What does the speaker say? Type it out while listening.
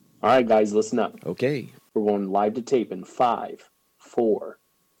All right, guys, listen up. Okay. We're going live to tape in 5, 4,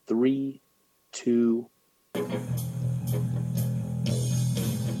 3, 2.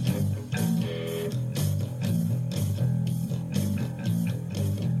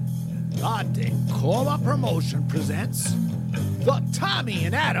 Tacoma Promotion presents the Tommy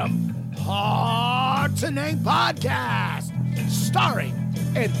and Adam Hard to Name Podcast, starring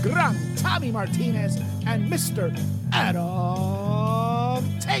El Gran Tommy Martinez and Mr. Adam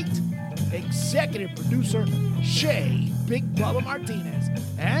Tate, executive producer Shay Big Bubba Martinez.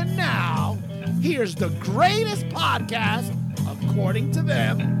 And now, here's the greatest podcast, according to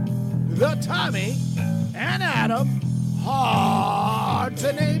them, the Tommy and Adam Hard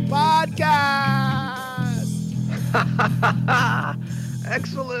to Name Podcast.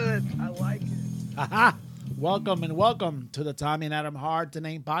 Excellent. I like it. Welcome to the Tommy and Adam Hard to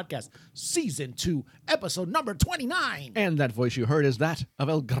Name Podcast, Season 2, Episode number 29. And that voice you heard is that of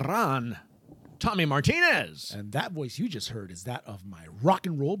El Gran Tommy Martinez. And that voice you just heard is that of my rock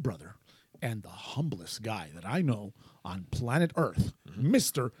and roll brother and the humblest guy that I know on planet Earth,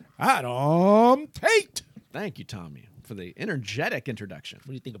 Mr. Adam Tate. Thank you, Tommy, for the energetic introduction. What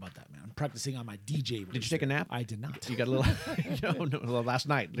do you think about that, man? I'm practicing on my DJ voice. Did you take a nap? I did not. You got a little, no, last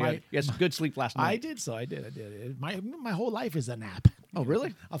night. You had some good sleep last night. I did. My whole life is a nap. Oh,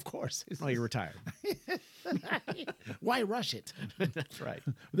 really? Of course. Oh, you're retired. Why rush it? That's right.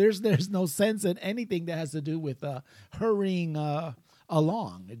 There's no sense in anything that has to do with hurrying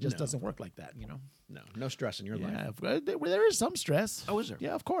along. It just doesn't work like that, you know? No stress in your life. Yeah, there is some stress. Oh, is there?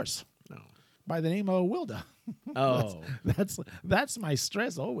 Yeah, of course. No. By the name of Wilda. Oh. That's my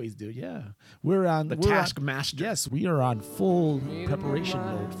stress always, dude. Yeah. We're on The taskmaster. Yes, we are on full preparation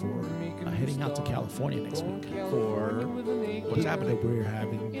mode for heading out to California next week. For what's happening? We're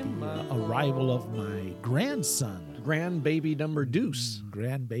having the arrival of my grandson. Grandbaby number deuce.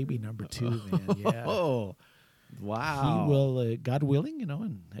 Grandbaby number 2, man. Yeah. Oh, wow. He will, God willing,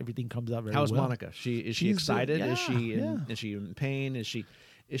 and everything comes out very well. How's Monica? Is she She's excited? good. Is she Yeah. is she in pain? Is she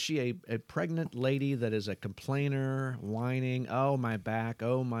a pregnant lady that is a complainer, whining? Oh, my back.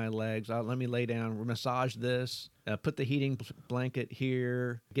 Oh, my legs. Oh, let me lay down. Massage this. Put the heating blanket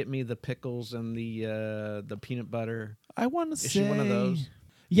here. Get me the pickles and the peanut butter. I want to say. Is she one of those?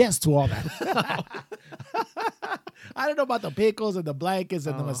 Yes to all that. I don't know about the pickles and the blankets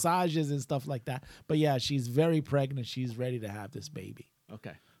and the massages and stuff like that. But yeah, she's very pregnant. She's ready to have this baby.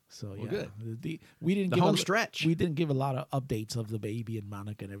 Okay. So Well, yeah, good. We didn't The give home a, stretch. We didn't give a lot of updates of the baby and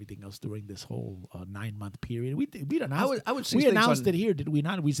Monica and everything else during this whole 9-month period. We announced. I would see we things announced on- it here, did we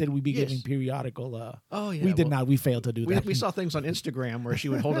not? We said we'd be Yes. giving periodical. Oh, yeah, We did well, not. We failed to do that. We saw things on Instagram where she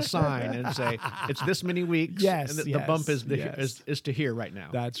would hold a sign and say, "It's this many weeks." Yes, and the bump is yes. is to here right now.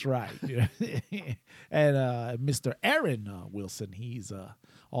 That's right. And Mr. Aaron Wilson, he's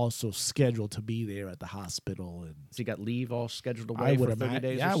also scheduled to be there at the hospital. And Has he got leave all scheduled away I would for 30 imagine.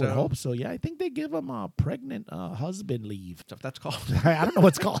 days Yeah, or I so? would hope so. Yeah, I think they give him a pregnant husband leave. If that's called I don't know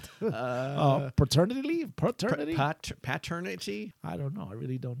what's called. Paternity leave? Paternity? paternity. I don't know. I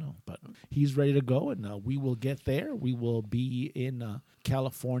really don't know. But he's ready to go, and we will get there. We will be in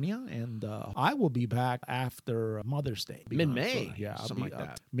California, and I will be back after Mother's Day. Mid-May, Yeah, I'll something be like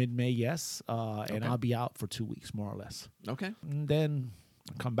that. Mid-May, yes. And Okay. I'll be out for 2 weeks, more or less. Okay. And then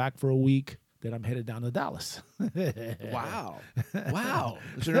come back for a week. Then I'm headed down to Dallas. Wow. Wow.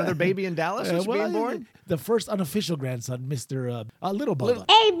 Is there another baby in Dallas that's being born? The first unofficial grandson, Mr. Little Bubba.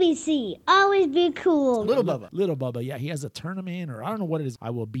 ABC, always be cool. Little Bubba. Little Bubba, yeah. He has a tournament, or I don't know what it is. I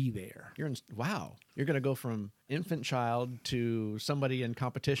will be there. Wow. You're going to go from infant child to somebody in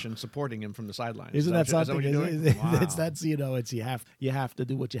competition supporting him from the sidelines. Isn't that Is that something? what you're doing? Wow. It's you have to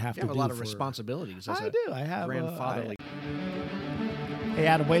do what you have You to have do. a lot of for- responsibilities as I a do. I have grandfatherly. Hey,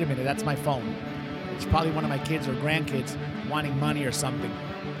 Adam, wait a minute. That's my phone. It's probably one of my kids or grandkids wanting money or something.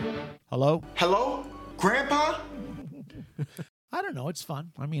 Hello? Hello? Grandpa? I don't know. It's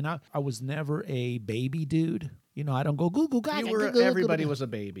fun. I mean, I was never a baby dude. I don't go Google Gaga. Everybody was a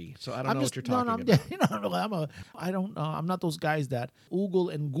baby, so I don't know what you're talking about. I'm not those guys that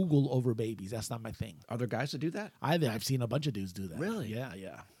oogle and Google over babies. That's not my thing. Are there guys that do that? I've seen a bunch of dudes do that. Really?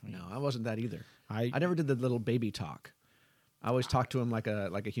 Yeah. No, I wasn't that either. I never did the little baby talk. I always talk to him like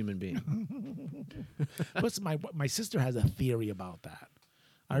a human being. But my sister has a theory about that.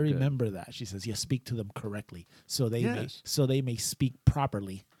 I remember that. She says, speak to them correctly so they may speak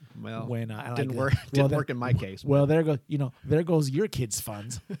properly. Well, when didn't work. Didn't work in my case. Well, there goes your kids'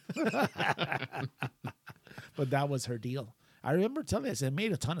 funds. But that was her deal. I remember telling her, it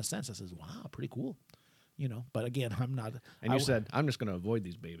made a ton of sense. I says, wow, pretty cool. But again, I'm not. And you said, I'm just going to avoid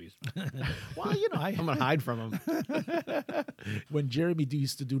these babies. Well, I'm going to hide from them. when Jeremy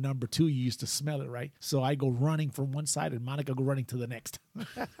used to do number 2, you used to smell it, right? So I go running from one side and Monica go running to the next.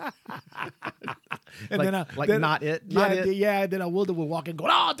 And not it. Yeah. Then Wilda would walk in, go,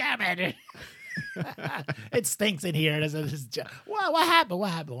 oh damn it! It stinks in here. What happened? What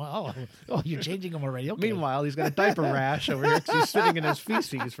happened? Oh, you're changing them already. Okay. Meanwhile, he's got a diaper rash over here 'cause he's sitting in his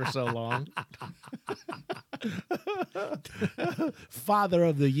feces for so long. Father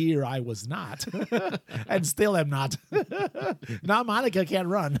of the year, I was not, and still am not. Now Monica can't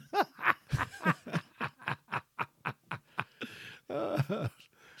run.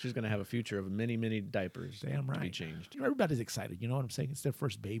 She's going to have a future of many, many diapers Damn right. to be changed. Everybody's excited. You know what I'm saying? It's their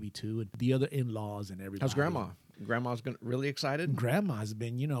first baby, too. And the other in-laws and everybody. How's Grandma? Grandma's really excited? Grandma's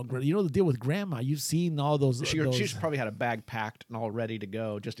been, the deal with Grandma. You've seen all those. She's probably had a bag packed and all ready to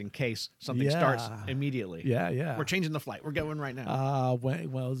go just in case something starts immediately. Yeah. We're changing the flight. We're going right now.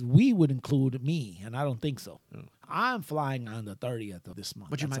 Well, we would include me, and I don't think so. I'm flying on the 30th of this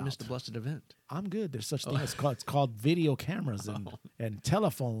month. But you might miss the blessed event. I'm good. There's such thing as called video cameras and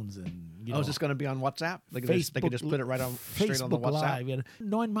telephones and is this going to be on WhatsApp? They can just put it right on straight on the WhatsApp. Live. Yeah.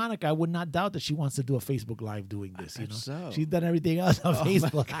 Knowing Monica, I would not doubt that she wants to do a Facebook Live doing this. So. She's done everything else on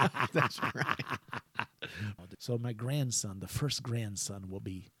Facebook. That's right. So my grandson, the first grandson, will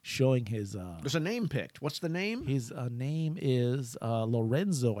be showing his. There's a name picked. What's the name? His name is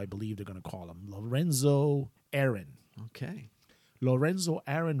Lorenzo. I believe they're going to call him Lorenzo Aaron. Okay. Lorenzo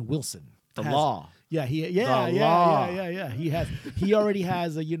Aaron Wilson. The law. Yeah, he already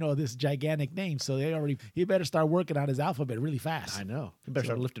has this gigantic name, so he better start working on his alphabet really fast. I know. He better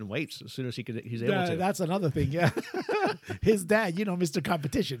start lifting weights as soon as he's able to. That's another thing, yeah. His dad, Mr.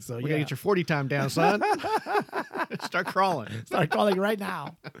 Competition, so we gotta get your 40 time down, son. Start crawling. Start crawling right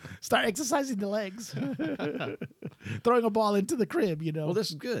now. Start exercising the legs. Throwing a ball into the crib, Well, this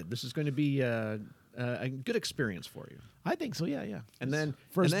is good. This is going to be a good experience for you. I think so, yeah. And then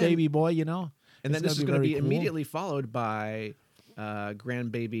first baby boy, And then this is going to be immediately followed by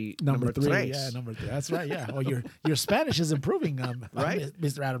grandbaby number 3. Yeah, number 3. That's right. Yeah. Well, your Spanish is improving, right,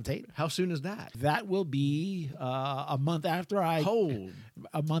 Mr. Adam Tate. How soon is that? That will be a month after I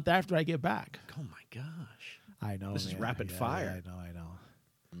get back. Oh my gosh! I know this is rapid fire. I know.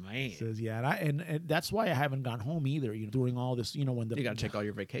 Man. Says, and that's why I haven't gone home either. During all this, when you got to take all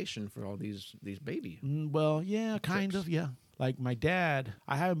your vacation for all these baby. Well, yeah, kind trips. of, yeah. Like my dad,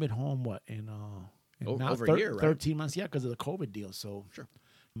 I haven't been home in over a year, right? 13 months, yeah, because of the COVID deal. So sure.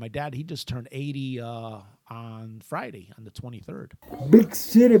 My dad, he just turned 80 on Friday, on the 23rd. Big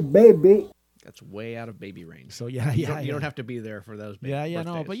city, baby. That's way out of baby range. So you don't have to be there for those. Birthdays.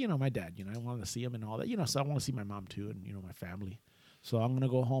 No, but my dad, I wanted to see him and all that. So I want to see my mom too, and my family. So I'm going to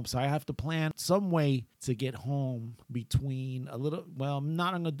go home. So I have to plan some way to get home between I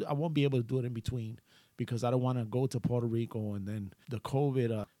won't be able to do it in between because I don't want to go to Puerto Rico and then the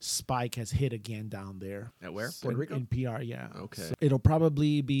COVID spike has hit again down there. At where? Puerto Rico? In PR, yeah. Okay. So it'll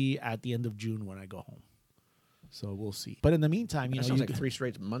probably be at the end of June when I go home. So we'll see. But in the meantime, that sounds like 3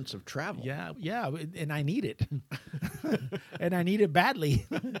 straight months of travel. Yeah, and I need it. And I need it badly.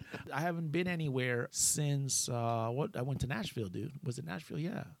 I haven't been anywhere since I went to Nashville, dude. Was it Nashville?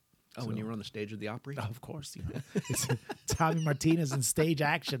 Yeah. Oh, when you were on the stage of the Opry? Of course. It's Tommy Martinez in stage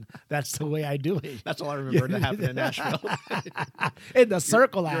action. That's the way I do it. That's all I remember that happened in Nashville. In the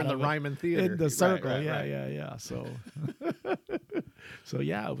circle, you're in the Ryman Theater. In the circle, right. Yeah. So,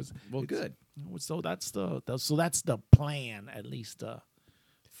 it was good. So that's the plan, at least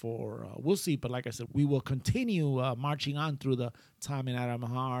for we'll see. But like I said, we will continue marching on through the Tommy and Adam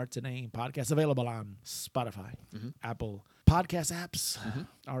Hard to Name podcast, available on Spotify, Apple Podcast apps,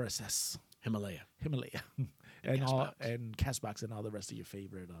 RSS, Himalaya, and Castbox and all the rest of your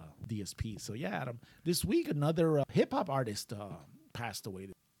favorite DSPs. So yeah, Adam, this week another hip hop artist passed away.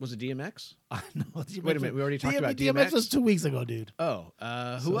 Was it DMX? No, wait a minute, we already talked about DMX. DMX was 2 weeks ago, dude. Oh,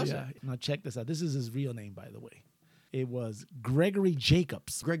 who was it? Now check this out. This is his real name, by the way. It was Gregory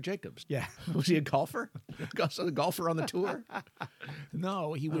Jacobs. Greg Jacobs. Yeah. Was he a golfer? A golfer on the tour?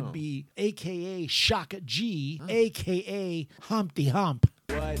 No, he would be a.k.a. Shaka G, a.k.a. Humpty Hump.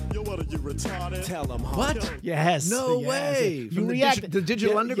 What? Yo, what are you retarded? Tell them, What? Yes. No way. You reacted. The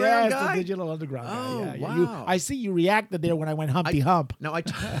Digital Underground guy? Yes, the Digital Underground guy. Oh, wow. I see you reacted there when I went Humpty Hump. Now I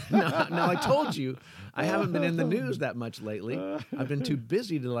told you I haven't been in the news that much lately. I've been too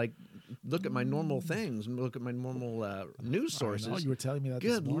busy to look at my normal things and look at my normal news sources. I know, you were telling me that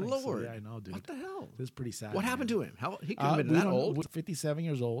Good this morning. Lord. So, yeah, I know, dude. What the hell? This is pretty sad. What man. happened to him? How he couldn't have been that old? 57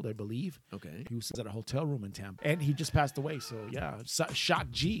 years old, I believe. Okay. He was at a hotel room in Tampa, and he just passed away. So yeah, Shock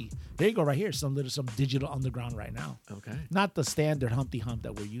G. There you go, right here. Some digital underground right now. Okay. Not the standard Humpty Hump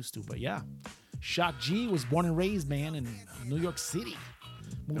that we're used to, but yeah, Shock G was born and raised, man, in New York City.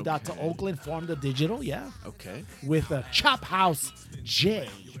 Moved out to Okay. Oakland, formed a digital, yeah, Okay. with Chop House J,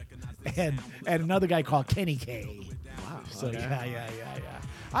 and another guy called Kenny K. Wow. So okay.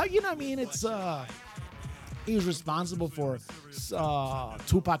 yeah. You know what I mean? It's he was responsible for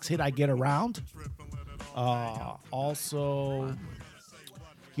Tupac's hit "I Get Around." Also,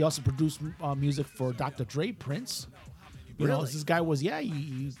 he also produced music for Dr. Dre, Prince. You know, Really? this guy was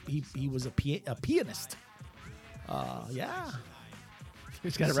he was a pianist. Yeah.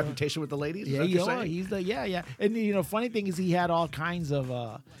 He's got a So- reputation with the ladies. Is Yeah, that what you're yo, saying? he's the yeah. And you know, funny thing is, he had all kinds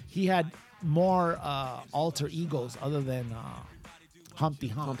of he had more alter egos other than Humpty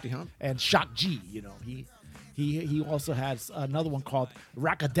Hump. Humpty Hump? And Shock G. You know, he also has another one called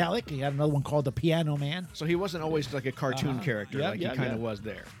Rockadelic. He had another one called the Piano Man. So he wasn't always like a cartoon character, Yeah, like yeah, he kind of yeah. was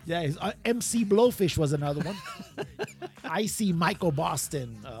there. Yeah, his, MC Blowfish was another one. I see Michael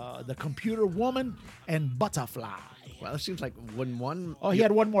Boston, the Computer Woman, and Butterfly. Well, it seems like when one Oh, he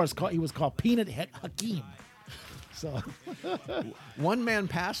had one more. He was called Peanut Hakeem. So one man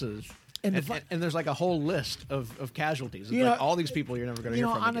passes, And and, the fu- and there's like a whole list of casualties. It's You like know- all these people you're never going to you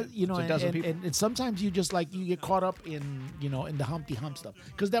hear know, from again. you know, It's a dozen people. and sometimes you just like you get caught up in in the Humpty Hump stuff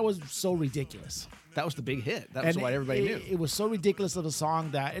because that was so ridiculous. That was the big hit. That was And what everybody knew. It was so ridiculous of a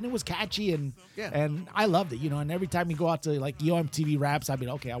song that, and it was catchy and Yeah. and I loved it. You know, and every time you go out to like MTV Raps, I'd be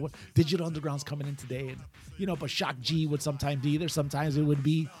like, okay, Digital Underground's coming in today, and you know, but Shock G would sometimes be there. Sometimes it would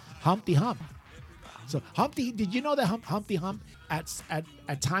be Humpty Hump. So Humpty, did you know that Humpty Hump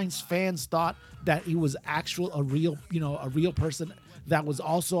at times fans thought that he was a real person that was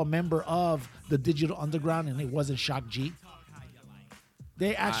also a member of the Digital Underground and it wasn't Shock G?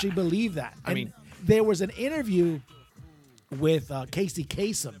 They actually believe that. I mean- there was an interview with Casey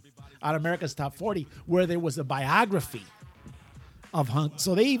Kasem on America's Top 40 where there was a biography of Humpty.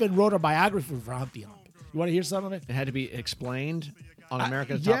 So they even wrote a biography for Humpty Hump. You want to hear some of it? It had to be explained on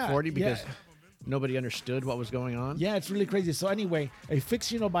America's yeah, Top 40 because yeah. nobody understood what was going on. Yeah, it's really crazy. So anyway, a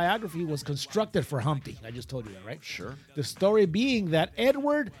fictional biography was constructed for Humpty. I just told you that, right? Sure. The story being that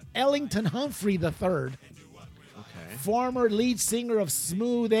Edward Ellington Humphrey III, Okay. former lead singer of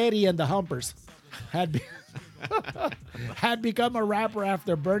Smooth Eddie and the Humpers, had become a rapper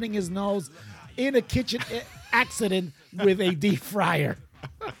after burning his nose in a kitchen accident with a deep fryer.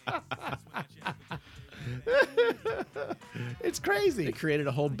 It's crazy. They created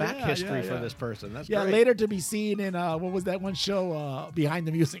a whole back Yeah, history yeah, for yeah. this person. That's Yeah, great. later to be seen in what was that one show, Behind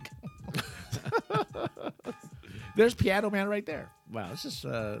the Music? There's Piano Man right there. Wow, this is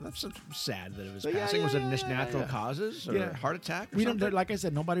that's so sad that it was But yeah, passing. yeah, was it yeah, yeah, natural yeah. causes or Yeah. heart attack? Or We don't, something? like I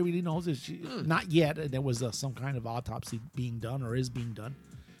said, nobody really knows. Not yet. There was some kind of autopsy being done or is being done,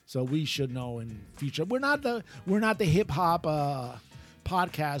 so we should know in future. We're not the hip hop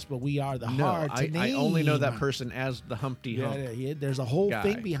podcast, but we are the No, hard to name. I only know that person as the Humpty Yeah, Hump. yeah, there's a whole guy.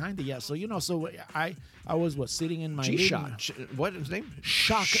 thing behind it. Yeah, so so I was sitting in my living G-Shock. room. What is his name?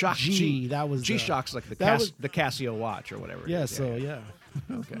 Shock G. G. That was the- G-Shock's like the that was- the Casio watch or whatever. it Yeah, is. so yeah.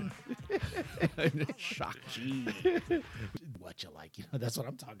 Okay. Shock G. What you like, that's what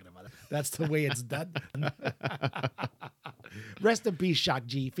I'm talking about. That's the way it's done. Rest in peace, Shock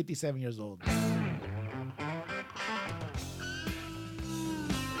G, 57 years old.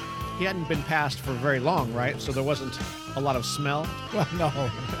 He hadn't been passed for very long, right? So there wasn't a lot of smell. Well,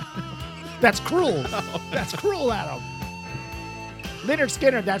 no. That's cruel. That's cruel, Adam. Leonard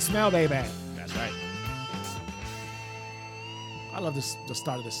Skinner, that smell, baby. That's right. I love this. The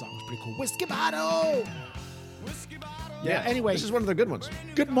start of this song. It's pretty cool. Whiskey bottle. Yeah, anyway. This is one of the good ones.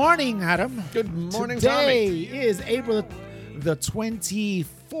 Good morning, Adam. Good morning, Today Tommy. is April the 24th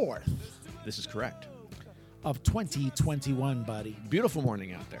This is correct. of 2021, buddy. Beautiful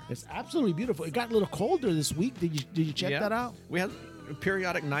morning out there. It's absolutely beautiful. It got a little colder this week. Did you check Yeah. that out? We had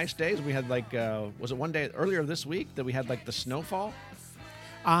periodic nice days. We had like, was it one day earlier this week that we had like the snowfall?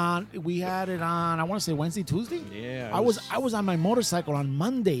 We had it on, I want to say Wednesday, Tuesday. Yeah, it I was on my motorcycle on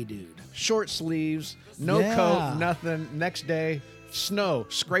Monday, dude. Short sleeves, no Yeah. coat, nothing. Next day, snow,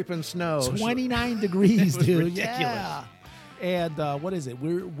 scraping snow. 29 degrees, It was dude. ridiculous. Yeah. And what is it?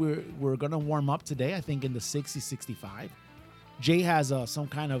 We're gonna warm up today. I think in the 60, 65. Jay has some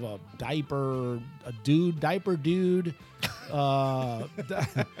kind of a diaper dude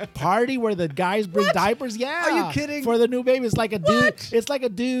party where the guys bring diapers. Yeah, Are you kidding? For the new baby, it's like a dude. It's like a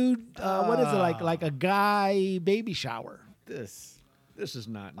dude. What is it like a guy baby shower? This is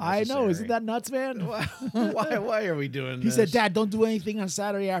not I necessary. know, isn't that nuts, man? Why are we doing He this? said, Dad, don't do anything on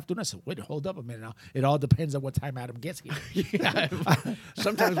Saturday afternoon. I said, wait, hold up a minute now. It all depends on what time Adam gets here.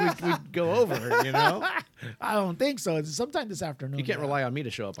 Sometimes we go over, you know? I don't think so. It's sometime this afternoon. You can't rely on me to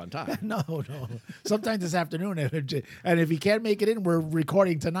show up on time. No. Sometime this afternoon. And if he can't make it in, we're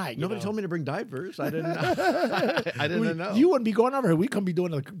recording tonight. Nobody told me to bring diapers. I didn't know. I didn't know. You wouldn't be going over here. We couldn't be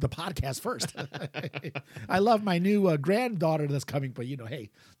doing the podcast first. I love my new granddaughter that's coming, but, hey,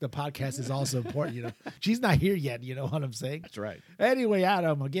 the podcast is also important, She's not here yet, you know what I'm saying? That's right. Anyway,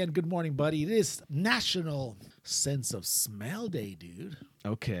 Adam, again, good morning, buddy. It is National Sense of Smell Day, dude.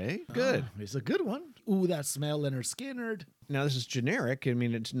 Okay, good. It's a good one. Ooh, that smell, Leonard Skinner. Now, this is generic. I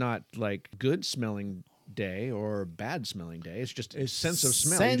mean, it's not like good smelling day or bad smelling day. It's just a sense of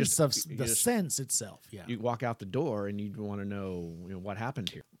smell. Sense itself, yeah. You walk out the door and you want to know, what happened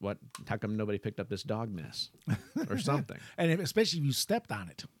here. How come nobody picked up this dog mess or something? And especially if you stepped on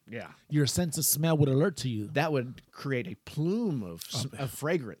it. Yeah. Your sense of smell would alert to you. That would create a plume of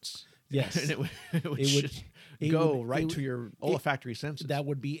fragrance. Yes. And it would go right to your olfactory senses. That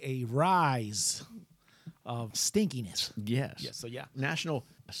would be a rise of stinkiness. Yes. Yes. So, yeah. National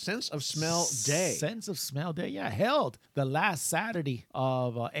Sense of Smell Day. Sense of Smell Day, yeah, held the last Saturday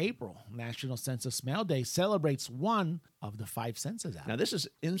of April. National Sense of Smell Day celebrates one of the 5 senses. Now, this is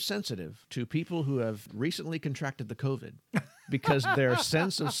insensitive to people who have recently contracted the COVID because their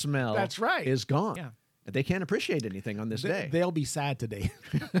sense of smell That's right. is gone. Yeah. They can't appreciate anything on this day. They'll be sad today.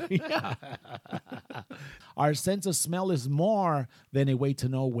 Yeah. Our sense of smell is more than a way to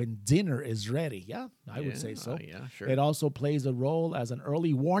know when dinner is ready. Yeah, I would say so. Yeah, sure. It also plays a role as an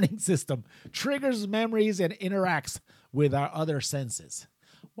early warning system, triggers memories, and interacts with our other senses.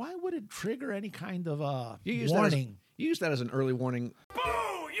 Why would it trigger any kind of warning? You use that as an early warning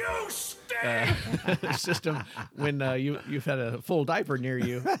system when you've had a full diaper near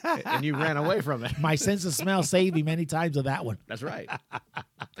you and you ran away from it. My sense of smell saved me many times of that one. That's right.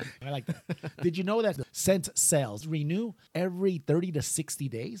 I like that. Did you know that scent cells renew every 30 to 60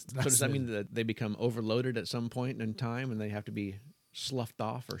 days? So does that mean that they become overloaded at some point in time and they have to be sloughed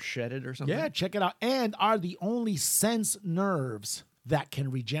off or shedded or something? Yeah, check it out. And are the only sense nerves that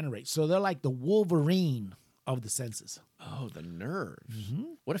can regenerate. So they're like the Wolverine of the senses. Oh, the nerves. Mm-hmm.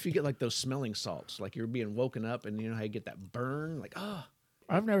 What if you get like those smelling salts? Like you're being woken up and you know how you get that burn? Like, oh.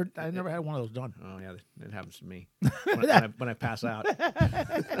 I've never had one of those done. Oh, yeah, it happens to me when I pass out.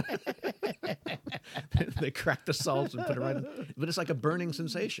 They crack the salts and put it right in. But it's like a burning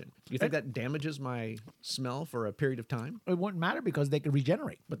sensation. You think that damages my smell for a period of time? It wouldn't matter because they could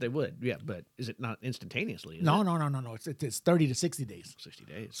regenerate. But they would, yeah. But is it not instantaneously? No. It's 30 to 60 days. 60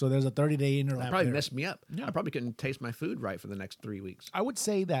 days. So there's a 30-day interlap. That probably there. messed me up. Yeah. I probably couldn't taste my food right for the next 3 weeks. I would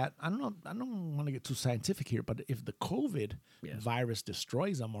say that, I don't want to get too scientific here, but if the COVID virus destroys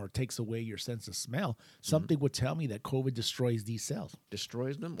them or takes away your sense of smell, something would tell me that COVID destroys these cells.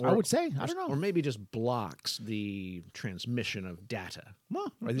 Destroys them? I would say. I don't know. Or maybe just blocks the transmission of data.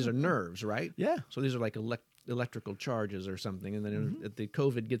 Well, right? These are nerves, right? Yeah. So these are like electrical charges or something. And then if the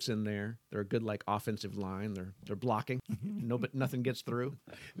COVID gets in there, they're a good like offensive line. They're blocking. Nothing gets through.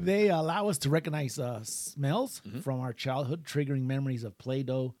 They allow us to recognize smells from our childhood, triggering memories of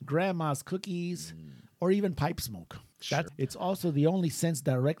Play-Doh, grandma's cookies, or even pipe smoke. Sure. It's also the only sense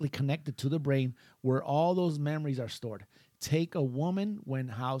directly connected to the brain where all those memories are stored. Take a woman when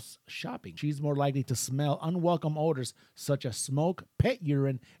house shopping. She's more likely to smell unwelcome odors such as smoke, pet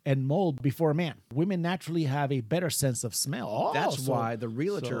urine, and mold before a man. Women naturally have a better sense of smell. That's why the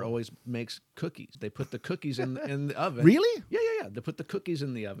realtor always makes cookies. They put the cookies in the oven. Really? Yeah. They put the cookies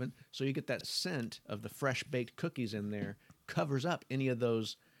in the oven, so you get that scent of the fresh baked cookies in there. Covers up any of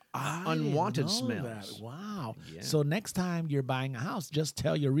those unwanted smells. That. Wow. Yeah. So next time you're buying a house, just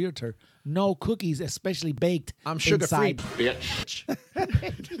tell your realtor, no cookies, especially baked. I'm sugar-free, bitch.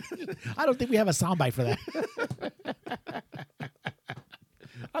 I don't think we have a soundbite for that.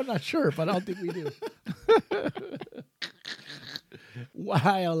 I'm not sure, but I don't think we do.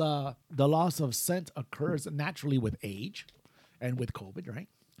 While the loss of scent occurs naturally with age and with COVID, right?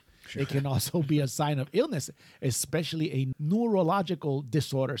 Sure. It can also be a sign of illness, especially a neurological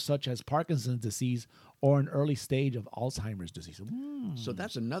disorder such as Parkinson's disease or an early stage of Alzheimer's disease. So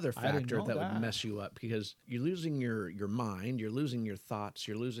that's another factor that would mess you up because you're losing your mind, you're losing your thoughts,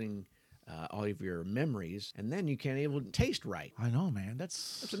 you're losing all of your memories, and then you can't even taste right. I know, man.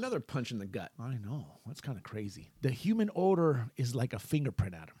 That's Another punch in the gut. I know. That's kind of crazy. The human odor is like a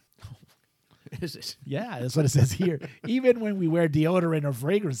fingerprint, Adam. Is it? Yeah, that's what it says here. Even when we wear deodorant or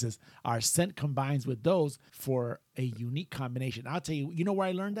fragrances, our scent combines with those for a unique combination. I'll tell you, you know where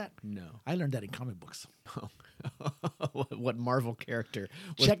I learned that? No. I learned that in comic books. What Marvel character?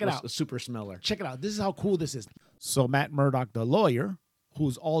 Check it was out. a super smeller. Check it out. This is how cool this is. So Matt Murdock, the lawyer,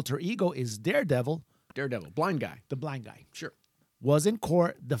 whose alter ego is Daredevil, Daredevil, blind guy. the blind guy, Sure. was in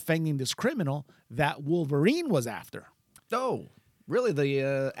court defending this criminal that Wolverine was after. Oh, really?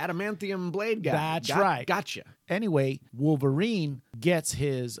 The adamantium blade guy. That's right. Gotcha. Anyway, Wolverine gets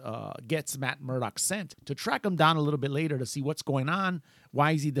Matt Murdock's scent to track him down a little bit later to see what's going on.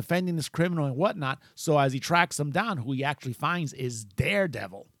 Why is he defending this criminal and whatnot? So as he tracks him down, who he actually finds is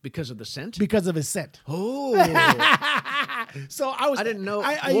Daredevil Because of the scent? because of his scent. Oh. So I didn't know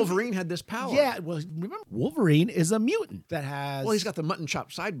Wolverine had this power. Yeah, well, remember, Wolverine is a mutant that has... Well, he's got the mutton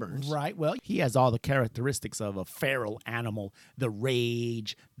chop sideburns. Right. Well, he has all the characteristics of a feral animal, the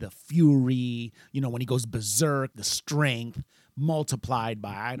rage, the fury, when he goes berserk, the strength multiplied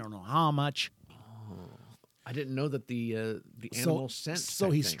by I don't know how much. I didn't know that the animal scent. So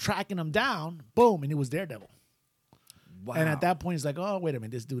type he's thing. tracking him down, boom, and it was Daredevil. Wow. And at that point, he's like, oh, wait a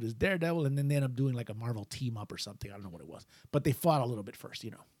minute, this dude is Daredevil. And then they end up doing like a Marvel team up or something. I don't know what it was. But they fought a little bit first,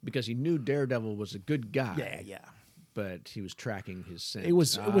 Because he knew Daredevil was a good guy. Yeah. But he was tracking his scent. It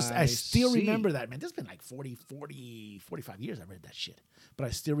was. I still see. remember that, man. This has been like 45 years I read that shit. But I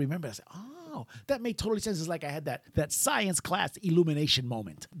still remember. I said, oh, that made totally sense. It's like I had that science class illumination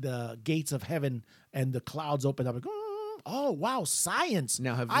moment. The gates of heaven and the clouds opened up. Like, oh, wow, science.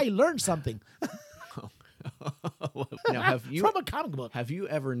 Now I learned something Now, have you from a comic book. have you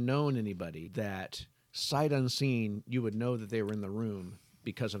ever known anybody that sight unseen you would know that they were in the room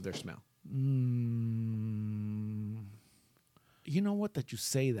because of their smell? You know what? That you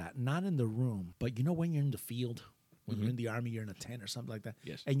say that. Not in the room, but when you're in the field, when you're in the army, you're in a tent or something like that.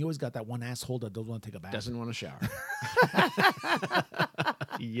 Yes. And you always got that one asshole that doesn't want to take a bath. Doesn't want to shower.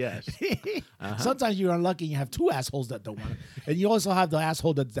 Yes. Sometimes you're unlucky and you have two assholes that don't want it. And you also have the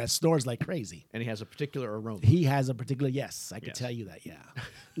asshole that snores like crazy. And he has a particular aroma. He has a particular, yes, I can Yes. tell you that, yeah.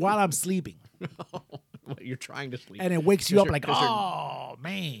 While I'm sleeping. You're trying to sleep. And it wakes you up like, 'cause you're- oh,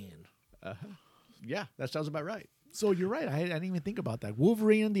 man. Yeah, that sounds about right. So you're right. I didn't even think about that.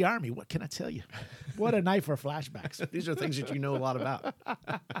 Wolverine in the army. What can I tell you? What a night for flashbacks. These are things that you know a lot about.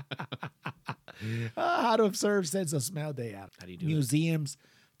 How to observe sense of smell day out. How do you do that? Museums,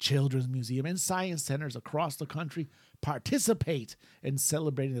 children's museum, and science centers across the country participate in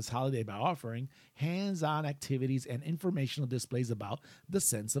celebrating this holiday by offering hands-on activities and informational displays about the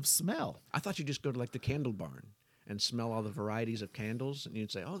sense of smell. I thought you'd just go to like the candle barn and smell all the varieties of candles, and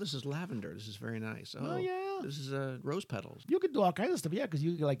you'd say, "Oh, this is lavender. This is very nice. Oh, yeah. this is rose petals." You could do all kinds of stuff, yeah, because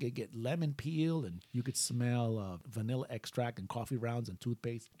you could get lemon peel, and you could smell vanilla extract and coffee grounds and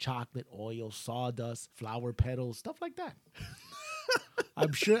toothpaste, chocolate, oil, sawdust, flower petals, stuff like that.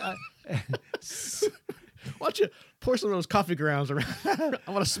 I'm sure. Why don't you pour some of those coffee grounds around?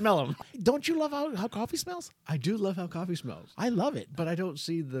 I want to smell them. Don't you love how coffee smells? I do love how coffee smells, I love it. but I don't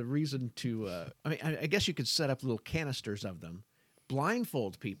see the reason to. I guess you could set up little canisters of them,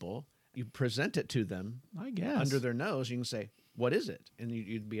 blindfold people. You present it to them I guess. under their nose. You can say, "What is it?" And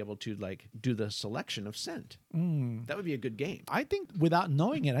you'd be able to like do the selection of scent. That would be a good game. I think without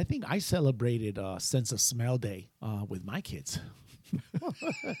knowing it, I think I celebrated Sense of Smell Day with my kids.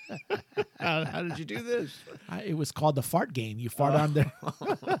 How did you do this? It was called the fart game. You fart on their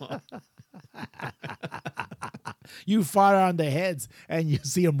you fart on their heads and you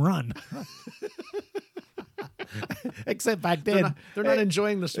see them run. Except back then, They're not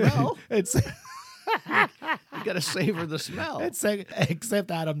enjoying the smell. it's You got to savor the smell.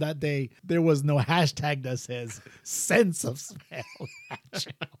 except Adam, that day there was no hashtag that says sense of smell.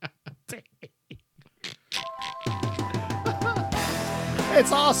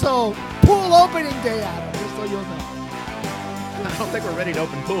 It's also pool opening day, Adam, just so you'll know. I don't think we're ready to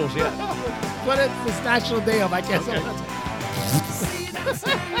open pools yet. But it's National Day of, I guess.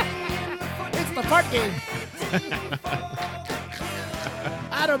 It's the fart game.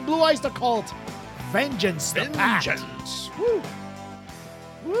 Adam, Blue Oyster Cult. Vengeance. The Pact. Woo.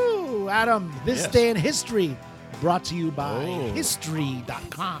 Woo. Adam, this Yes. day in history brought to you by Oh.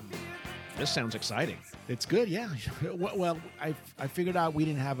 History.com. This sounds exciting. It's good, yeah. Well, I figured out we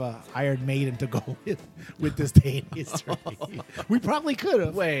didn't have a Iron Maiden to go with this day in history. We probably could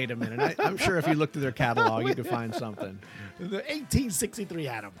have. Wait a minute. I'm sure if you look through their catalog, you could find something. The 1863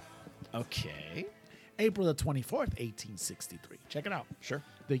 Adam. Okay. April the 24th, 1863. Check it out. Sure.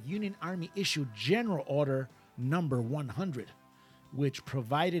 The Union Army issued General Order Number 100, which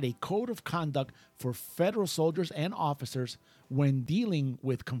provided a code of conduct for federal soldiers and officers when dealing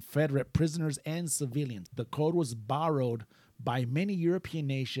with Confederate prisoners and civilians. The code was borrowed by many European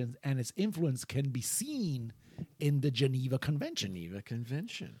nations, and its influence can be seen in the Geneva Convention. Geneva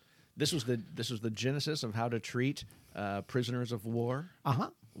Convention. This was the genesis of how to treat prisoners of war. Uh-huh.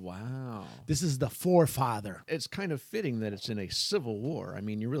 Wow. This is the forefather. It's kind of fitting that it's in a civil war. I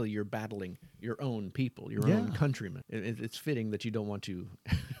mean, you're battling your own people, your own countrymen. It's fitting that you don't want to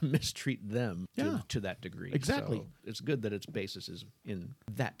mistreat them to that degree. Exactly. So it's good that its basis is in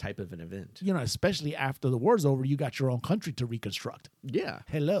that type of an event. You know, especially after the war's over, you got your own country to reconstruct. Yeah.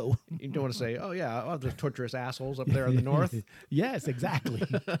 Hello. You don't want to say, oh, yeah, the torturous assholes up there in the north. Yes, exactly.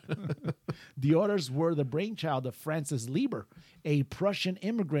 The orders were the brainchild of Francis Lieber, a Prussian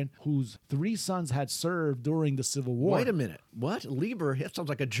immigrant whose 3 sons had served during the Civil War. Wait a minute. What? Lieber? That sounds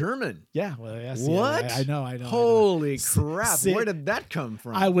like a German. Yeah, well, yes. What? Yeah, I know. Holy crap. Sit- Where did that come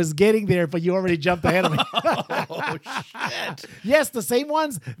from? I was getting there, but you already jumped ahead of me. Oh, shit. Yes, the same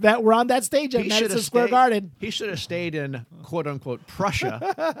ones that were on that stage at Madison Square Garden. He should have stayed in quote-unquote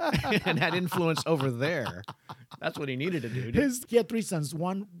Prussia and had influence over there. That's what he needed to do. He had 3 sons.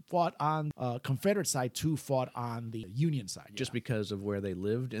 1 fought on Confederate side, 2 fought on the Union side. Just because of where they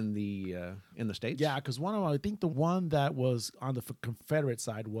lived in the States? Yeah, because one of them, I think the one that was on the Confederate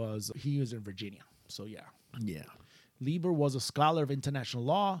side he was in Virginia. So, yeah. Yeah. Lieber was a scholar of international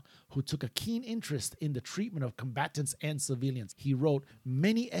law who took a keen interest in the treatment of combatants and civilians. He wrote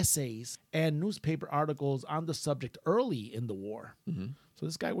many essays and newspaper articles on the subject early in the war. Mm-hmm. So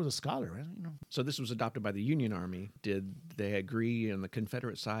this guy was a scholar, right? You know. So this was adopted by the Union Army. Did they agree on the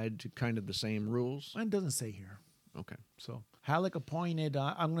Confederate side to kind of the same rules? It doesn't say here. Okay. So Halleck appointed,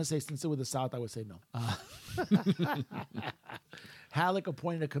 I'm going to say since it was the South, I would say no. Halleck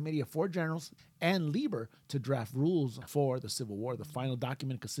appointed a committee of 4 generals and Lieber to draft rules for the Civil War. The final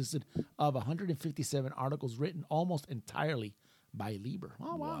document consisted of 157 articles written almost entirely by Lieber.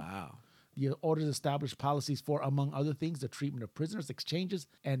 Oh, wow. The orders established policies for, among other things, the treatment of prisoners, exchanges,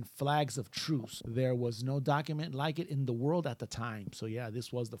 and flags of truce. There was no document like it in the world at the time. So, yeah,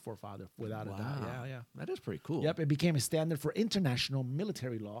 this was the forefather, without a doubt. Yeah. That is pretty cool. Yep, it became a standard for international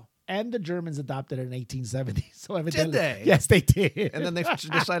military law, and the Germans adopted it in 1870. So evidently, did they? Yes, they did. And then they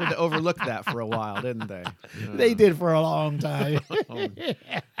decided to overlook that for a while, didn't they? They did for a long time.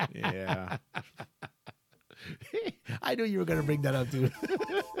 Yeah. I knew you were going to bring that up, dude.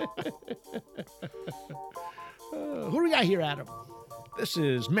 Who do we got here, Adam? This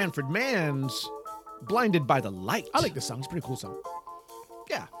is Manfred Mann's Blinded by the Light. I like this song. It's a pretty cool song.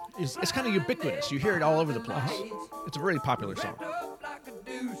 Yeah. It's kind of ubiquitous. You hear it all over the place. It's a really popular song.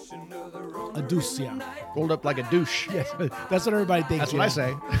 A deuce, yeah. Rolled up like a douche. Yes, that's what everybody thinks. That's what I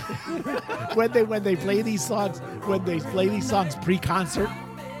say. when they play these songs, pre-concert,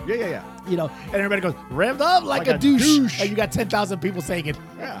 Yeah. you know, and everybody goes, revved up like a douche. And you got 10,000 people saying it.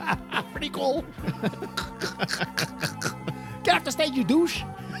 Yeah. Pretty cool. Get off the stage, you douche.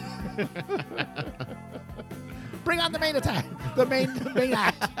 Bring on the main attack. The main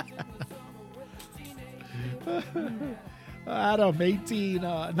act. Adam,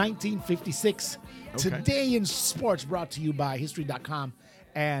 1956. Okay. Today in Sports, brought to you by History.com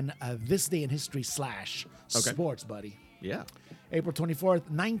and This Day in History / Sports, buddy. Yeah. April 24th,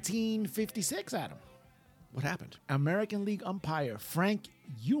 1956, Adam. What happened? American League umpire Frank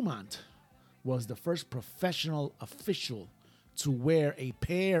Umont was the first professional official to wear a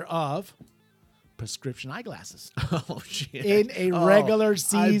pair of prescription eyeglasses Oh, shit. in a regular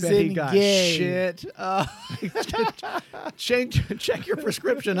season I bet he got game. shit. Check your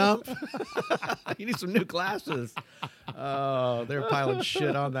prescription up. You need some new glasses. Oh, they're piling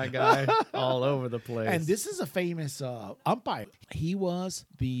shit on that guy all over the place. And this is a famous umpire. He was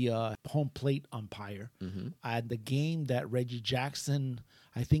the home plate umpire at the game that Reggie Jackson,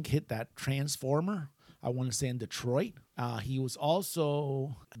 I think, hit that transformer. I want to say in Detroit. He was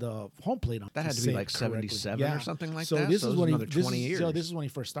also the home plate umpire. That had to be like 77 or something like that. This So is it was when another 20 years. So this is when he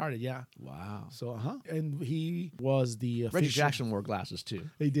first started. Yeah. Wow. So and he was the Reggie Jackson wore glasses too.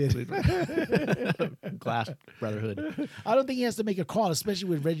 He did. Glass brotherhood. I don't think he has to make a call, especially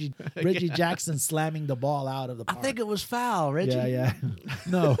with Reggie Jackson slamming the ball out of the park. it was foul, Reggie. Yeah.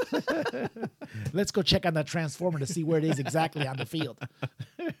 No. Let's go check on that transformer to see where it is exactly on the field.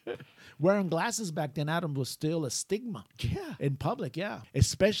 wearing glasses back then, Adam, was still a stigma. Yeah. In public, yeah.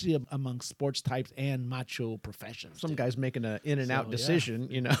 Especially among sports types and macho professions. Some guy's making an in and out So, decision,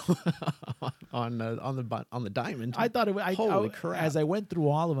 you know, on the diamond. I thought Holy crap. As I went through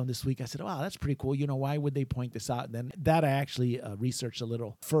all of them this week, I said, wow, that's pretty cool. You know, why would they point this out? And then that I actually researched a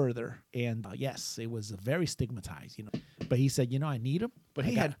little further. And yes, it was very stigmatized, you know. But he said, you know, I need him. But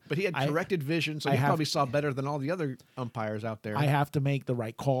he had corrected vision, so I he have- probably saw better than all the other umpires out there. I have to make the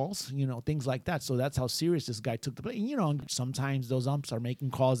right calls, you know, things like that. So that's how serious this guy took the play. And, you know, sometimes those umps are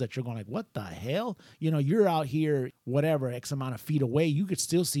making calls that you're going like, what the hell? You know, you're out here, whatever, X amount of feet away. You could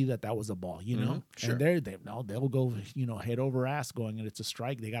still see that was a ball, you know? Sure. And they'll go, you know, head over ass going, and it's a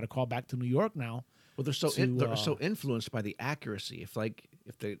strike. They got to call back to New York now. Well, they're so influenced by the accuracy. If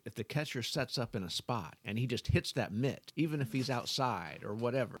the catcher sets up in a spot and he just hits that mitt, even if he's outside or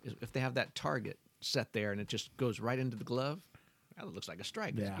whatever, if they have that target set there and it just goes right into the glove, that looks like a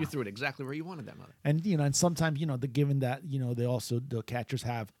strike. Yeah. You threw it exactly where you wanted that mother. And, you know, and sometimes, you know, given that, you know, the catchers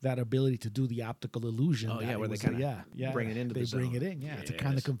have that ability to do the optical illusion. Oh, that yeah, it where they was, kinda bring it into they the bring zone. it in, yeah, to Yes.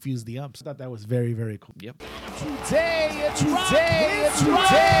 kind of confuse the umps. I thought that was very, very cool. Yep. Today it's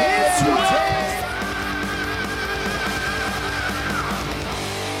right.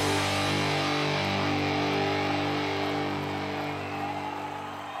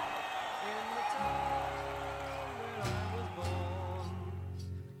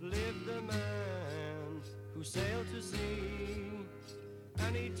 Lived a man who sailed to sea,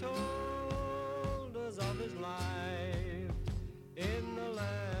 and he told us of his life in the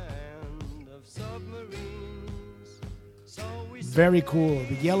land of submarines. So we Very cool.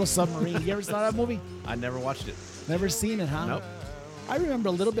 The Yellow Submarine. You ever saw that movie? I never watched it. Never seen it, huh? Nope. I remember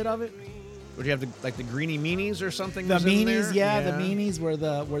a little bit of it. Would you have the greeny meanies or something? The was in meanies, there? yeah, the meanies were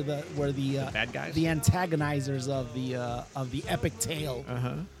the bad guys? the antagonizers of the epic tale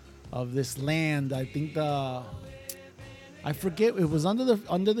of this land. I think I forget, it was under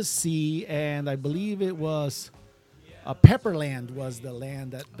the sea, and I believe it was Pepperland was the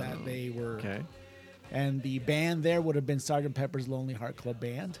land that they were. Okay. And the band there would have been Sgt. Pepper's Lonely Heart Club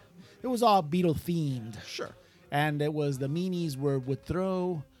Band. It was all Beatle themed. Sure. And it was the meanies would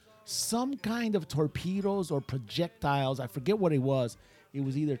throw some kind of torpedoes or projectiles. I forget what it was. It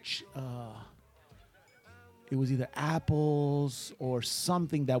was either apples or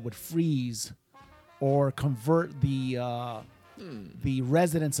something that would freeze or convert the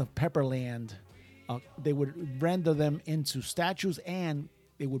residents of Pepperland. They would render them into statues, and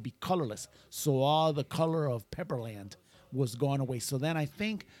they would be colorless. So all the color of Pepperland was gone away. So then I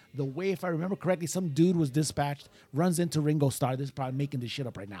think the way, if I remember correctly, some dude was dispatched, runs into Ringo Starr. This is probably making this shit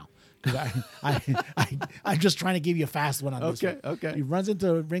up right now, because I'm just trying to give you a fast one on this one. Okay. He runs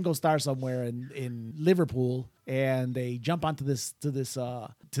into Ringo Starr somewhere in Liverpool, and they jump onto this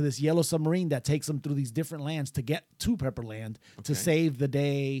yellow submarine that takes them through these different lands to get to Pepperland to save the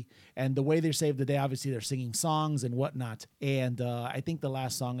day. And the way they save the day, obviously, they're singing songs and whatnot. And I think the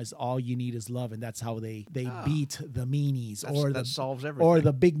last song is "All You Need Is Love," and that's how they beat the meanies, That solves everything. or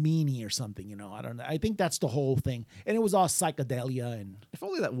the big meanie or something. You know, I don't know. I think that's the whole thing. And it was all psychedelia and. If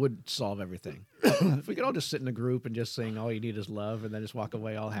only that would solve everything. If we could all just sit in a group and just sing "All You Need Is Love" and then just walk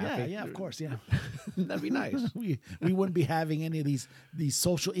away all happy. Yeah, of course, yeah. That'd be nice. we wouldn't be having any of these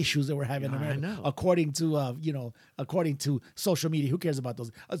social issues that we're having in I America. know. According to social media, who cares about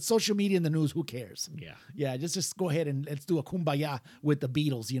those? Social media and the news, who cares? Yeah. Just go ahead and let's do a kumbaya with the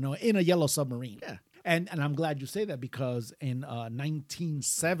Beatles, in a yellow submarine. Yeah. And I'm glad you say that, because in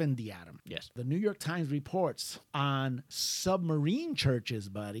 1970, Adam, Yes. the New York Times reports on submarine churches,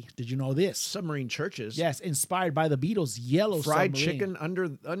 buddy. Did you know this? Submarine churches. Yes, inspired by the Beatles' yellow Fried submarine. chicken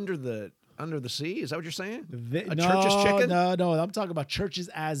under the sea. Is that what you're saying? No, church's chicken? No. I'm talking about churches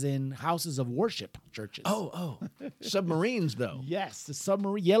as in houses of worship churches. Oh. Submarines though. Yes,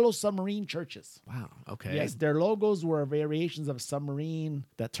 the yellow submarine churches. Wow. Okay. Yes, their logos were variations of submarine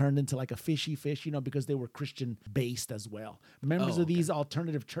that turned into like a fishy fish, because they were Christian based as well. Members of these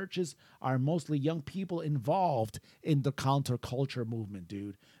alternative churches are mostly young people involved in the counterculture movement,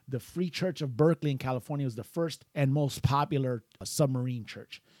 dude. The Free Church of Berkeley in California was the first and most popular submarine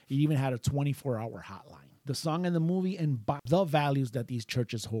church. It even had a 24-hour hotline. The song and the movie embody the values that these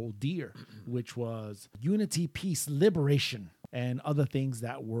churches hold dear, which was unity, peace, liberation, and other things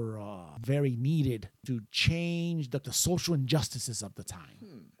that were very needed to change the social injustices of the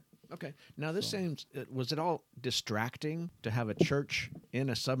time. Okay. Now this seems, was it all distracting to have a church in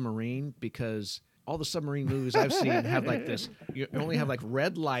a submarine? Because all the submarine movies I've seen have like this. You only have like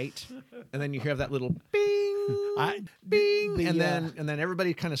red light, and then you have that little bing, Bing, the, and then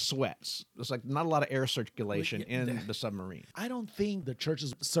everybody kind of sweats. There's like not a lot of air circulation in the submarine. I don't think the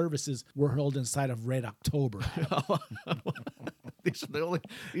church's services were held inside of Red October. These are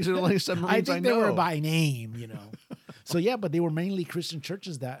the only submarines I I think know. they were by name, you know. So yeah, but they were mainly Christian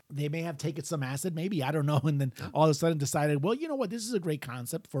churches that they may have taken some acid, maybe, I don't know, and then all of a sudden decided, well, you know what, this is a great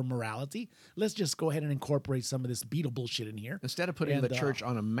concept for morality. Let's just go ahead and incorporate some of this Beatle bullshit in here. Instead of putting And, the church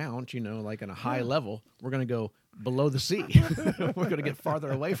on a mount, like on a high level, we're going to go below the sea. We're going to get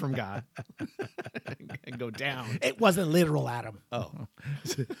farther away from God and go down. It wasn't literal, Adam. Oh,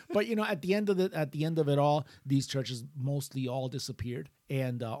 But at the end of it all, these churches mostly all disappeared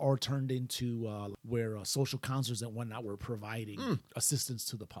and or turned into where social counselors and whatnot were providing assistance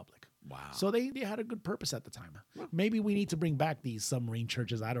to the public. wow. So they had a good purpose at the time. Maybe we need to bring back these submarine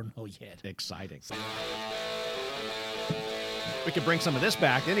churches. I don't know yet. Exciting. We could bring some of this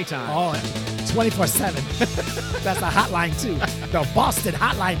back anytime. Oh, 24/7. That's a hotline too. The Boston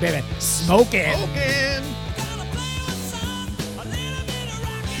hotline, baby. Smoking. Smoking.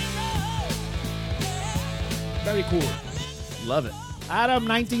 Very cool. Love it. Adam,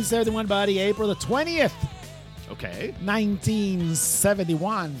 1971, buddy. April the 20th, Okay.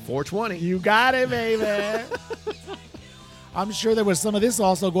 1971. 420. You got it, baby. I'm sure there was some of this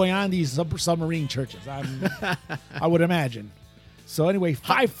also going on in these submarine churches. I would imagine. So anyway,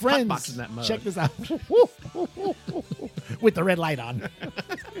 five friends. boxing that mug. Check this out. With the red light on.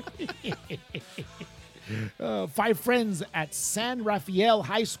 Five friends at San Rafael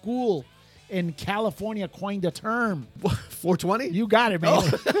High School in California coined the term. 420? You got it, man.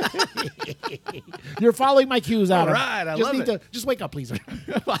 You're following my cues, Adam. All right, I love it. Just wake up, please.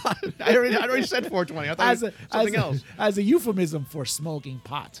 I already said 420. I thought it was something else. As a euphemism for smoking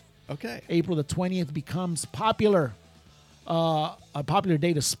pot. Okay. April the 20th becomes popular, a popular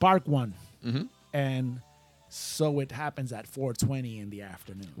day to spark one. Mm-hmm. And so it happens at 4:20 in the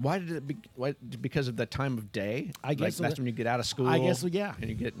afternoon. Why did it? Because of the time of day. I guess so. that's when you get out of school. I guess so, yeah. And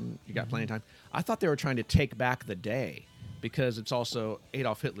you got plenty of time. I thought they were trying to take back the day because it's also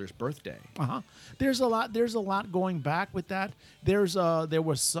Adolf Hitler's birthday. Uh-huh. There's a lot going back with that.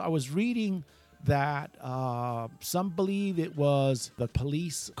 I was reading that some believe it was the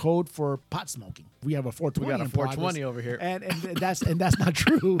police code for pot smoking. We have a 420. We got a in 420 progress. over here. and that's not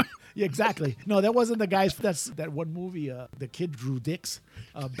true. Yeah, exactly. No, that wasn't the guys. That's that one movie. The kid drew dicks.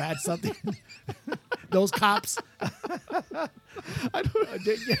 Bad something. Those cops.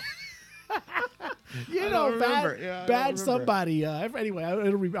 Bad somebody. Anyway,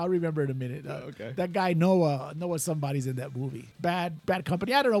 I'll remember in a minute. Okay. That guy Noah somebody's in that movie. Bad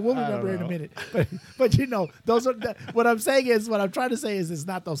company. I don't know. We'll remember in a minute. But those are what I'm saying is what I'm trying to say is it's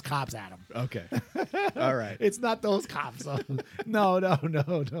not those cops, Adam. Okay. All right. It's not those cops.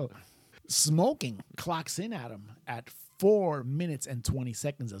 No. Smoking clocks in, Adam, at 4 minutes and 20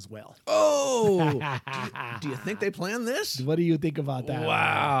 seconds as well. Oh, do you think they planned this? What do you think about that?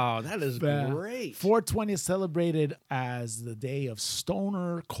 Wow, that is great. 420 is celebrated as the day of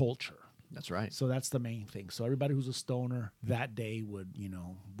stoner culture. That's right. So that's the main thing. So everybody who's a stoner that day would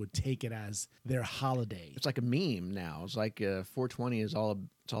take it as their holiday. It's like a meme now. It's like 420 is all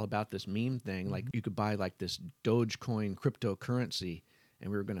about this meme thing. Like you could buy like this Dogecoin cryptocurrency, and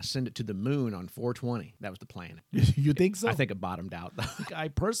we were going to send it to the moon on 420. That was the plan. You think so? I think it bottomed out. I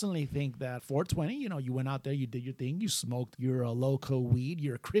personally think that 420, you went out there, you did your thing, you smoked your loco weed,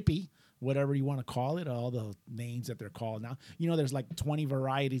 your crippy, whatever you want to call it, all the names that they're called now. There's like 20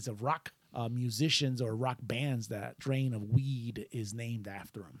 varieties of rock musicians or rock bands that strain of weed is named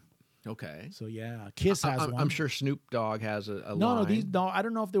after them. Okay. So yeah, Kiss has one. I'm sure Snoop Dogg has a No, line. I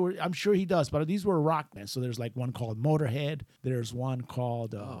don't know if they were. I'm sure he does, but these were rock bands. So there's like one called Motorhead. There's one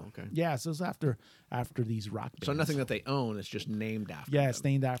called. Okay. Yeah, so it's after these rock bands. So nothing that they own is just named after. Yeah, them. it's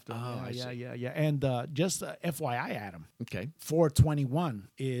named after. Oh, I see. Yeah. And just FYI, Adam. Okay. 421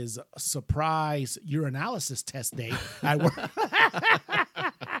 is a surprise urinalysis test day at work.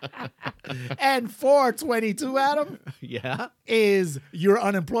 And 422, Adam, Yeah. is you're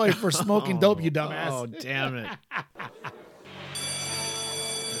unemployed for smoking dope, you dumbass. Oh, damn it.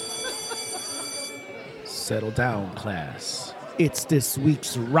 Settle down, class. It's this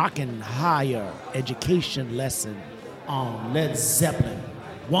week's Rockin' Higher Education lesson on Led Zeppelin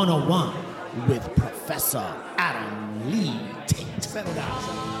 101 with Professor Adam Lee Tate. Settle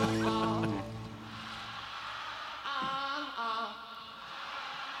down.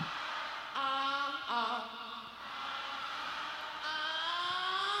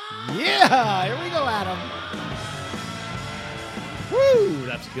 Yeah, here we go, Adam. Woo,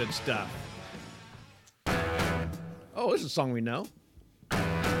 that's good stuff. Oh, this is a song we know.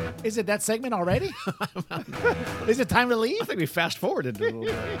 Is it that segment already? Is it time to leave? I think we fast forwarded a little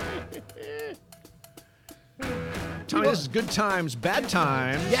bit. Tommy, this is Good Times, Bad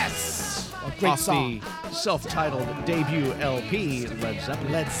Times. Yes. A great Off song. the self-titled debut LP, Led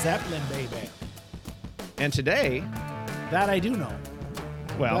Zeppelin. Led Zeppelin, baby. And today, That I do know.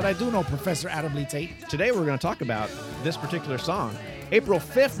 well, That I do know, Professor Adam Lee Tate. today we're going to talk about this particular song. April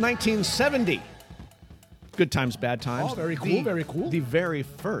 5th, 1970. Good Times, Bad Times. Oh, very cool, very cool. The very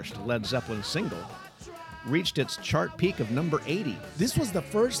first Led Zeppelin single reached its chart peak of number 80 This was the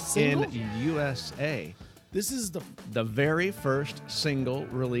first single? in USA. This is The very first single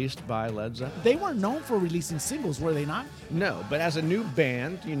released by Led Zeppelin. They weren't known for releasing singles, were they not? No, but as a new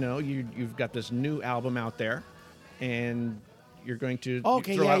band, you know, you've got this new album out there, and you're going to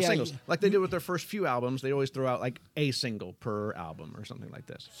Okay, throw yeah, out yeah, singles. yeah. Like they did with their first few albums. They always throw out like a single per album or something like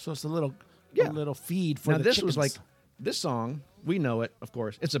this. So it's a little feed for Now the this was chickens. like, this song, we know it, of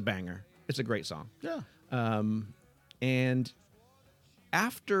course. It's a banger. It's a great song. Yeah. And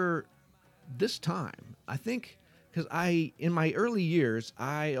after this time, I think, because in my early years,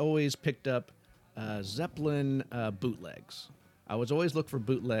 I always picked up Zeppelin bootlegs. I was always look for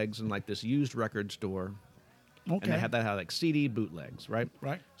bootlegs in like this used record store. Okay. And they had like CD bootlegs, right?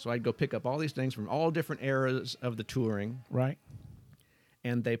 Right. So I'd go pick up all these things from all different eras of the touring. Right.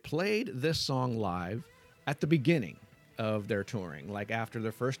 And they played this song live at the beginning of their touring, like after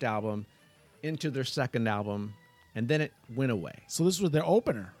their first album, into their second album, and then it went away. So this was their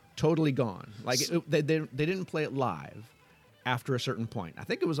opener. Totally gone. Like they didn't play it live after a certain point. I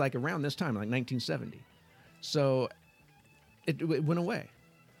think it was like around this time, like 1970. So it went away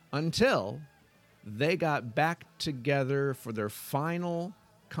until they got back together for their final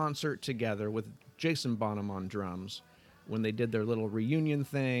concert together with Jason Bonham on drums when they did their little reunion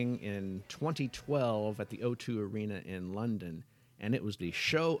thing in 2012 at the O2 Arena in London. And it was the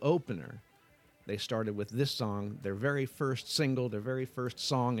show opener. They started with this song, their very first single, their very first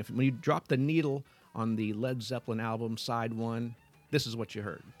song. When you drop the needle on the Led Zeppelin album, side one, this is what you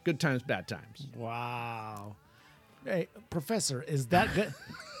heard. Good Times, Bad Times. Wow. Hey, Professor, is that good?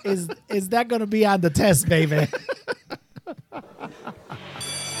 is that going to be on the test, baby?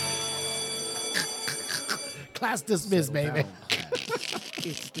 Class dismissed, baby.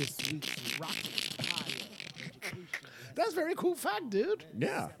 It's this week's Rocket Fire Education. That's a very cool fact, dude.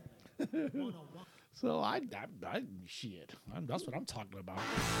 Yeah. So I shit. That's what I'm talking about.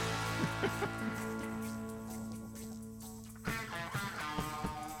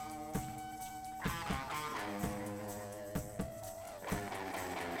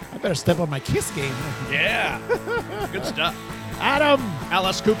 I better step on my Kiss game. Yeah. Good stuff. Adam,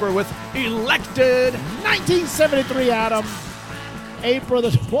 Alice Cooper with Elected. 1973, Adam. April the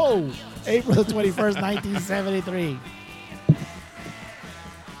 21st, 1973.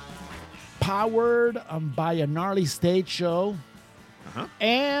 Powered by a gnarly stage show.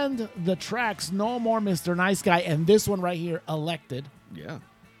 And the tracks No More Mr. Nice Guy and this one right here, Elected. Yeah.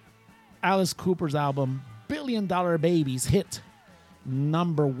 Alice Cooper's album, Billion Dollar Babies, hit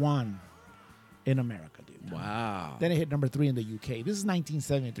number 1 in America, dude. Wow. Then it hit number 3 in the UK. This is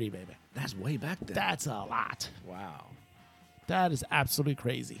 1973, baby. That's way back then. That's a lot. Wow. That is absolutely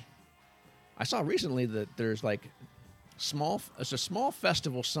crazy. I saw recently that there's like it's a small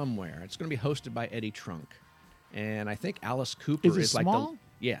festival somewhere. It's going to be hosted by Eddie Trunk. And I think Alice Cooper Is it is like small?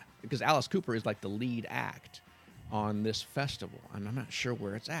 because Alice Cooper is like the lead act on this festival, and I'm not sure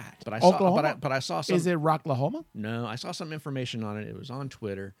where it's at. But I Oklahoma? saw, but I saw some. Is it Rocklahoma? No, I saw some information on it. It was on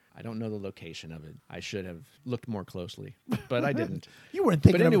Twitter. I don't know the location of it. I should have looked more closely, but I didn't. You weren't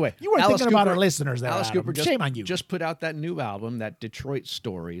thinking. But anyway, you weren't Alice thinking about Cooper- our listeners. There, Alice Adam. Cooper Shame on you. just put out that new album, that Detroit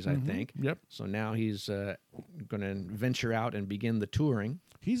Stories, I think. Yep. So now he's going to venture out and begin the touring.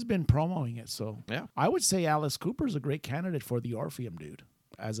 He's been promoting it, so Yeah. I would say Alice Cooper's a great candidate for the Orpheum, dude,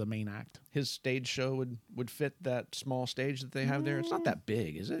 as a main act. His stage show would fit that small stage that they have there. It's not that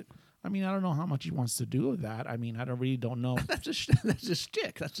big, is it? I mean, I don't know how much he wants to do with that. I mean, I don't know. That's his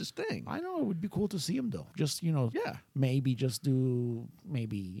stick. That's his thing. I know it would be cool to see him though. Just Yeah. maybe just do I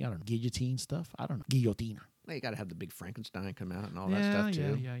don't know, guillotine stuff. I don't know, guillotine. Well, you got to have the big Frankenstein come out and all that stuff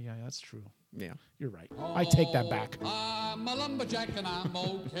too. Yeah, that's true. Yeah. You're right. I take that back. I'm a lumberjack and I'm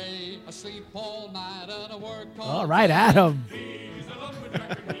okay. I sleep all night and I work All right, Adam.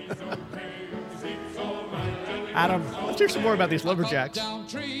 Adam, Let's hear some more about these lumberjacks. Cut down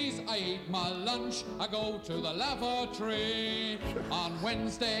trees, I eat my lunch, I go to the lavatory. On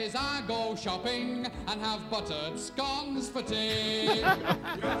Wednesdays I go shopping and have buttered scones for tea.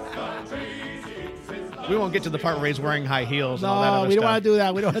 We won't get to the part where he's wearing high heels and all that no, other we don't stuff. want to do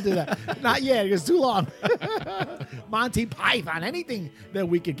that. We don't want to do that. Not yet. It's too long. Monty Python. Anything that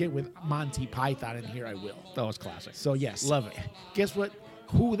we could get with Monty Python in here, I will. That was classic. So yes, Love it. Guess what?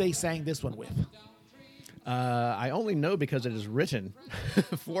 Who they sang this one with? I only know because it is written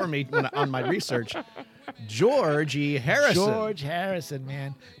for me on my research. George E. Harrison. George Harrison,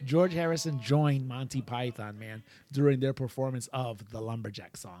 man. George Harrison joined Monty Python, man, during their performance of the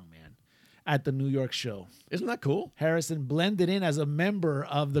Lumberjack song, man, at the New York show. Isn't that cool? Harrison blended in as a member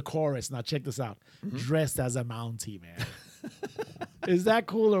of the chorus. Now check this out. Dressed as a Mountie, man. Is that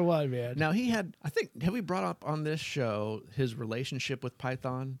cool or what, man? Now he had, I think, have we brought up on this show his relationship with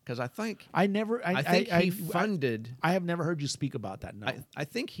Python? Because I think I funded. I have never heard you speak about that. No, I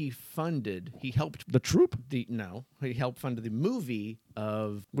think he helped the troop. He helped fund the movie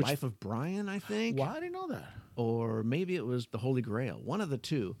of Life of Brian, I think. Why did I know that? Or maybe it was the Holy Grail. One of the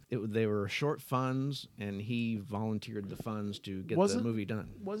two. They were short funds, and he volunteered the funds to get the movie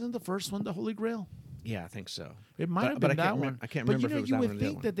done. Wasn't the first one the Holy Grail? Yeah, I think so. It might have been that one. I can't remember if it was that one or the other one. But you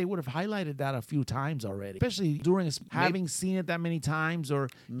would think that they would have highlighted that a few times already, especially during having seen it that many times, or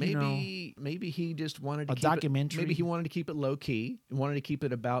maybe he just wanted to a keep documentary. Maybe he wanted to keep it low key. He wanted to keep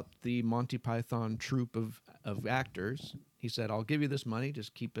it about the Monty Python troupe of actors. He said, "I'll give you this money.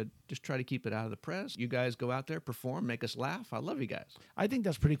 Just try to keep it out of the press. You guys go out there, perform, make us laugh. I love you guys." I think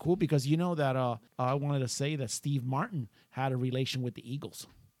that's pretty cool because you know that I wanted to say that Steve Martin had a relation with the Eagles.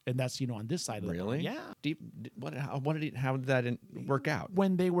 And that's, on this side of the Really? Yeah. How did that work out?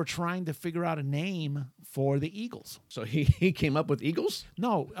 When they were trying to figure out a name for the Eagles. So he came up with Eagles?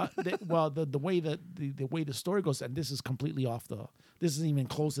 No. The way the story goes, and this is completely this isn't even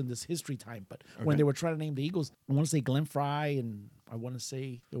close in this history time, but when they were trying to name the Eagles, I want to say Glenn Fry, and I want to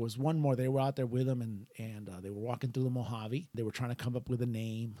say there was one more. They were out there with him, and they were walking through the Mojave. They were trying to come up with a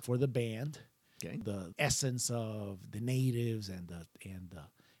name for the band. Okay. The essence of the natives and the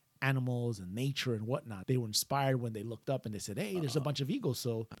animals and nature and whatnot. They were inspired when they looked up and they said, "Hey, there's a bunch of eagles,"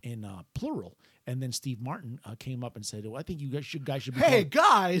 so in plural. And then Steve Martin came up and said, "Well, I think you guys should be." Hey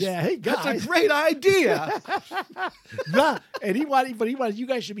guys, hey guys, that's a great idea. He wanted you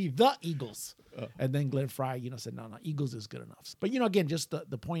guys should be the Eagles. And then Glenn Fry, said, no, Eagles is good enough. But, again, just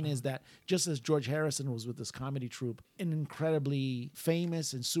the point is that just as George Harrison was with this comedy troupe, an incredibly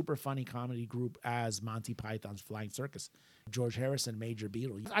famous and super funny comedy group as Monty Python's Flying Circus, George Harrison, Major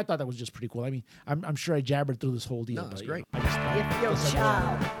Beetle. I thought that was just pretty cool. I mean, I'm sure I jabbered through this whole deal. No, that's great. If your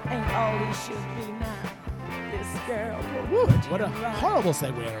child ain't all he should be now, this girl will what a horrible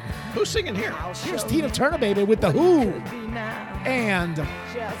segue. Who's singing here? Here's Tina Turner, baby, with The Who. And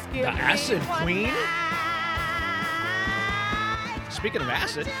the Acid Queen. Speaking of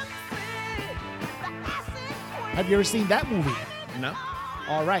acid, have you ever seen that movie? No.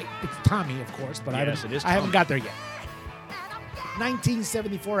 All right, it's Tommy, of course, but yes, I haven't got there yet.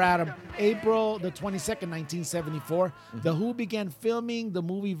 1974, Adam, April the 22nd, 1974. Mm-hmm. The Who began filming the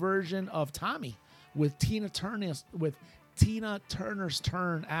movie version of Tommy with Tina Turner's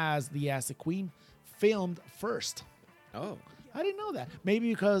turn as the Acid Queen filmed first. Oh. I didn't know that. Maybe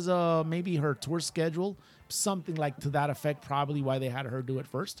because maybe her tour schedule, something like to that effect, probably why they had her do it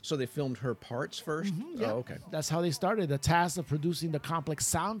first. So they filmed her parts first? Mm-hmm, yeah. Oh, okay. That's how they started. The task of producing the complex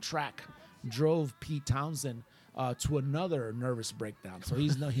soundtrack drove Pete Townsend to another nervous breakdown. So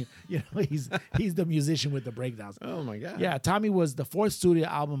he's he's the musician with the breakdowns. Oh my God. Yeah, Tommy was the fourth studio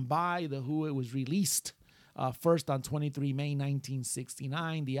album by The Who. It was released first on 23 May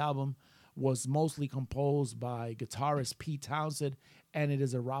 1969. The album was mostly composed by guitarist Pete Townsend, and it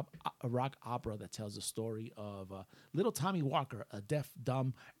is a rock opera that tells the story of little Tommy Walker, a deaf,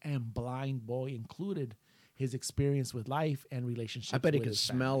 dumb, and blind boy, included his experience with life and relationships. I bet he with could his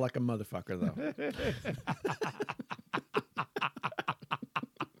smell like a motherfucker, though.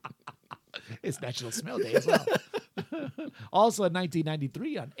 It's National Smell Day as well. Also in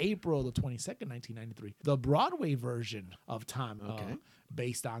 1993, on April the 22nd, 1993, the Broadway version of Tommy,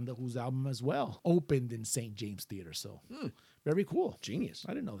 based on the Who's album as well, opened in St. James Theater. So very cool. Genius.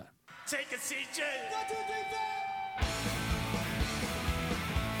 I didn't know that. Take a seat, Jay. 1, 2, 3, 4.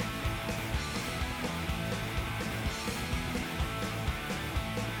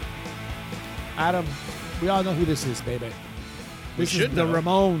 Adam, we all know who this is, baby. This is the know.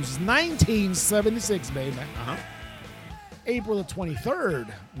 Ramones, 1976, baby. Uh-huh. April the 23rd,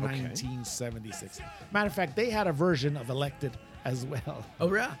 1976. Matter of fact, they had a version of Elected as well.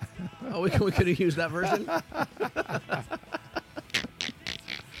 Oh, yeah? Oh, we could have used that version?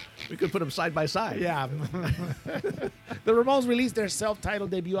 We could put them side by side. Yeah. The Ramones released their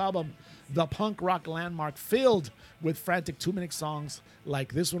self-titled debut album, the punk rock landmark, filled with frantic 2-minute songs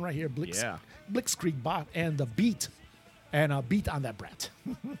like this one right here, Blitzkrieg Bop, and The Beat. And Beat on That Brat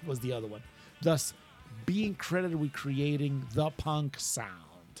was the other one. Thus, being credited with creating the punk sound.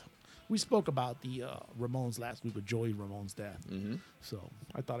 We spoke about the Ramones last week with Joey Ramone's death. Mm-hmm. So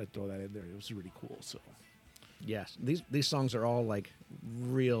I thought I'd throw that in there. It was really cool. So Yes, these songs are all like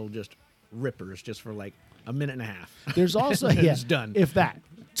real just rippers, just for like a minute and a half. there's also And yeah, it's done. if that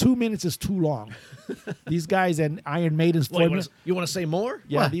 2 minutes is too long. These guys and Iron Maiden's What, formula. you want to say more?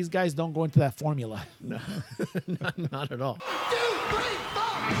 Yeah, What? these guys don't go into that formula. No, not at all.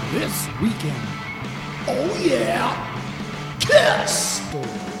 This weekend. Oh yeah. Kiss.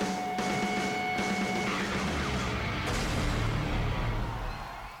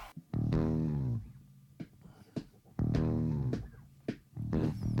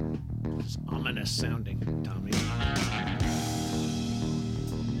 It's ominous sounding, Tommy.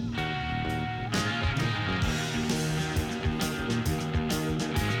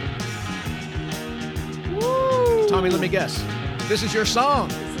 Tommy, let me guess. This is your song.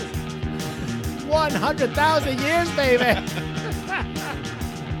 100,000 years, baby.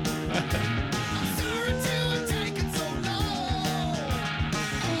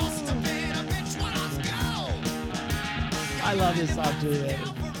 I love this song too, man.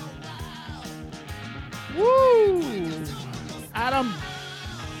 Woo! Adam,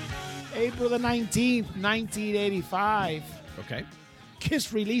 April the 19th, 1985. Okay.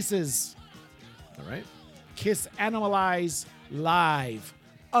 Kiss releases All right. Kiss Animalize live,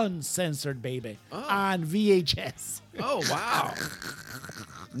 uncensored, baby, on VHS. Oh, wow.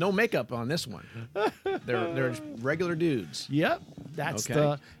 No makeup on this one. They're regular dudes. Yep, that's Okay.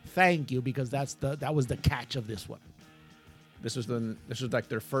 the thank you, because that was the catch of this one. This was like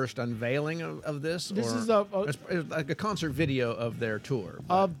their first unveiling of this. This or is it's like a concert video of their tour.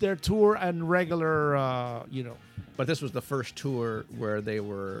 of their tour and regular, But this was the first tour where they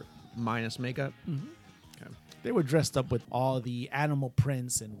were minus makeup. Mm-hmm. Okay. they were dressed up with all the animal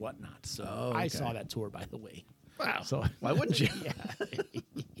prints and whatnot. So Oh, I okay. saw that tour, by the way. Wow. So Why wouldn't you?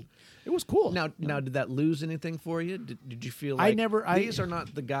 it was cool. Now, did that lose anything for you? Did you feel I like never- these are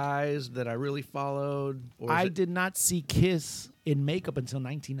not the guys that I really followed? Or is I it- did not see Kiss in makeup until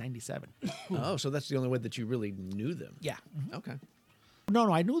 1997. Oh, so that's the only way that you really knew them. Yeah. Okay.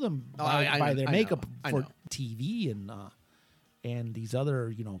 No, I knew them by, I by know, their I makeup know, I for know. TV and these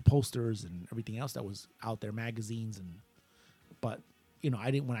other posters and everything else that was out there, magazines but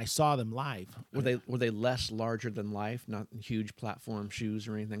I didn't when I saw them live. Were they less larger than life, not huge platform shoes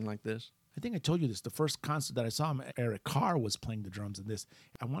or anything like this? I think I told you this. The first concert that I saw him, Eric Carr was playing the drums in this.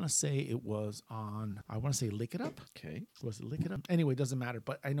 I want to say it was on. I want to say Lick It Up. Okay. Was it Lick It Up? Anyway, it doesn't matter.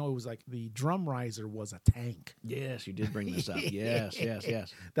 But I know it was like the drum riser was a tank. Yes, you did bring this up. Yes.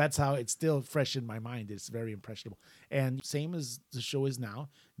 That's how it's still fresh in my mind. It's very impressionable. And same as the show is now,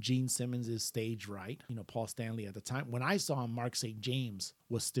 Gene Simmons is stage right. Paul Stanley at the time. When I saw him, Mark St. James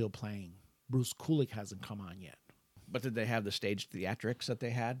was still playing. Bruce Kulick hasn't come on yet. But did they have the stage theatrics that they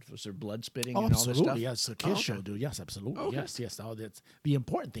had? Was there blood spitting Oh, and all this stuff? absolutely. Yes, a Kiss show, okay. dude. Yes, absolutely. Okay. Yes. Oh, that's the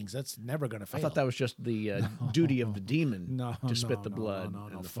important things. That's never going to fail. I thought that was just the duty of the demon to spit the no, blood no.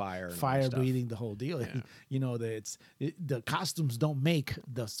 and the fire. And all Fire that stuff. breathing, the whole deal. Yeah. The costumes don't make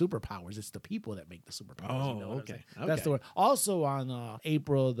the superpowers. It's the people that make the superpowers. Oh, you know what I'm okay. saying? That's the word. Also on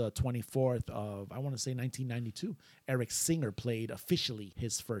April the 24th of, I want to say 1992, Eric Singer played officially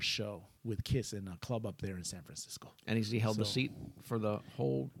his first show with Kiss in a club up there in San Francisco. And he held the So- seat for the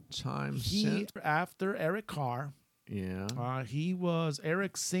whole time He, since? after Eric Carr, Yeah.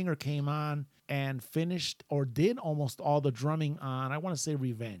 Eric Singer came on and finished or did almost all the drumming on, I want to say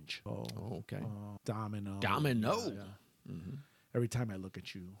Revenge. Oh, okay. Domino. Domino. Yeah. Every time I look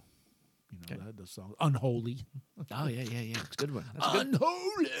at you, the song Unholy. Oh, yeah. It's a good one. That's a good,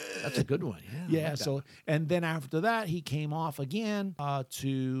 Unholy. that's a good one. Yeah. I Yeah, like that so one. and then after that he came off again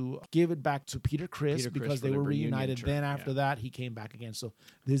to give it back to Peter Criss Peter Criss because for they the were reunion reunited. tour, Then after yeah. that he came back again. So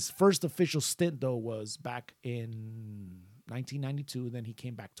his first official stint though was back in 1992. Then he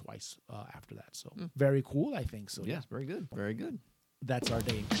came back twice after that. So very cool, I think. So Yes, very good. Very good. that's our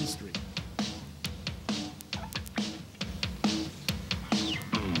day in history.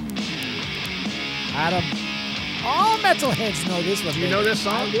 Adam, all metalheads know this one. Do you know this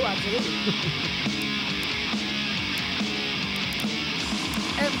song? I do, absolutely.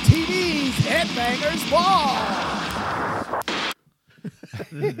 MTV's Headbangers Ball.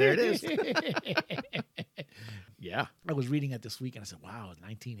 There it is. Yeah. I was reading it this week and I said, wow,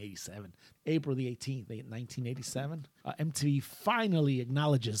 1987. April the 18th, 1987. MTV finally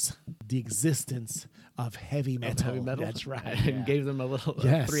acknowledges the existence of heavy metal. Heavy metal. That's right. And yeah. gave them a little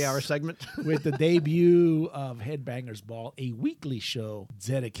Yes. 3-hour segment. With the debut of Headbangers Ball, a weekly show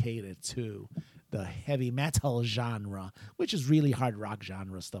dedicated to the heavy metal genre, which is really hard rock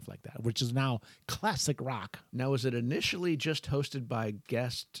genre, stuff like that, which is now classic rock. Now, was it initially just hosted by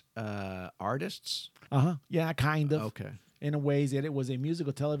guest artists? Yeah, kind of. Okay. In a ways, it was a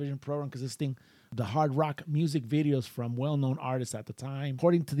musical television program consisting the hard rock music videos from well-known artists at the time.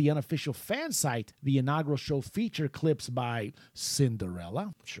 According to the unofficial fan site, the inaugural show featured clips by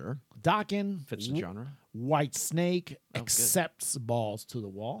Cinderella, Sure. Dokken, Fits the genre. White Snake, good. Accepts Balls to the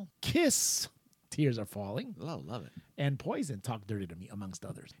Wall, Kiss, Tears Are Falling, Love it. and Poison, Talk Dirty to Me, amongst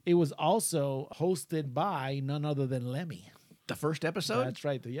others. It was also hosted by none other than Lemmy. The first episode? That's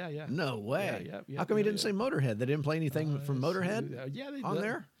right. Yeah. No way. Yeah, How come he didn't say Motorhead? They didn't play anything from Motorhead Yeah, they on did.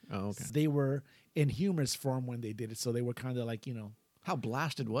 there? Oh, okay. They were in humorous form when they did it, so they were kind of like, How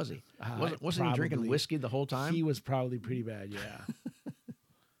blasted was he? Wasn't he drinking probably. whiskey the whole time? He was probably pretty bad, yeah.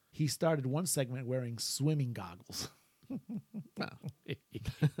 He started one segment wearing swimming goggles.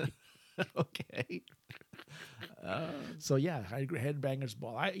 Okay. So yeah, I agree. Headbangers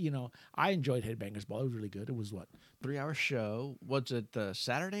Ball. I enjoyed Headbangers Ball. It was really good. It was what? 3-hour show. Was it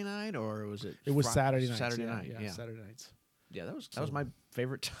Saturday night or was it? It was Saturday night. Saturday night. Yeah. Saturday nights. Yeah, that was my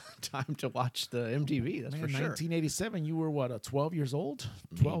favorite time to watch the MTV. That's Man, for sure. 1987. You were what? 12 years old?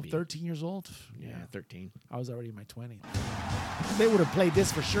 12, Maybe. 13 years old? Yeah, 13. I was already in my 20s. They would have played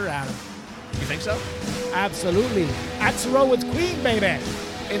this for sure, Adam. You think so? Absolutely. Axl Rose with Queen, baby.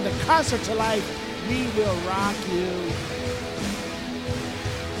 In the concert to life, we will rock you.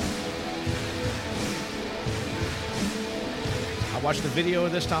 I watched the video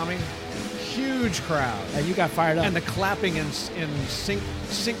of this, Tommy. Huge crowd. And you got fired up. And the clapping in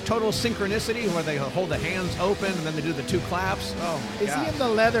total synchronicity where they hold the hands open and then they do the two claps. Oh, my Is God. he in the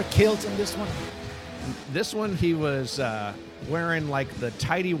leather kilt in this one? This one, he was wearing like the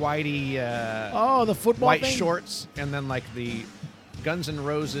tighty-whitey The football white thing? shorts and then like the Guns N'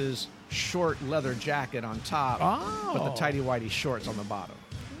 Roses short leather jacket on top, but the tighty-whitey shorts on the bottom.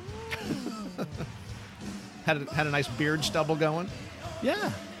 had a nice beard stubble going.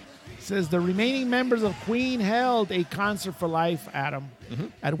 Yeah. Says the remaining members of Queen held a concert for life, Adam,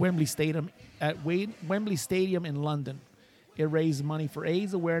 at Wembley Stadium in London. It raised money for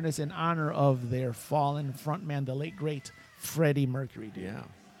AIDS awareness in honor of their fallen frontman, the late great Freddie Mercury. Dude.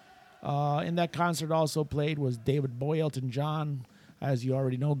 Yeah. In that concert also played was David Bowie, Elton John. As you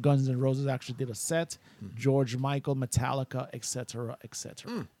already know, Guns N' Roses actually did a set. George Michael, Metallica, etc.,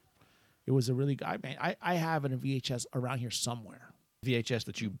 etc. It was a really good. I have it in VHS around here somewhere. VHS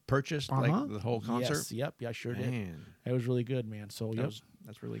that you purchased, like the whole concert? Yes, yep, yeah, I sure did. Man. It was really good, man. So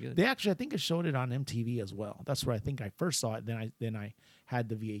that's really good. They actually, I think, it showed it on MTV as well. That's where I think I first saw it. Then I had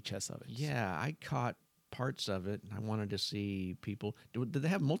the VHS of it. Yeah, I caught parts of it. I wanted to see people. Did they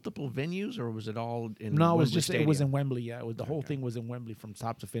have multiple venues, or was it all in? No, it was Wembley just Stadium? it was in Wembley. Yeah, the whole thing was in Wembley from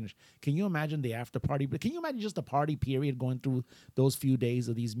top to finish. Can you imagine the after party? But can you imagine just the party period going through those few days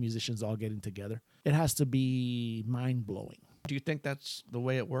of these musicians all getting together? It has to be mind blowing. Do you think that's the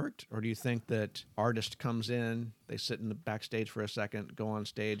way it worked, or do you think that artist comes in, they sit in the backstage for a second, go on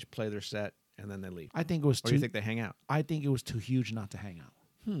stage, play their set, and then they leave? I think it was Or do you think they hang out? I think it was too huge not to hang out.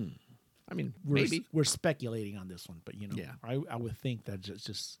 I mean, We're maybe. speculating on this one, but Yeah. I would think that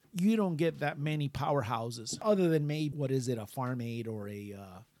just you don't get that many powerhouses other than maybe a Farm Aid or a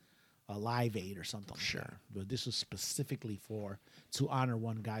Live Aid or something. Sure, like that. But this was specifically to honor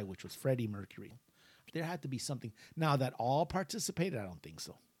one guy, which was Freddie Mercury. There had to be something. Now that all participated, I don't think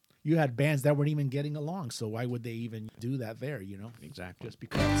so. You had bands that weren't even getting along, so why would they even do that there? Exactly. Just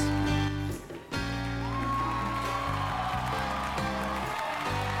because.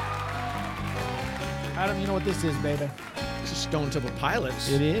 Adam, you know what this is, baby? This is Stone Temple Pilots.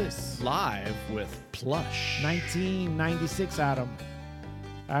 It is. Live with Plush. 1996, Adam.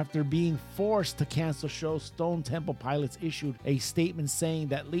 After being forced to cancel shows, Stone Temple Pilots issued a statement saying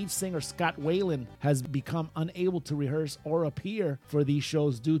that lead singer Scott Weiland has become unable to rehearse or appear for these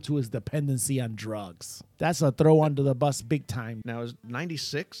shows due to his dependency on drugs. That's a throw under the bus big time. Now, it was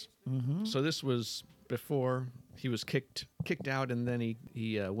 96, so this was before he was kicked out, and then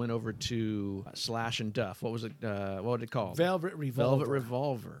he went over to Slash and Duff. What was it? What was it called? Velvet Revolver. Velvet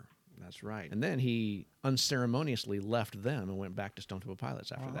Revolver. That's right. And then he unceremoniously left them and went back to Stone Temple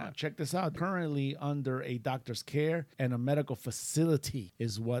Pilots after that. Check this out. Currently under a doctor's care and a medical facility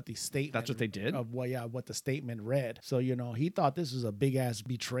is what the statement. That's what they did? What the statement read. So, he thought this was a big ass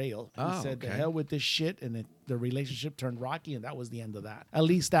betrayal. He said, the hell with this shit. And the relationship turned rocky, and that was the end of that. At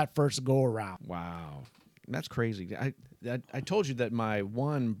least that first go around. Wow. That's crazy. I told you that my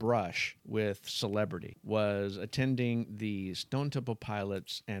one brush with celebrity was attending the Stone Temple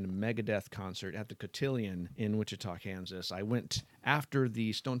Pilots and Megadeth concert at the Cotillion in Wichita, Kansas. I went after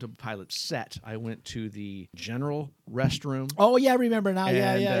the Stone Temple Pilots set. I went to the general restroom. Oh yeah, I remember now.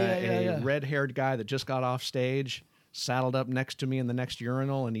 And, Yeah. a red-haired guy that just got off stage saddled up next to me in the next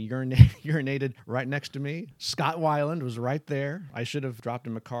urinal, and he urinated right next to me. Scott Weiland was right there. I should have dropped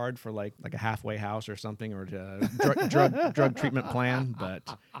him a card for like a halfway house or something, or a drug treatment plan.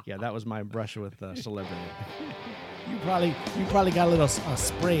 But yeah, that was my brush with celebrity. You probably got a little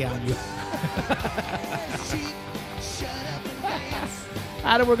spray on you.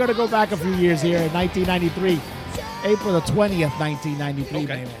 Adam, we're going to go back a few years here in 1993, April the 20th, 1993,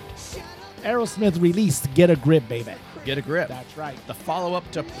 Okay. baby. Aerosmith released Get a Grip, baby. Get a Grip. That's right. The follow-up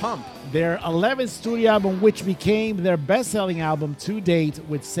to Pump. Their 11th studio album, which became their best-selling album to date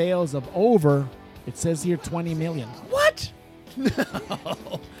with sales of over, it says here, 20 million. What? No.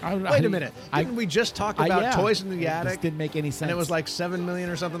 Wait a minute. Didn't we just talk about yeah. Toys in the This Attic? didn't make any sense. And it was like 7 million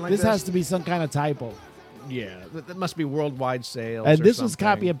or something like this this? has to be some kind of typo. Yeah, that must be worldwide sales. And or this was something.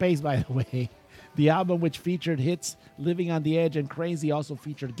 copy and paste, by the way. The album, which featured hits Living on the Edge and Crazy, also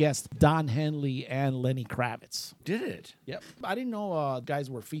featured guests Don Henley and Lenny Kravitz. Did it? Yep. I didn't know guys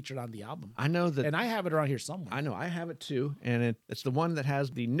were featured on the album. I know that. And I have it around here somewhere. I know. I have it too. And it's the one that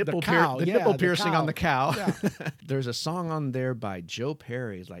has the nipple, cow, yeah, nipple the piercing cow. on the cow. Yeah. There's a song on there by Joe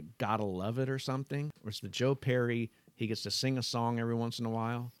Perry. It's like Gotta Love It or something. Where it's the Joe Perry. He gets to sing a song every once in a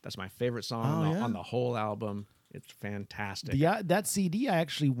while. That's my favorite song on the whole album. It's fantastic. Yeah, that CD, I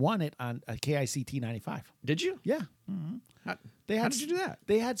actually won it on a KICT 95. Did you? Yeah. Mm-hmm. How How did you do that?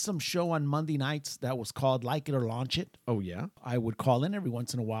 They had some show on Monday nights that was called Like It or Launch It. Oh, yeah? I would call in every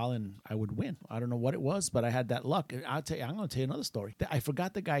once in a while and I would win. I don't know what it was, but I had that luck. I'm going to tell you another story. I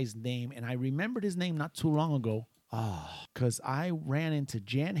forgot the guy's name, and I remembered his name not too long ago. Because I ran into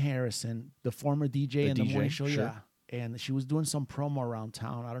Jan Harrison, the former DJ in the morning show. Sure. Yeah. And she was doing some promo around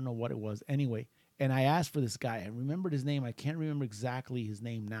town. I don't know what it was. Anyway. And I asked for this guy. I remembered his name. I can't remember exactly his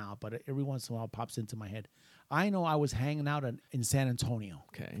name now, but every once in a while it pops into my head. I know I was hanging out in San Antonio.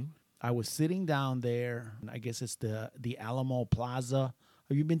 Okay. I was sitting down there. I guess it's the Alamo Plaza.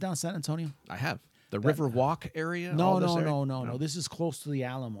 Have you been down San Antonio? I have. The River Walk area? No. No. This is close to the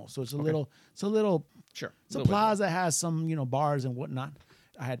Alamo. So it's a Okay. little, Sure. it's a plaza, has some, bars and whatnot.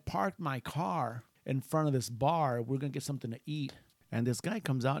 I had parked my car in front of this bar. We're going to get something to eat. And this guy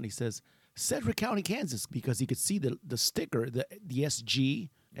comes out and he says, Sedgwick County, Kansas, because he could see the sticker, the SG,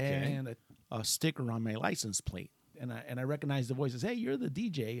 and a sticker on my license plate. And I recognized the voice. Says, "Hey, you're the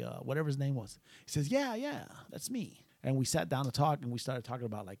DJ, whatever his name was." He says, "Yeah, that's me." And we sat down to talk, and we started talking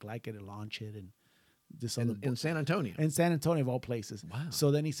about like It or Launch It, and this other In San Antonio. in San Antonio of all places. Wow.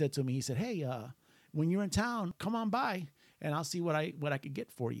 So then he said to me, he said, "Hey, when you're in town, come on by, and I'll see what I could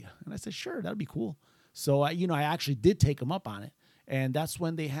get for you." And I said, "Sure, that'd be cool." So I actually did take him up on it. And that's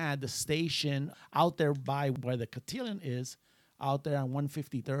when they had the station out there by where the Cotillion is, out there on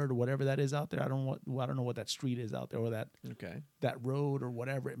 153rd or whatever that is out there. I don't know what that street is out there, or that road or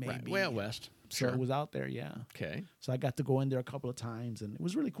whatever it may be. Way out west. So it was out there, yeah. Okay. So I got to go in there a couple of times, and it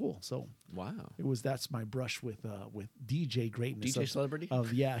was really cool. So Wow. that's my brush with DJ greatness, DJ celebrity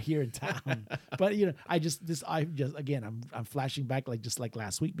here in town. But I'm flashing back like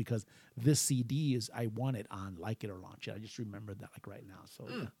last week, because this CD I won it on Like It or Launch It. I just remembered that like right now. So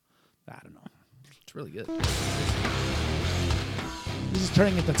yeah, I don't know. It's really good. This is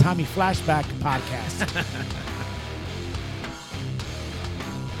turning into Tommy Flashback podcast.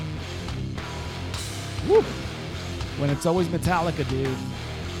 Woo. When it's always Metallica, dude.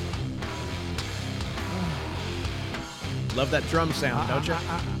 Love that drum sound, don't you?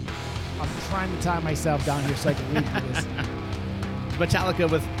 I'm trying to tie myself down here so I can read through this.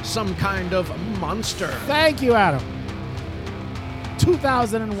 Metallica with Some Kind of Monster. Thank you, Adam.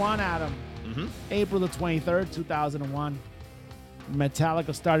 2001, Adam. Mm-hmm. April the 23rd, 2001.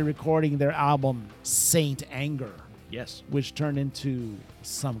 Metallica started recording their album Saint Anger. Yes. Which turned into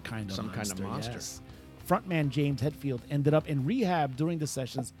Some Kind of Monster. Yes. Frontman James Hetfield ended up in rehab during the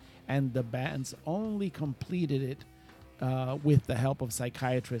sessions, and the bands only completed it with the help of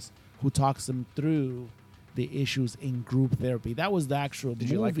psychiatrists who talks them through the issues in group therapy. That was the actual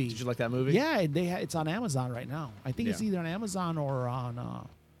movie. Did you like that movie? Yeah, it's on Amazon right now. I think it's Yeah. either on Amazon or on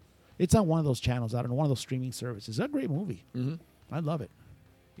it's on one of those channels. I don't know, one of those streaming services. It's a great movie. Mm-hmm. I love it.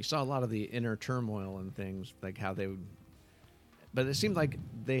 You saw a lot of the inner turmoil and things, like how they would. But it seemed like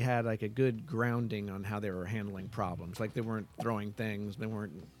they had like a good grounding on how they were handling problems. Like they weren't throwing things.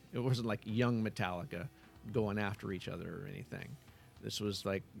 It wasn't like young Metallica going after each other or anything. This was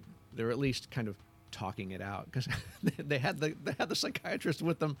like they were at least kind of talking it out because they had the psychiatrist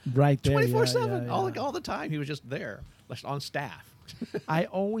with them Right there, 24/7 yeah. all the time. He was just there, like on staff. I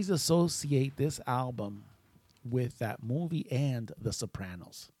always associate this album with that movie and The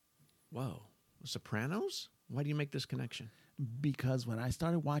Sopranos. Whoa, Sopranos? Why do you make this connection? Because when I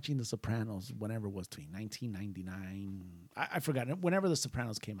started watching The Sopranos, whenever it was between 1999, I forgot, whenever The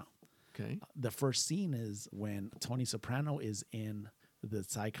Sopranos came out. Okay. The first scene is when Tony Soprano is in the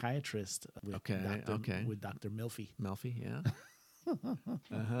psychiatrist with Dr. Milfy. Melfi, yeah.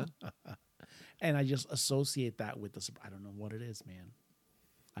 And I just associate that with I don't know what it is, man.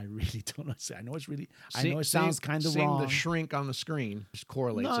 I really don't know. I know it's really. I know it sounds kind of wrong. Seeing the shrink on the screen just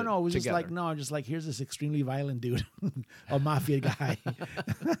correlates. No, it was together. just like here's this extremely violent dude, a mafia guy.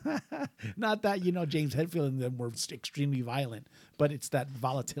 Not that James Hetfield and them were extremely violent, but it's that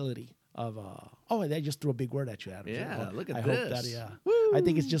volatility of. Oh, I just threw a big word at you, Adam. Yeah, look at I this. hope that. Yeah, I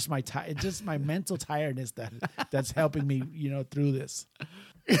think it's just my mental tiredness that's helping me, through this.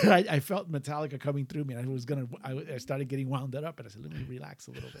 I felt Metallica coming through me, and I started getting wound up, and I said, "Let me relax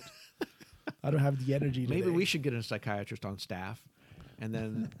a little bit. I don't have the energy." Maybe today. we should get a psychiatrist on staff, and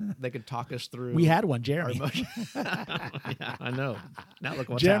then they could talk us through. We had one, Jeremy. Yeah, I know. Now look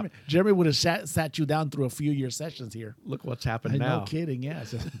what's Jeremy, happened. Jeremy would have sat you down through a few year sessions here. Look what's happened now. No kidding, yeah.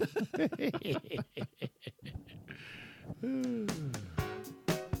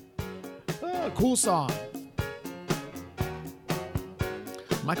 Oh, cool song.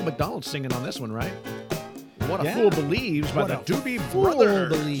 Michael McDonald's singing on this one, right? What a Yeah. Fool Believes by What the a Doobie Fool Brothers.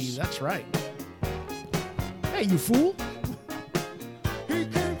 Believes. That's right. Hey, you fool.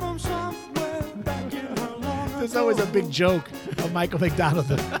 There's always a big joke of Michael McDonald,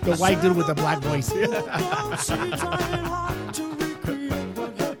 the white dude with the black voice.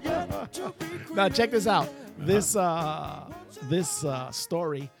 Now check this out. This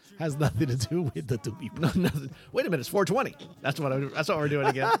story has nothing to do with the Doobie Brothers. No, wait a minute, it's 420. That's what we're doing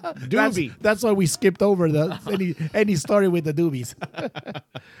again. Doobie. That's why we skipped over any story with the Doobies.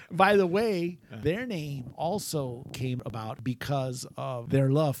 By the way, their name also came about because of their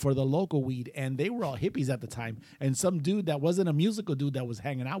love for the local weed, and they were all hippies at the time. And some dude that wasn't a musical dude that was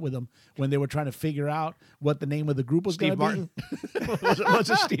hanging out with them when they were trying to figure out what the name of the group was going Steve to be. Martin? was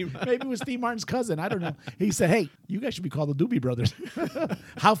it Steve? Maybe it was Steve Martin's cousin. I don't know. He said, "Hey, you guys should be called the Doobie Brothers."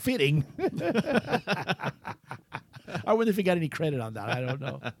 How fitting. I wonder if he got any credit on that. I don't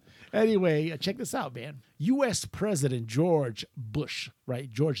know. Anyway, check this out, man. U.S. President George Bush,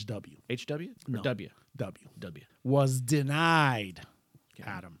 right? George W. HW? Or No. W? W. Was denied,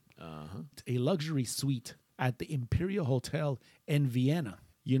 Adam, a luxury suite at the Imperial Hotel in Vienna.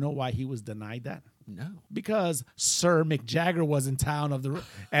 You know why he was denied that? No. Because Sir Mick Jagger was in town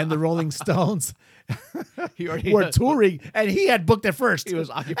and the Rolling Stones He already were touring, and he had booked it first. He was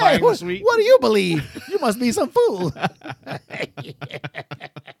occupying the suite. What do you believe? You must be some fool.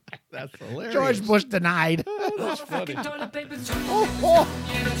 That's hilarious. George Bush denied. That's funny.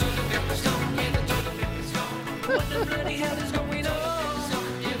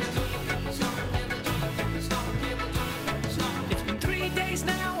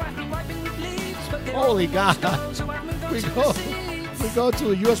 Holy God. We go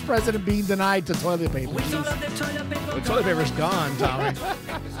to a U.S. president being denied to toilet paper. The toilet paper's gone, Tommy.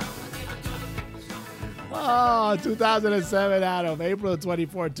 Oh, 2007, Adam. April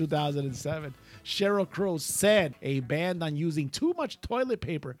 24, 2007. Sheryl Crow said a ban on using too much toilet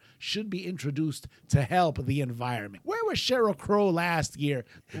paper should be introduced to help the environment. Where was Sheryl Crow last year?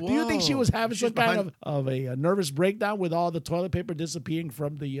 Do you think she was having She's some kind of a nervous breakdown with all the toilet paper disappearing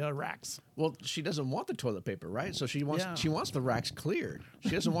from the racks? Well, she doesn't want the toilet paper, right? So she wants the racks cleared. She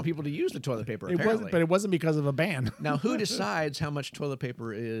doesn't want people to use the toilet paper, apparently. It wasn't because of a ban. Now, who decides how much toilet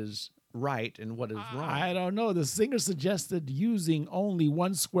paper is right and what is wrong? I don't know. The singer suggested using only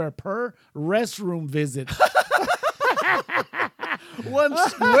 1 square per restroom visit. 1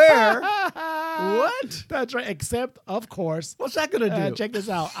 square? What? That's right. Except, of course, What's that going to do? check this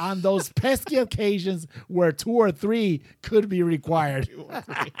out. On those pesky occasions where 2 or 3 could be required.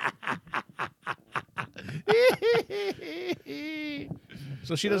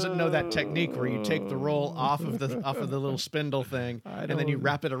 So she doesn't know that technique where you take the roll off of the little spindle thing and then you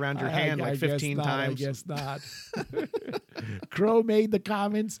wrap it around your hand like 15 times. I guess not. Crow made the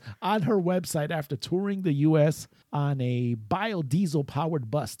comments on her website after touring the U.S. on a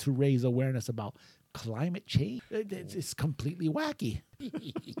biodiesel-powered bus to raise awareness about climate change. It's completely wacky.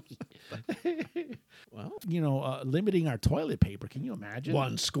 Well, limiting our toilet paper. Can you imagine?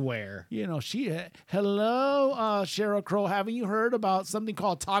 1 square. Hello, Sheryl Crow. Haven't you heard about something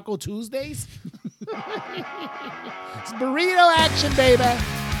called Taco Tuesdays? It's burrito action, baby.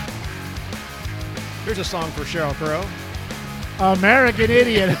 Here's a song for Sheryl Crow American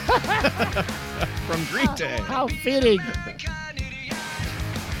Idiot. from Green Day. How fitting.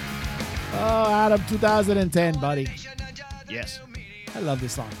 Oh, Adam, 2010, buddy. Yes. I love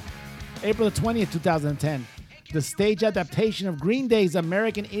this song. April the 20th, 2010. The stage adaptation of Green Day's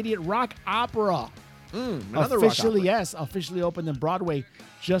American Idiot rock opera. Another Officially, rock opera. yes, officially opened in Broadway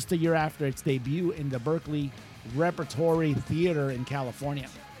just a year after its debut in the Berkeley Repertory Theater in California.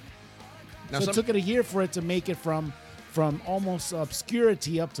 Now, So it took it a year for it to make it from almost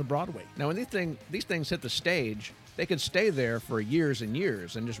obscurity up to Broadway. Now, when these things hit the stage, they could stay there for years and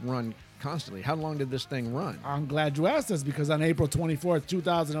years and just run constantly. How long did this thing run? I'm glad you asked this because on April 24th,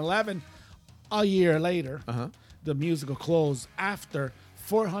 2011, a year later, the musical closed after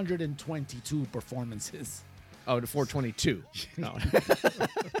 422 performances. Oh, to 422. No.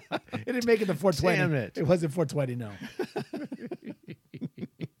 It didn't make it to 420. Damn it. It wasn't 420, no.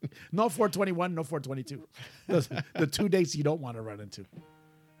 No 421, no 422. The 2 dates you don't want to run into.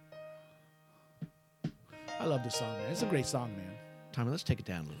 I love this song, man. It's a great song, man. Tommy, let's take it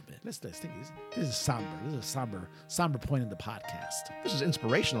down a little bit. Let's think this is somber. This is a somber point in the podcast. This is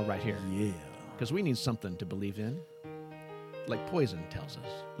inspirational right here. Yeah. Because we need something to believe in. Like Poison tells us.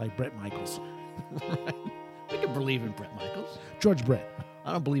 Like Bret Michaels. Right. We can believe in Bret Michaels. George Brett.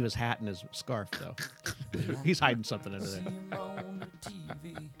 I don't believe his hat and his scarf, though. He's hiding something under there.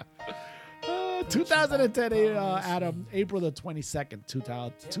 2010, Adam, April the 22nd,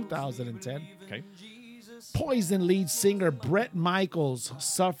 2010. Okay. Poison lead singer Bret Michaels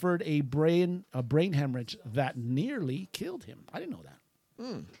suffered a brain hemorrhage that nearly killed him. I didn't know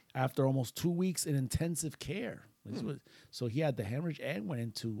that. After almost 2 weeks in intensive care. So he had the hemorrhage and went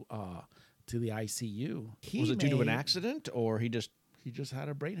into to the ICU. Was it due to an accident or he just had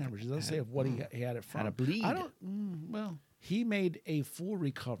a brain hemorrhage? It doesn't say what he had it from. had a bleed? I don't. Well, he made a full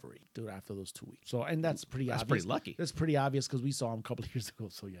recovery, dude, after those 2 weeks. So, and that's pretty That's obvious. pretty lucky. That's pretty obvious because we saw him a couple of years ago.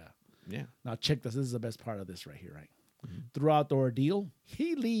 So yeah. Yeah. Now check this. This is the best part of this right here, right? Throughout the ordeal,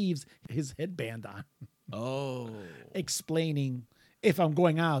 he leaves his headband on, Oh. explaining, "If I'm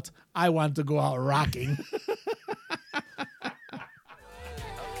going out, I want to go out rocking."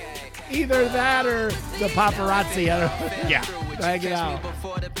 Either that or the paparazzi. Yeah. Drag it out.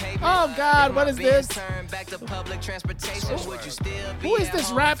 Oh, God, what is this? Who is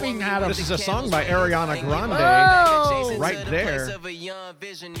this rapping, Adam? This is a song by Ariana Grande. Oh! Right there.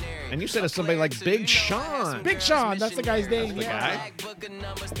 And you said it's somebody like Big Sean. Big Sean, that's the guy's name. The Yeah. guy.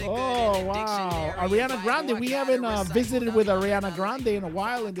 Oh, wow. Ariana Grande. We haven't visited with Ariana Grande in a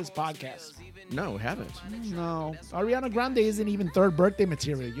while in this podcast. No, haven't. No. Ariana Grande isn't even third birthday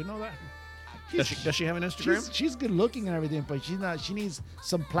material. You know that? Does she have an Instagram? She's good looking and everything, but she's not. She needs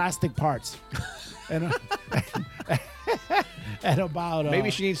some plastic parts. and about Maybe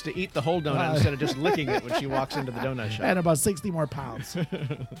she needs to eat the whole donut instead of just licking it when she walks into the donut shop. and about 60 more pounds.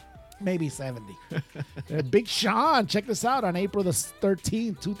 Maybe 70. Big Sean, check this out on April the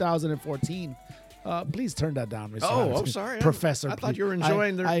 13th, 2014. Please turn that down, Mr. Oh, Adams. I'm sorry. Professor. I thought please. you were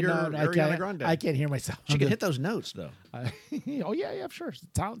enjoying your Ariana Grande. I can't hear myself. She can hit those notes, though. Oh, yeah, sure. She's a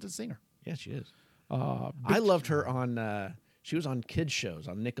talented singer. Yeah, she is. I loved her on, she was on kids shows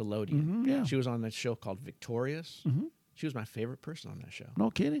on Nickelodeon. yeah. She was on that show called Victorious. She was my favorite person on that show.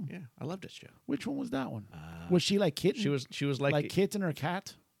 No kidding. Yeah, I loved that show. Which one was that one? Was she like kitten? She was like kitten or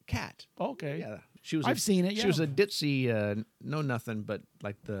cat? cat. Okay. Yeah, she was. I've seen it. She was a ditzy, no nothing, but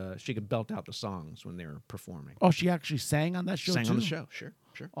like she could belt out the songs when they were performing. Oh, she actually sang on that show Sang too? on the show, sure.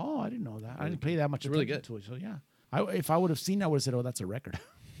 Oh, I didn't know that. I didn't pay that much It's really attention to it. So yeah, if I would have seen that, I would have said, "Oh, that's a record."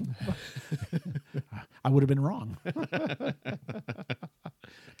 I would have been wrong.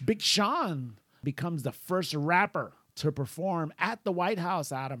 Big Sean becomes the first rapper to perform at the White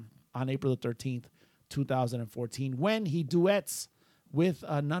House, Adam, on April the 13th, 2014, when he duets with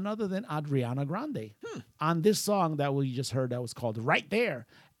none other than Adriana Grande on this song that we just heard that was called Right There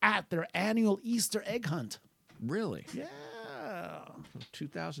at their annual Easter egg hunt. Really? Yeah.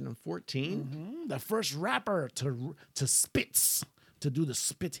 2014. The first rapper to spits, to do the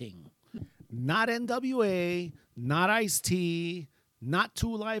spitting. Not NWA, not Ice-T, not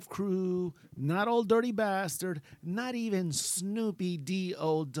Two Live Crew, not Old Dirty Bastard, not even Snoopy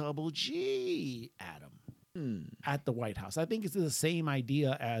D-O-double-G, Adam. At the White House. I think it's the same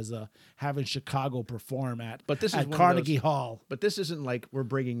idea as having Chicago perform at Carnegie Hall. But this isn't like we're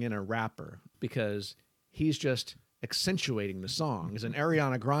bringing in a rapper because he's just accentuating the song. It's an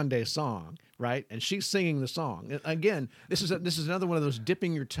Ariana Grande song, right? And she's singing the song. And again, this is another one of those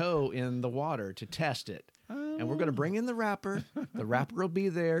dipping your toe in the water to test it. and we're going to bring in the rapper. The rapper will be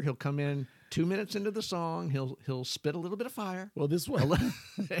there. He'll come in 2 minutes into the song. He'll spit a little bit of fire. Well, this one.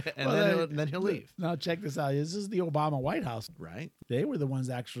 and then he'll leave. Now, check this out. This is the Obama White House. Right. They were the ones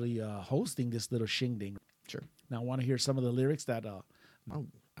actually hosting this little shindig. Sure. Now, I want to hear some of the lyrics that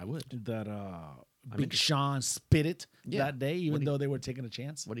I would. that Big Sean spit it that day, even though they were taking a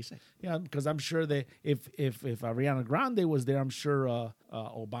chance. What do you say? Yeah, because I'm sure they, if Ariana Grande was there, I'm sure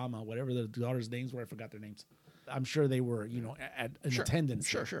Obama, whatever the daughters' names were, I forgot their names. I'm sure they were, in attendance.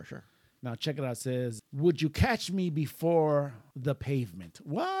 Sure. Now check it out. It says, "Would you catch me before the pavement?"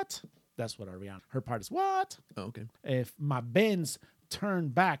 What? That's what Ariana. Her part is what? Oh, okay. If my Benz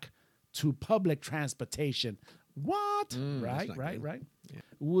turned back to public transportation. What? Right. Yeah.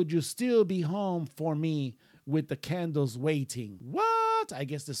 Would you still be home for me with the candles waiting? What? I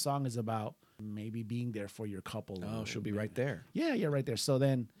guess the song is about maybe being there for your couple. Oh, she'll be right there. Yeah, right there. So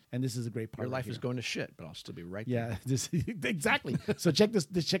then, and this is a great part. Your life right is here. going to shit, but I'll still be right there. Yeah, exactly. So check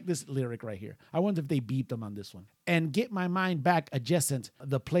this lyric right here. I wonder if they beeped them on this one. And get my mind back adjacent,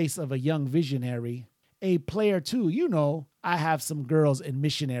 the place of a young visionary. A player too, I have some girls in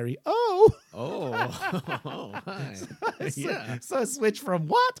missionary. Oh. Hi. Yeah. So switch from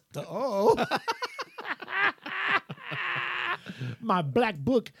what to oh. My black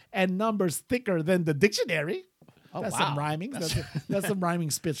book and numbers thicker than the dictionary. Oh, That's wow. some rhyming. That's some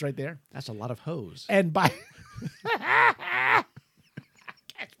rhyming spits right there. That's a lot of hoes. And by catch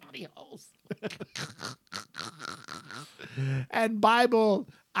money hoes. And Bible,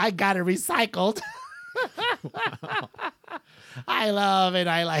 I got it recycled. Wow. I love it.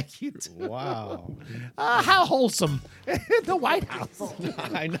 I like it. Wow. How wholesome. The White House.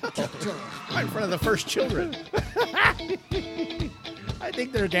 I know. Right in front of the first children. I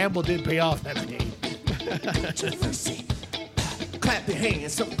think their gamble did pay off that day. Clap your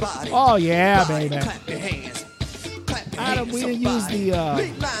hands, somebody. Oh, yeah, baby. Clap your hands. Clap your Adam, hands, we didn't use somebody. the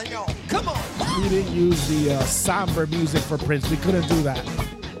Lead line, y'all. Come on. we didn't use the somber music for Prince. We couldn't do that.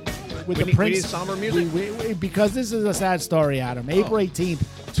 With We the need Prince somber music? we- because this is a sad story, Adam. April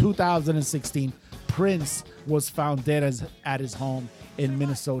 18th, 2016, Prince was found dead at his home in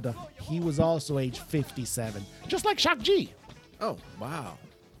Minnesota. He was also age 57, just like Shock G. Oh, wow.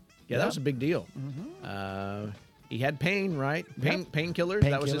 Yeah, that was a big deal. He had pain, right? Painkillers,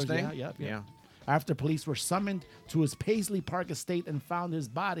 that was his thing? Yeah. After police were summoned to his Paisley Park estate and found his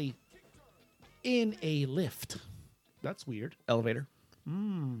body in a lift. That's weird. Elevator.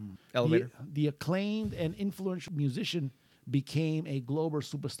 Elevator. The acclaimed and influential musician became a global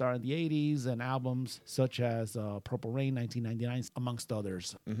superstar in the 80s and albums such as Purple Rain, 1999, amongst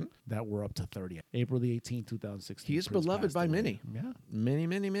others that were up to 30. April the 18th, 2016. He is Prince beloved passed by away. many. Yeah.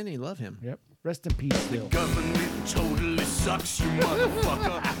 Many love him. Yep. Rest in peace, still. Government totally sucks, you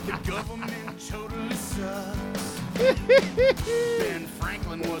motherfucker. The government totally sucks. Ben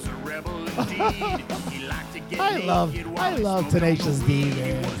Franklin was a rebel indeed. He liked to get naked while I he love smoked Tenacious D, weed.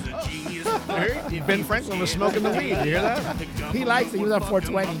 man. He was a genius. Ben Franklin was smoking the weed. You hear that? He likes it. He was on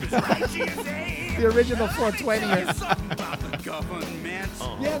 420. The original 420er.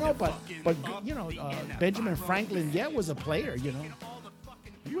 Yeah, no, but Benjamin Franklin, was a player,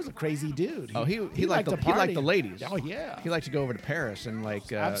 He was a crazy dude. Oh, he liked to the party. ladies. Oh, yeah. He liked to go over to Paris and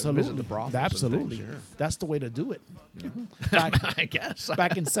Absolutely. visit the brothels. Absolutely. And things, That's the way to do it. I guess.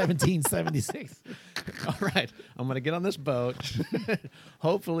 Back in 1776. All right, I'm going to get on this boat.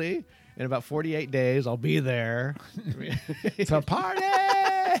 Hopefully, in about 48 days, I'll be there. To party!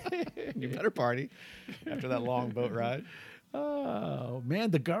 You better party after that long boat ride. Oh,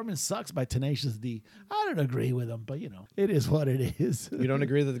 man, The Government Sucks by Tenacious D. I don't agree with him, but, it is what it is. You don't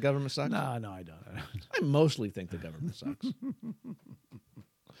agree that the government sucks? No, I don't. I mostly think the government sucks.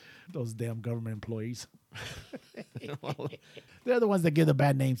 Those damn government employees. They're the ones that give the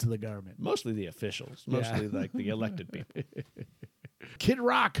bad names to the government. Mostly the officials. Mostly like the elected people. Kid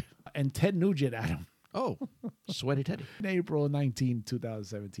Rock and Ted Nugent, Adam. Oh, Sweaty Teddy. In April 19,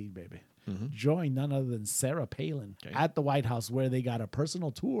 2017, baby. Joined none other than Sarah Palin at the White House, where they got a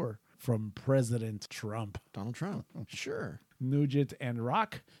personal tour from President Trump. Donald Trump. Sure. Nugent and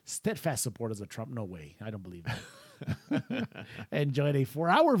Rock, steadfast supporters of Trump. No way. I don't believe that. Enjoyed a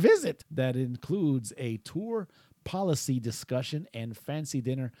 4-hour visit that includes a tour, policy discussion, and fancy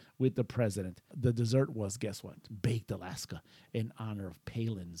dinner with the president. The dessert was, guess what? Baked Alaska in honor of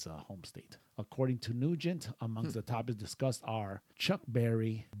Palin's home state. According to Nugent, amongst the topics discussed are Chuck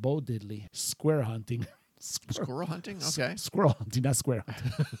Berry, Bo Diddley, square hunting. Squirrel hunting? Okay. Squirrel hunting, not square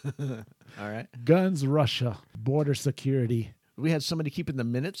hunting. All right. Guns, Russia, border security. We had somebody keeping the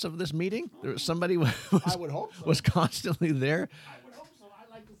minutes of this meeting. There was somebody I would hope so. was constantly there. I would hope so.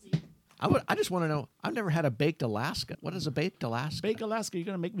 I'd like to see. I just want to know. I've never had a baked Alaska. What is a baked Alaska? Baked Alaska, you're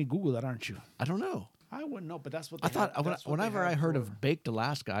going to make me Google that, aren't you? I don't know. I wouldn't know, but that's what I thought whenever I heard of baked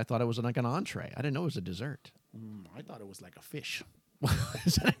Alaska, I thought it was like an entree. I didn't know it was a dessert. I thought it was like a fish.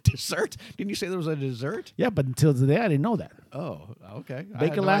 Is that a dessert? Didn't you say there was a dessert? Yeah, but until today, I didn't know that. Oh, okay. I Baked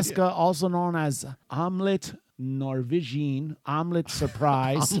had no Alaska, idea. also known as omelet Norwegian, omelet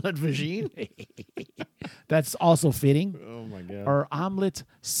surprise. Omelet vagine? That's also fitting. Oh my god. Or omelet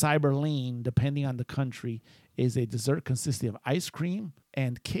cyberline, depending on the country, is a dessert consisting of ice cream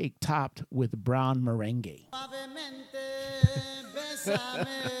and cake topped with brown merengue. So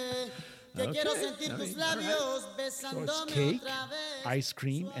it's cake, ice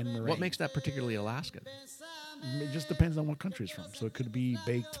cream, and merengue. What makes that particularly Alaskan? It just depends on what country it's from. So it could be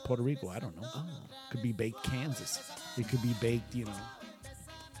baked Puerto Rico. I don't know. Could be baked Kansas. It could be baked,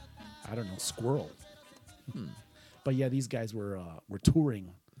 I don't know, squirrel. But yeah, these guys were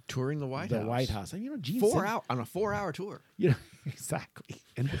touring Touring the White House. the White House. And Gene 4 hour on a 4-hour tour. Exactly.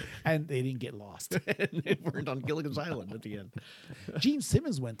 And they didn't get lost. And they weren't on Gilligan's Island at the end. Gene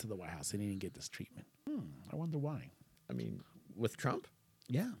Simmons went to the White House and he didn't get this treatment. I wonder why. I mean, with Trump?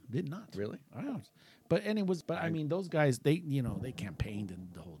 Yeah, did not. Really? I don't know. But I mean, those guys, they campaigned and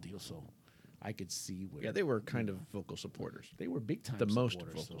the whole deal, so I could see where. Yeah, they were kind of vocal supporters. They were big time. The most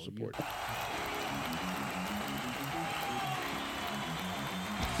supporters, vocal so supporters.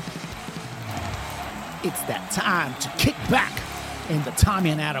 It's that time to kick back in the Tommy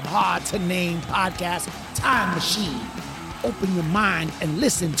and Adam Hard to Name podcast time machine. Open your mind and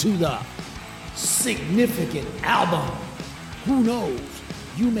listen to the significant album. Who knows?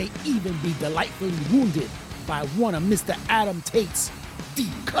 You may even be delightfully wounded by one of Mr. Adam Tate's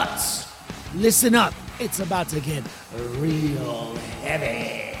deep cuts. Listen up. It's about to get real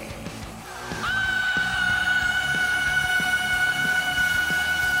heavy.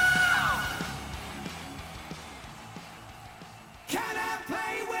 Can I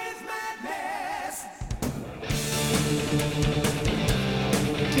play with madness?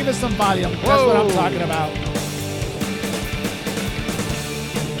 Give us some volume. That's what I'm talking about.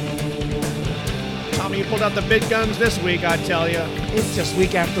 Tommy, you pulled out the big guns this week, I tell you. It's just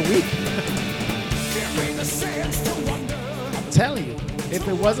week after week. I'm telling you, if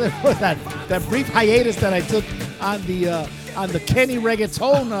it wasn't for that brief hiatus that I took on the Kenny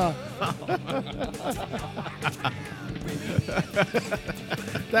reggaeton,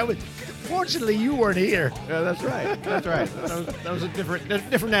 that was. Fortunately, you weren't here. Yeah, that's right. That's right. That was a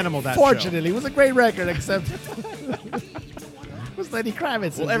different animal. That Fortunately, it was a great record, except it was Lenny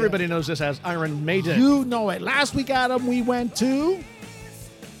Kravitz. Well, everybody knows this as Iron Maiden. You know it. Last week, Adam, we went to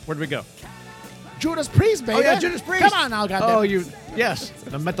Where'd we go? Judas Priest, baby. Oh yeah, Judas Priest. Come on now, goddamn. Yes,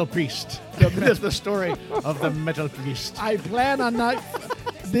 the Metal Priest. the story of the Metal Priest. I plan on not.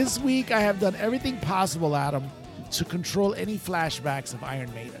 This week, I have done everything possible, Adam, to control any flashbacks of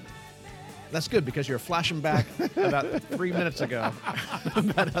Iron Maiden. That's good because you're flashing back about 3 minutes ago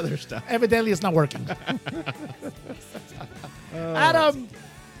about other stuff. Evidently, it's not working. Adam,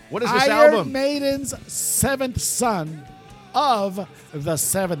 What is this Iron album? Maiden's seventh son of the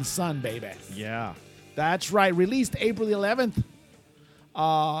seventh son, baby. Yeah. That's right. Released April 11th,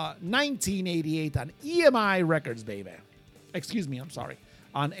 1988 on EMI Records, baby. Excuse me, I'm sorry.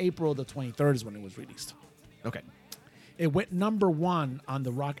 On April the 23rd is when it was released. Okay. It went number one on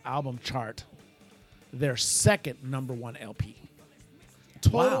the rock album chart, their second number one LP.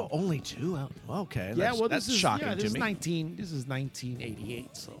 Wow, only two. Okay, that's shocking this to is me. This is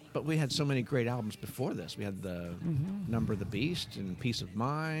 1988. So, But we had so many great albums before this. We had the Number of the Beast and Peace of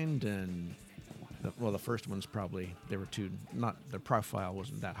Mind, and the first one's probably their profile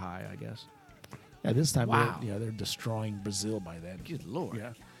wasn't that high, I guess. yeah, this time Wow. they're destroying Brazil by then. Good Lord.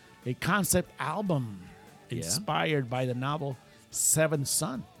 Yeah, a concept album inspired by the novel Seventh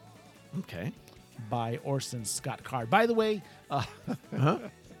Son Okay. by Orson Scott Card. By the way,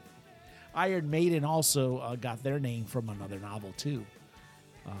 Iron Maiden also got their name from another novel too.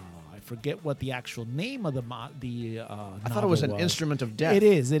 I forget what the actual name of the I thought it was an instrument of death. It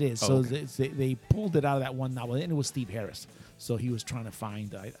is. It is. Oh, So okay. they pulled it out of that one novel, and it was Steve Harris. So he was trying to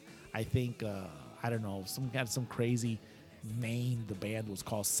find. I think I don't know. Some crazy name. The band was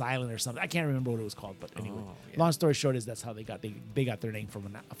called Silent or something. I can't remember what it was called. But anyway, long story short is that's how they got their name from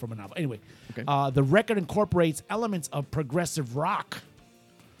a novel. Anyway, the record incorporates elements of progressive rock.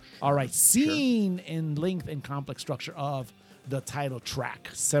 All right, seen in length and complex structure of the title track,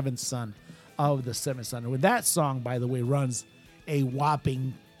 Seventh Son of the Seventh Son. And that song, by the way, runs a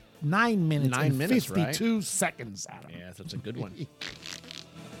whopping 9 minutes and 52 seconds, Adam. Yeah, that's a good one.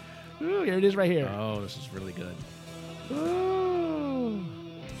 Ooh, here it is right here. Oh, this is really good. Ooh.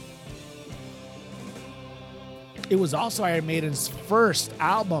 It was also Iron Maiden's first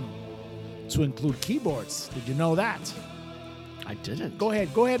album to include keyboards. Did you know that? I didn't. Go ahead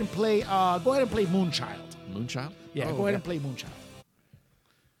and play. Go ahead and play Moonchild. Moonchild? Yeah, Oh, go ahead okay. and play Moonchild.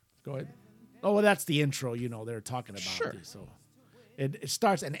 Go ahead. Oh, well, that's the intro. You know, they're talking about Sure. this. So it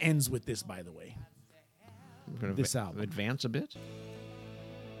starts and ends with this, by the way. I'm gonna This album. advance a bit.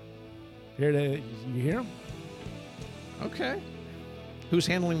 You hear them? Okay. Who's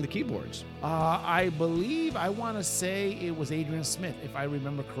handling the keyboards? I believe, I want to say it was Adrian Smith, if I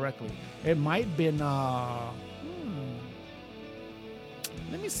remember correctly. It might have been,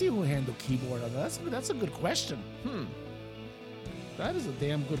 let me see who handled keyboard on that. That's a good question. That is a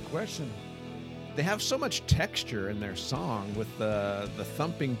damn good question. They have so much texture in their song with the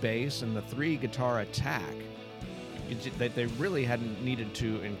thumping bass and the 3-guitar attack that they really hadn't needed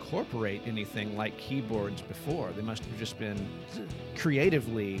to incorporate anything like keyboards before. They must have just been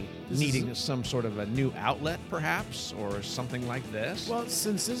creatively needing some sort of a new outlet, perhaps, or something like this. Well,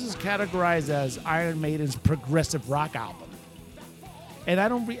 since this is categorized as Iron Maiden's progressive rock album, and I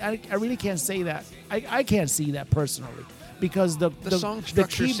really can't say that. I can't see that personally, because the song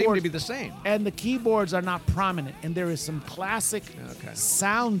structure seem to be the same. and the keyboards are not prominent, and there is some classic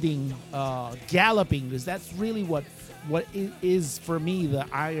sounding galloping, because that's really what it is for me, the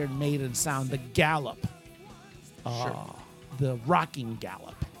Iron Maiden sound, the gallop, the rocking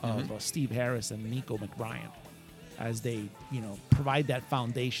gallop of Steve Harris and Nico McBrien, as they provide that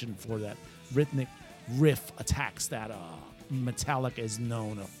foundation for that rhythmic riff attacks that Metallica is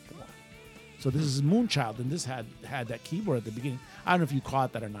known for. So this is Moonchild, and this had that keyboard at the beginning. I don't know if you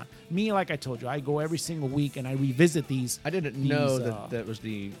caught that or not. Me, like I told you, I go every single week and I revisit these. I didn't know that was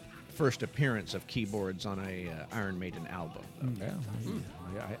the first appearance of keyboards on a Iron Maiden album.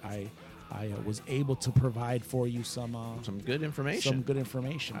 I was able to provide for you some good information. Some good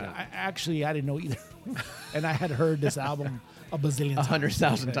information. I didn't know either, and I had heard this album a bazillion times.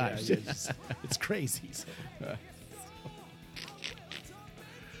 100,000 times. It's crazy. So.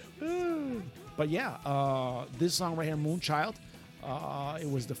 But yeah, this song right here, Moonchild, it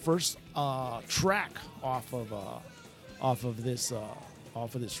was the first track off of this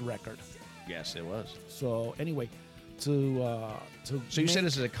record. Yes, it was. So anyway, So you said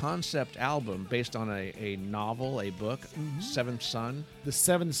this is a concept album based on a novel, a book, Seventh Son? The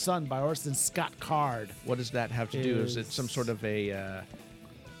Seventh Son by Orson Scott Card. What does that have to do? Is it some sort of a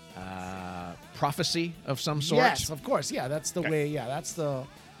prophecy of some sort? Yes, of course. Yeah, that's the way. Yeah,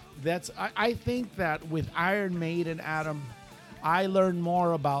 I think that with Iron Maiden, Adam, I learned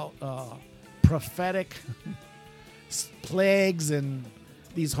more about prophetic plagues and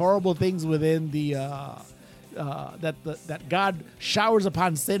these horrible things within the that God showers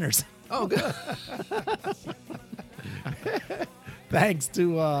upon sinners. Oh, good. Thanks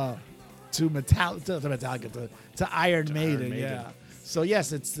to Metallica, to Iron Maiden. Yeah. So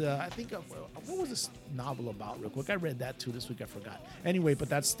yes, it's I think what was this novel about? Real quick, I read that too this week. I forgot. Anyway, but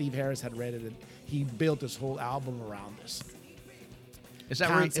that's Steve Harris had read it, and he built this whole album around this. Is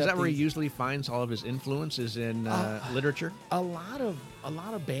that where he usually finds all of his influences in literature? A lot of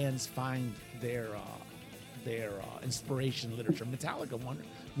bands find their inspiration in literature. Metallica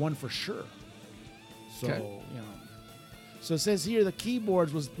one for sure. So So it says here the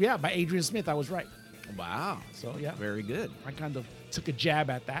keyboards was by Adrian Smith. I was right. Wow. So yeah, very good. I kind of took a jab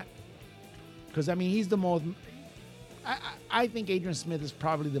at that because I mean he's the most. I think Adrian Smith is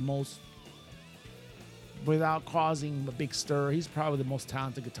probably the most, without causing a big stir, he's probably the most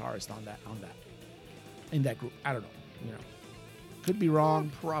talented guitarist in that group. I don't know, could be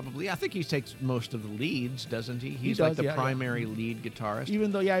wrong. Probably. I think he takes most of the leads, doesn't he? He's like the primary lead guitarist.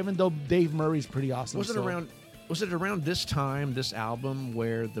 Even though Dave Murray's pretty awesome. Was it around this time, this album,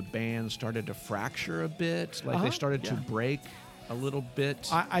 where the band started to fracture a bit? Like they started to break a little bit?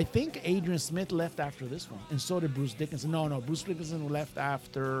 I think Adrian Smith left after this one, and so did Bruce Dickinson. No, Bruce Dickinson left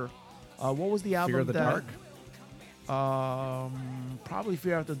after. What was the album? Fear of the Dark? Probably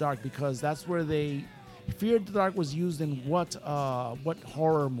Fear After Dark, because that's where Fear of the Dark was used in what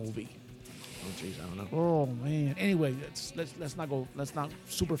horror movie? Oh jeez, I don't know. Oh man. Anyway, let's not go. Let's not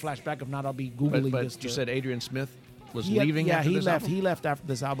super flashback. If not, I'll be googling this. But you said Adrian Smith was he leaving. Yeah, after he this left. album? He left after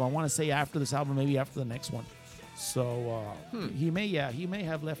this album. I want to say after this album, maybe after the next one. So he may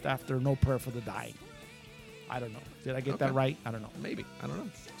have left after No Prayer for the Dying. I don't know. Did I get that right? I don't know. Maybe. I don't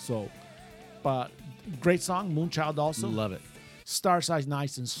know. So, but great song, Moonchild also. Love it. Star Size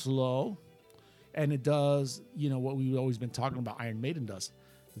Nice and Slow. And it does, what we've always been talking about, Iron Maiden does.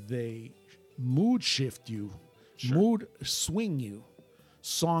 They mood shift you, mood swing you,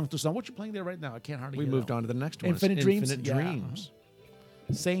 song to song. What you playing there right now? I can't hardly We get moved out. on to the next one. Infinite Dreams? Infinite Yeah. Dreams.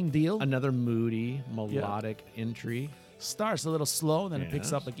 Same deal. Another moody, melodic entry. Starts a little slow, then it picks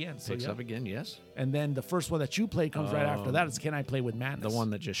Yes. up again. So, Picks yeah. up again, yes. And then the first one that you played comes right after that. Is Can I Play with Madness? The one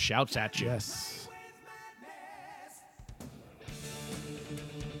that just shouts at you. Yes.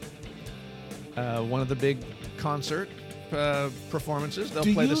 One of the big concert performances. They'll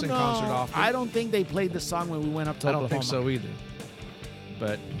Do play you this in concert know- often. I don't think they played this song when we went up to I don't Oklahoma. think so either.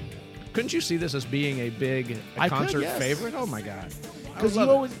 But couldn't you see this as being a big I could, concert yes. favorite? Oh my God! I Because would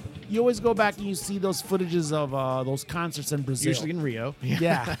love it. you always go back and you see those footages of those concerts in Brazil. Usually in Rio.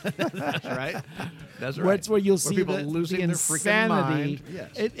 Yeah. That's right. That's right. That's where you'll see people the losing the their freaking insanity. mind.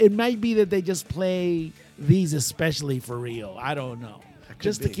 Yes. It might be that they just play these especially for Rio. I don't know. That could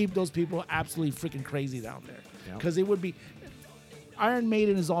Just to be. keep those people absolutely freaking crazy down there. Yep. Because it would be. Iron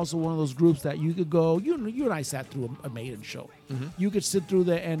Maiden is also one of those groups that you could go. You and I sat through a Maiden show. Mm-hmm. You could sit through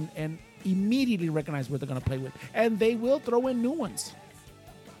there and immediately recognize what they're going to play with, and they will throw in new ones.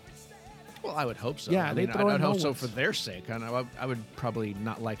 Well, I would hope so. Yeah, I they mean, throw I'd in hope new so ones. for their sake. I would probably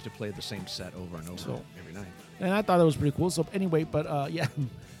not like to play the same set over and over every night. And I thought that was pretty cool. So anyway, but yeah,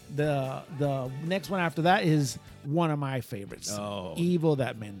 the next one after that is one of my favorites. Oh. Evil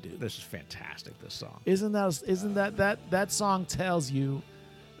That Men Do. This is fantastic. This song. Isn't that song tells you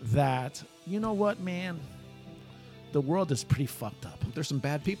that, you know what, man, the world is pretty fucked up. There's some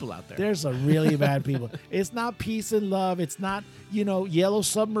bad people out there. There's a really bad people. It's not peace and love. It's not, Yellow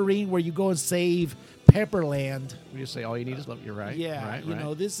Submarine where you go and save Pepperland. We just say all you need is love. You're right. Yeah,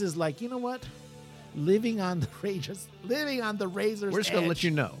 right. this is like, you know what? Living on the razor's We're just going to let edge.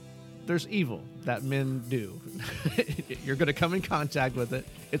 you know there's evil that men do. You're going to come in contact with it.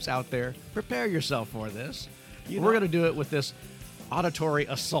 It's out there. Prepare yourself for this. We're going to do it with this auditory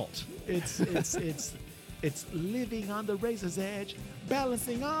assault. It's living on the razor's edge,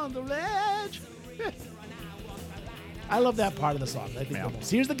 balancing on the ledge. I love that part of the song. I think Yeah. the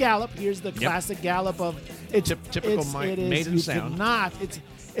most. Here's the gallop. Here's the classic gallop of Typical Maiden you sound. Cannot.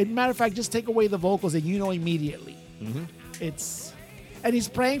 Matter of fact, just take away the vocals and you know immediately. Mm-hmm. And he's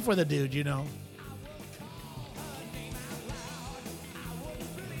praying for the dude.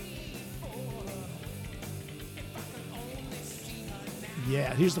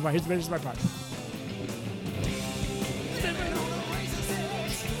 Yeah, here's the part. Here's my part.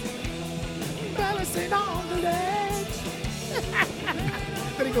 Balancing on the ledge.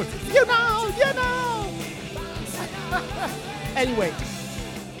 Then he goes, you know. Anyway,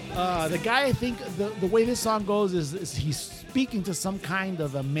 the guy, I think, the way this song goes is he's speaking to some kind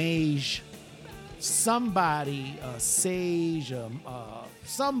of a mage, somebody, a sage,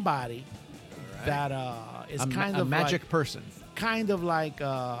 somebody that is kind a of magic like, person. kind of like,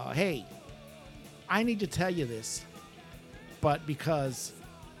 hey, I need to tell you this, but because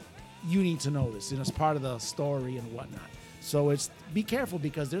you need to know this, it's part of the story and whatnot. So be careful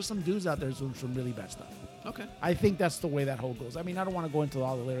because there's some dudes out there doing some really bad stuff. Okay. I think that's the way that whole goes. I mean, I don't want to go into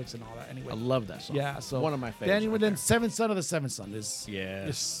all the lyrics and all that anyway. I love that song. Yeah, so one of my favorites. Then, right then there. Seventh Son of the Seventh Son is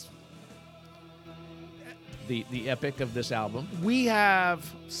Yes. The epic of this album. We have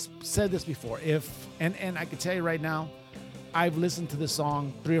said this before. And I can tell you right now, I've listened to this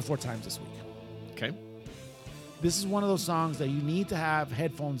song 3 or 4 times this week. Okay. This is one of those songs that you need to have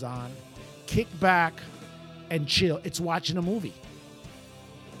headphones on, kick back, and chill. It's watching a movie.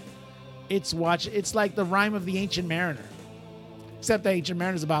 It's like the Rime of the Ancient Mariner. Except the Ancient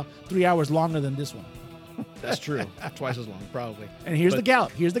Mariner is about 3 hours longer than this one. That's true. Twice as long, probably. And here's the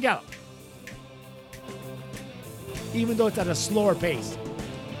gallop. Here's the gallop. Even though it's at a slower pace.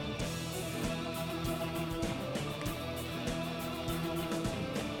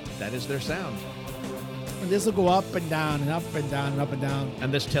 That is their sound. And this will go up and down and up and down and up and down.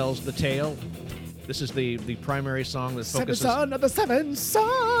 And this tells the tale. This is the primary song that Seventh focuses. son of the seventh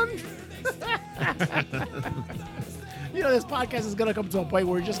son. This podcast is going to come to a point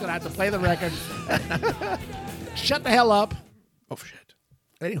where we're just going to have to play the record. Shut the hell up. Oh, shit.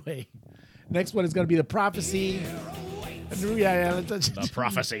 Anyway, next one is going to be The Prophecy. The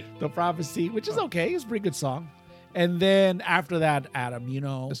Prophecy. The Prophecy, which is okay. It's a pretty good song. And then after that, Adam,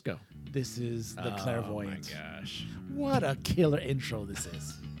 Let's go. This is The Clairvoyant. Oh, my gosh. What a killer intro this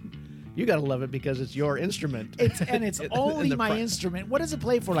is. You got to love it because it's your instrument. It's In only the my instrument. What does it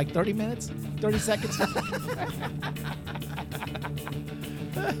play for? Like 30 minutes? 30 seconds?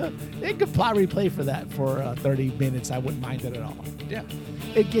 It could probably play for that for 30 minutes. I wouldn't mind it at all. Yeah.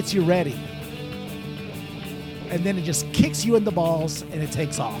 It gets you ready. And then it just kicks you in the balls and it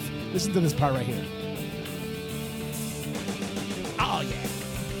takes off. Listen to this part right here. Oh, yeah.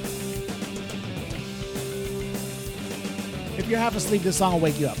 If you're half asleep, this song will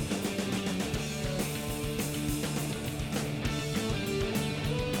wake you up.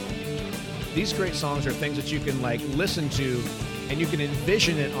 these great songs are things that you can like listen to, and you can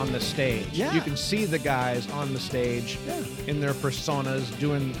envision it on the stage. Yeah. You can see the guys on the stage in their personas,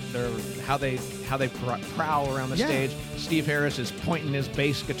 doing their how they prowl around the Yeah. stage. Steve Harris is pointing his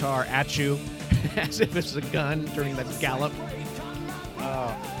bass guitar at you as if it's a gun during the gallop.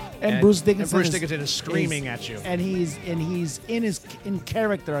 And Bruce Dickinson, Bruce Dickinson is screaming at you. and he's in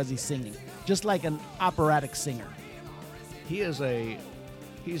character as he's singing, just like an operatic singer. He's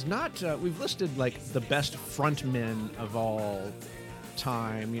not. We've listed like the best frontmen of all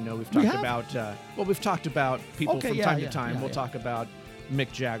time. You know, we've talked about. We've talked about people from time to time. We'll talk about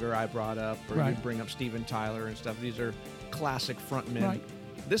Mick Jagger. I brought up, or you bring up Steven Tyler and stuff. These are classic frontmen. Right.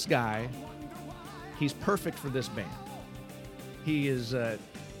 This guy, he's perfect for this band. He is.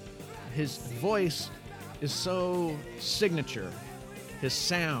 His voice is so signature. His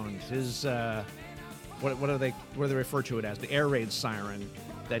sound, his what do they refer to it as? The air raid siren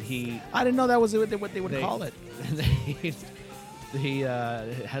that he. I didn't know that was what they would call it. He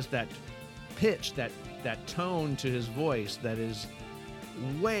has that pitch, that tone to his voice that is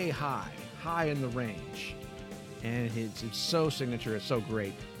way high in the range, and it's so signature. It's so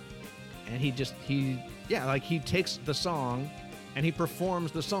great, and he takes the song and he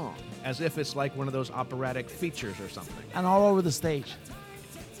performs the song as if it's like one of those operatic features or something. And all over the stage.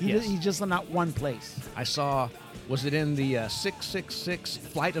 Yes. He's just not one place. I saw, was it in the 666,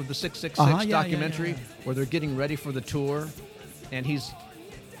 Flight of the 666 documentary, where they're getting ready for the tour, and he's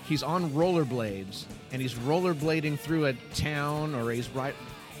on rollerblades, and he's rollerblading through a town, or he's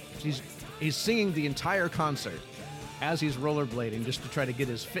singing the entire concert as he's rollerblading just to try to get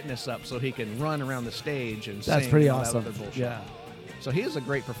his fitness up so he can run around the stage and sing. That's pretty and all awesome. That other bullshit. Yeah. So he is a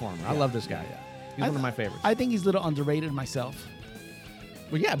great performer. I love this guy. He's one of my favorites. I think he's a little underrated myself.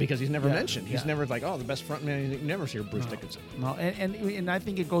 Well, yeah, because he's never Yeah, mentioned. He's yeah. never like, oh, the best frontman. You never hear Bruce Dickinson. No, and I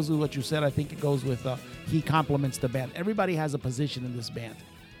think it goes with what you said. I think it goes with he complements the band. Everybody has a position in this band,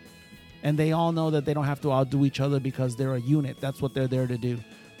 and they all know that they don't have to outdo each other because they're a unit. That's what they're there to do.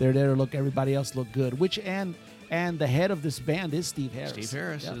 They're there to look everybody else look good. And the head of this band is Steve Harris. Steve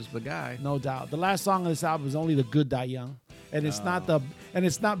Harris is the guy, no doubt. The last song on this album is only "The Good Die Young," and it's not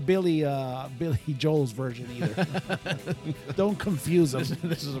Billy Joel's version either. Don't confuse them.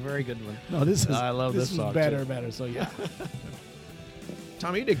 This is a very good one. No, this is. I love this song. Better. So yeah.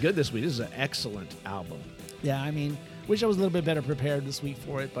 Tommy, you did good this week. This is an excellent album. Yeah, I mean, wish I was a little bit better prepared this week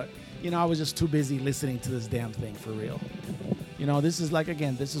for it, but I was just too busy listening to this damn thing for real. This is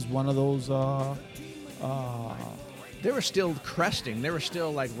this is one of those. They were still cresting. They were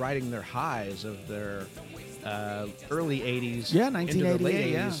still like riding their highs of their early 80s. Yeah, into the late 1988,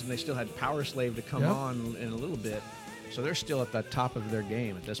 80s, yeah. and they still had Power Slave to come on in a little bit. So they're still at the top of their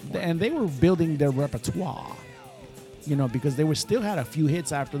game at this point. And they were building their repertoire, because they still had a few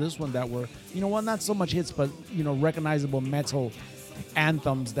hits after this one that were, not so much hits, but, recognizable metal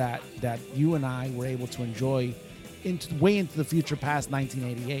anthems that you and I were able to enjoy way into the future past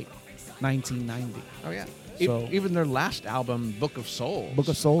 1988, 1990. Oh, yeah. So, even their last album, Book of Souls. Book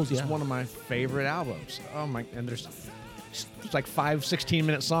of Souls, is yeah. one of my favorite albums. Oh, my. And there's like 5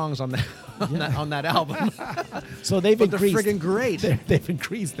 16-minute songs on that album. So they've but increased. They're friggin' great. They've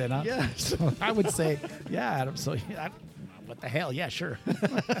increased then, huh? Yeah. So I would say, yeah, Adam. So what the hell? Yeah, sure.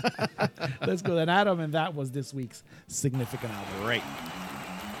 Let's go then, Adam. And that was this week's significant album. Great.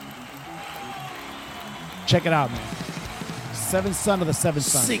 Check it out, man. Seventh Son of the Seventh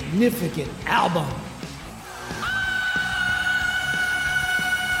Son. Significant album.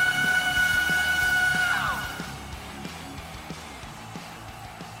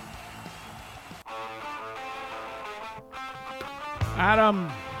 Adam,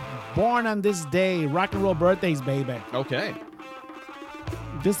 born on this day, rock and roll birthdays, baby. Okay.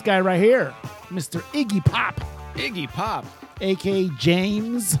 This guy right here, Mr. Iggy Pop, Iggy Pop. a.k.a.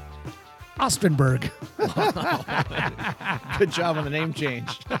 James Ostenberg. Good job on the name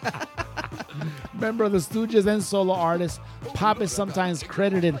change. Member of the Stooges and solo artist, Pop is sometimes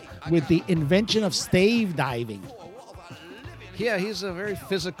credited with the invention of stave diving. Yeah, he's a very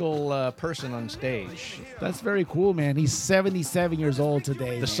physical person on stage. That's very cool, man. He's 77 years old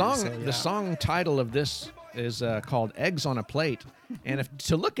today. The song title of this is called "Eggs on a Plate," and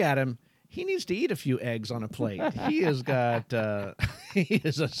to look at him, he needs to eat a few eggs on a plate. He has got he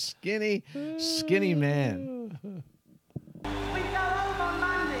is a skinny man. We go home on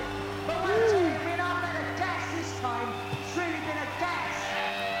Monday, but we're taking off at a gas this time. It's really been a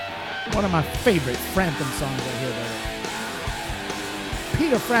gas. One of my favorite Frampton songs right here, brother.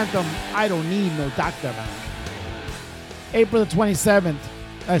 Peter Frampton, I Don't Need No Doctor, man. April the 22nd,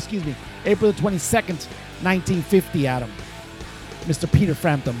 1950, Adam. Mr. Peter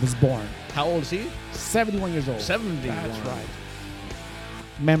Frampton was born. How old is he? 71 years old. 71. That's right.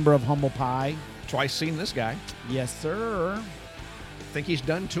 Member of Humble Pie. Twice seen this guy. Yes, sir. I think he's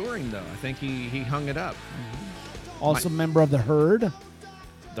done touring, though. I think he hung it up. Also member of The Herd.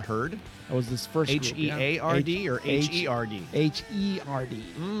 The Herd? That was his first group, yeah. H-E-A-R-D or H-E-R-D? H-E-R-D.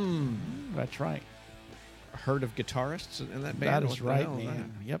 That's right. A herd of guitarists in that band? That What is the right, hell is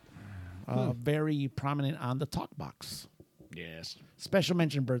man. Yep. Very prominent on the talk box. that? Yes. Special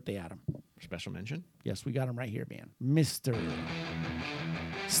mention birthday, Adam. Special mention? Yes, we got him right here, man. Mr.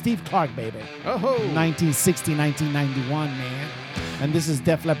 Steve Clark, baby. Oh, 1960, 1991, man. And this is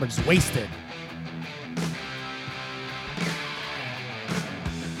Def Leppard's Wasted.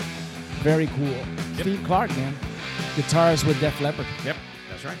 Very cool. Yep. Steve Clark, man. Guitarist with Def Leppard. Yep,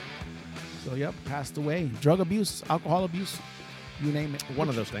 that's right. So, yep, passed away. Drug abuse, alcohol abuse, you name it. One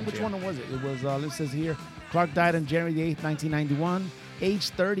of those things, Which yeah. one was it? It was, it says here, Clark died on January the 8th, 1991, age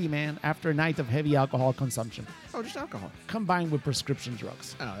 30, man, after a night of heavy alcohol consumption, Oh, just alcohol. combined with prescription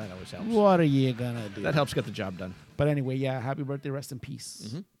drugs. Oh, that always helps. What are you going to do? That helps get the job done. But anyway, yeah, happy birthday, rest in peace.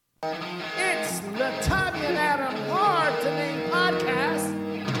 Mm-hmm. It's the Tommy and Adam Hard to Name podcast,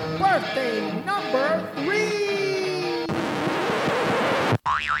 birthday number 3.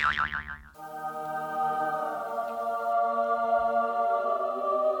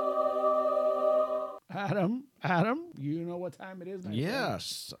 Adam, you know what time it is, my friend?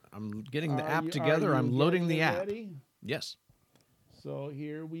 Yes. I'm getting the Are app you- together. are I'm you loading getting the it app. ready? Yes. So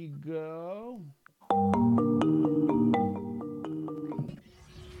here we go.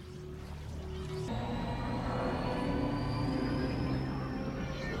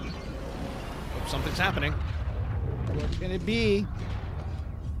 Oh, something's happening. What can it be?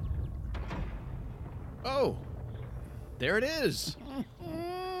 Oh, there it is.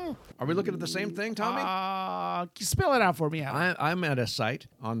 Are we looking at the same thing, Tommy? Spell it out for me, Adam. I'm at a site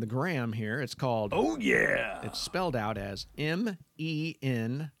on the gram here. It's called. Oh, yeah. It's spelled out as MENINASBBC.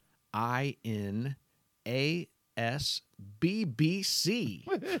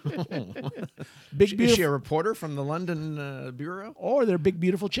 Big Is she beautiful, a reporter from the London Bureau? or they're big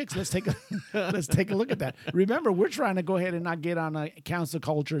beautiful chicks. Let's take a let's take a look at that. Remember, we're trying to go ahead and not get on a Council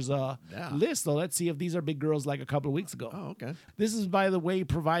Culture's list. So let's see if these are big girls like a couple of weeks ago. Oh, okay. This is, by the way,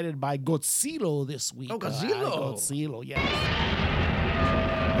 provided by Godzilla this week. Oh, Godzilla. Godzilla, yes.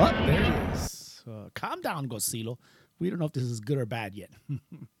 Oh, there it is. Calm down, Godzilla. We don't know if this is good or bad yet.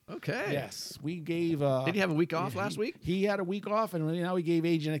 Okay. Yes, we gave. Did he have a week off last week? He had a week off, and now we gave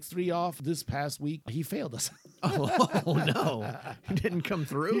Agent X3 off this past week. He failed us. Oh, no. He didn't come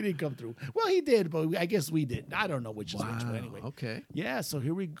through? He didn't come through. Well, he did, but I guess we did. I don't know which is which, but anyway. Okay. Yeah, so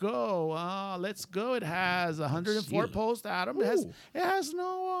here we go. Let's go. It has 104 Godzilla. posts, Adam. It has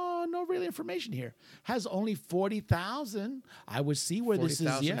no real information here. Has only 40,000. I would see where this is.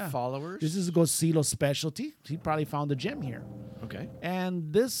 40,000 followers? This is Godzilla's specialty. He probably found a gem here. Okay.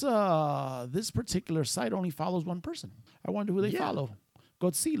 And this particular site only follows one person. I wonder who they follow.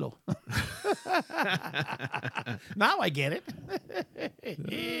 Godzilla. Now I get it.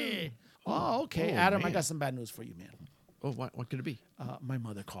 Oh, okay. Oh, Adam, I man. got some bad news for you, man. Oh, what could it be? My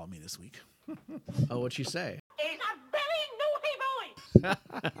mother called me this week. Oh, what'd she say? In a very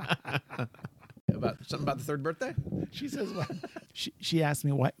naughty voice. Something about the third birthday? She says, she asked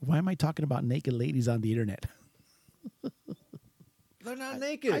me, why am I talking about naked ladies on the internet? They're not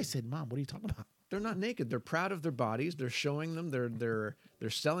naked. I said, Mom, what are you talking about? They're not naked. They're proud of their bodies. They're showing them. They're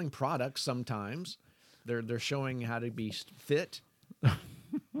selling products sometimes. They're showing how to be fit.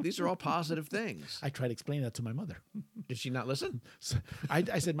 These are all positive things. I tried to explain that to my mother. Did she not listen? So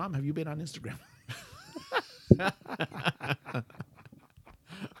I said, Mom, have you been on Instagram?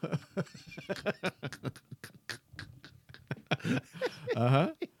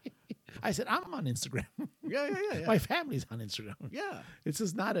 I said, I'm on Instagram. Yeah. My family's on Instagram. Yeah. This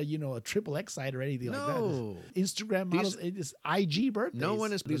is not a triple X site or anything like No. that. Instagram models, it is IG birthdays. No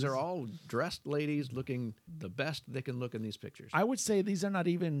one is. These are all dressed ladies looking the best they can look in these pictures. I would say these are not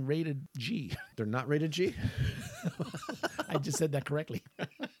even rated G. They're not rated G. I just said that correctly.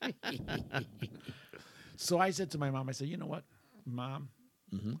 So I said to my mom, I said, you know what, Mom,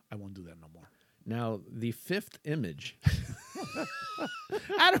 I won't do that no more. Now the fifth image.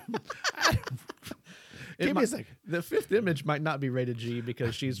 Adam, give me a second. The fifth image might not be rated G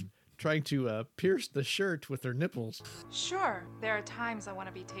because she's trying to pierce the shirt with her nipples. Sure, there are times I want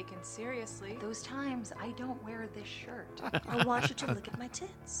to be taken seriously. Those times I don't wear this shirt. I want you to look at my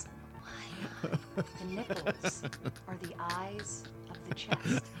tits. Why? The nipples are the eyes of the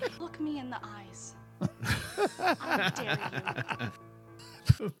chest. Look me in the eyes. I dare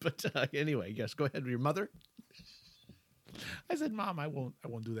you. But anyway, yes, go ahead with your mother. I said, Mom, I won't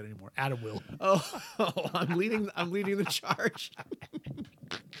do that anymore. Adam will. I'm leading the charge.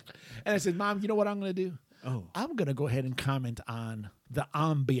 And I said, Mom, you know what I'm going to do? Oh. I'm going to go ahead and comment on the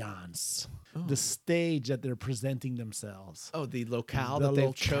ambiance, the stage that they're presenting themselves. Oh, the locale The that they've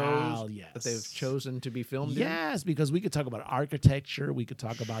locale, yes. that they've chosen to be filmed in? Yes, because we could talk about architecture. We could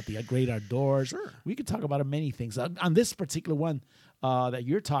talk about the great outdoors. Sure. We could talk about many things. On this particular one that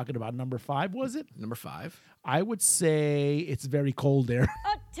you're talking about, number 5, was it? Number 5. I would say it's very cold there.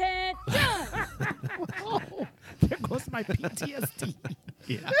 Attention! Oh, there goes my PTSD.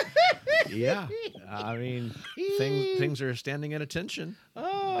 Yeah. I mean, things are standing at attention.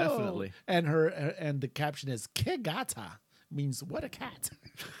 Oh, Definitely. And the caption is "Kegata," means what a cat.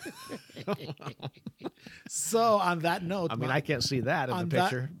 So on that note, I mean, I can't see that in the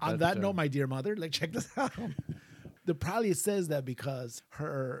picture. On but, that note, my dear mother, like check this out. The probably says that because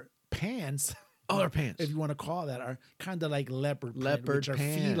her pants. Oh, her pants. If you want to call that, are kind of like leopard Leopard which are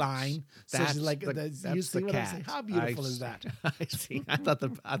pants. feline. So That's she's like, the, you that's see the what cat. I'm saying? How beautiful is that? I see. I thought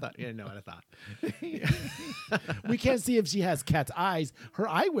you didn't know what I thought. We can't see if she has cat's eyes. Her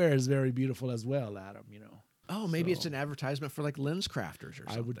eyewear is very beautiful as well, Adam. Oh, maybe it's an advertisement for like lens crafters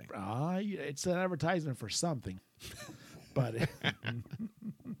or something. It's an advertisement for something. But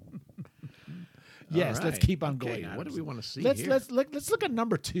yes, All let's right. keep on going. Okay, what do Adam. we want to see Let's here? let's look at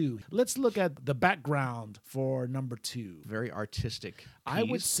number 2. Let's look at the background for number 2. Very artistic. I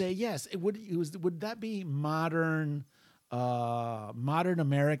would piece. say yes. Would that be modern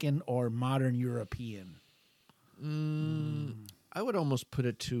American or modern European? I would almost put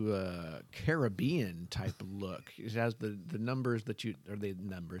it to a Caribbean type of look. It has the numbers that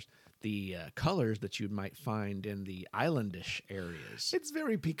the colors that you might find in the islandish areas. It's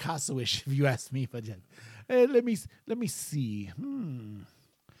very Picasso-ish, if you ask me. But let me see. I'm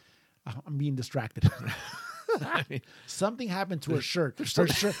being distracted. Something happened to her shirt. Her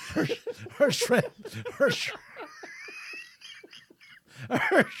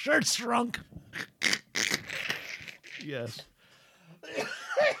shirt shrunk. Yes.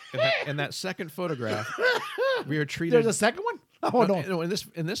 In that second photograph, we were treated. There's a second one? Oh no! No, in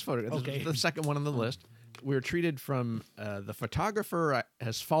this photograph, Okay. this is the second one on the list. We were treated from the photographer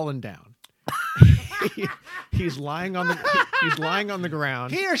has fallen down. He's lying on the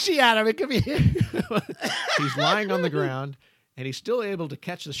ground. He or she, Adam. It could be. He's lying on the ground, and he's still able to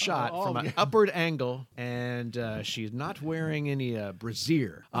catch the shot from an upward angle. And she's not wearing any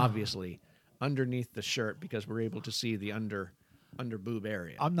brassiere, obviously, underneath the shirt because we're able to see the under boob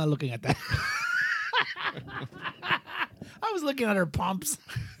area. I'm not looking at that. I was looking at her pumps.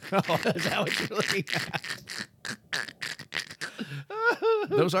 Oh, is that what you're looking at?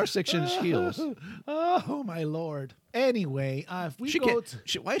 Those are 6-inch heels. Oh my lord! Anyway, if we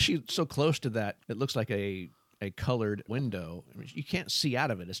why is she so close to that? It looks like a colored window. I mean, you can't see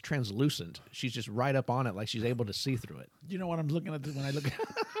out of it. It's translucent. She's just right up on it, like she's able to see through it. You know what I'm looking at when I look at.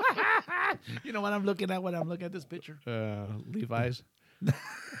 You know what I'm looking at when I'm looking at this picture? Levi's. No.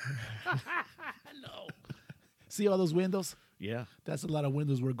 See all those windows? Yeah. That's a lot of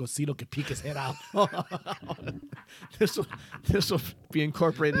windows where Gosito could peek his head out. This will be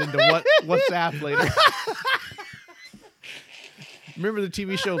incorporated into WhatsApp later. Remember the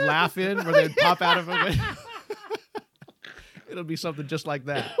TV show Laugh In, where they'd pop out of a window? It'll be something just like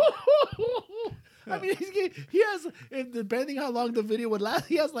that. I mean, he has, depending how long the video would last,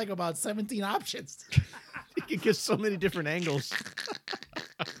 he has like about 17 options. He can get so many different angles.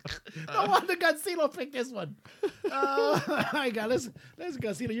 No wonder Godzilla picked this one. Oh my God, let's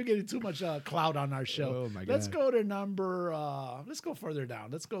Godzilla. You're getting too much clout on our show. Oh my God. Let's go to number. Let's go further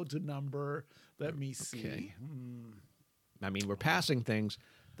down. Let's go to number. Let me see. Okay. I mean, we're passing things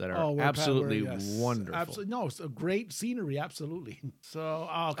that are we're absolutely yes. wonderful. Absolutely, no, it's a great scenery. Absolutely. So,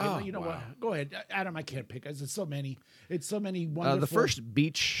 okay, you know what? Go ahead, Adam. I can't pick. It's so many. It's so many wonderful. The first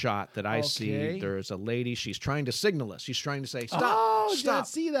beach shot that I see, there's a lady. She's trying to signal us. She's trying to say, "Stop! Oh, stop! I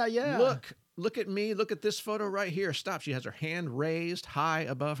see that? Yeah. Look at me. Look at this photo right here. Stop!" She has her hand raised high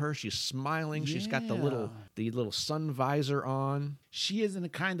above her. She's smiling. She's got the little sun visor on. She is in a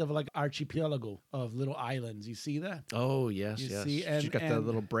kind of like archipelago of little islands. You see that? Oh yes, yes. See? She's got the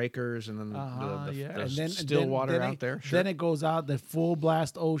little breakers and then the and then still water out there. Sure. Then it goes out the full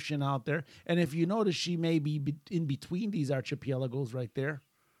blast ocean out there. And if you notice, she may be in between these archipelagos right there.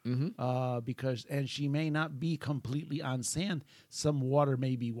 Mm-hmm. Because she may not be completely on sand. Some water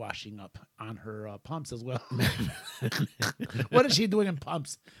may be washing up on her pumps as well. What is she doing in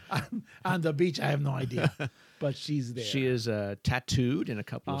pumps on the beach? I have no idea. But she's there. She is tattooed in a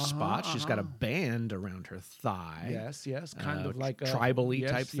couple of spots. She's got a band around her thigh. Yes, kind of like a tribal-y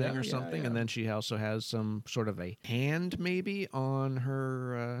type yes, thing or something. And then she also has some sort of a hand maybe on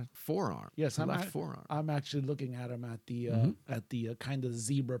her forearm. Yes, forearm. I'm actually looking at him at the kind of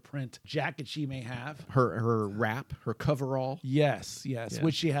zebra print jacket she may have. Her wrap, her coverall. Yes,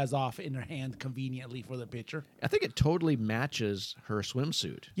 which she has off in her hand conveniently for the picture. I think it totally matches her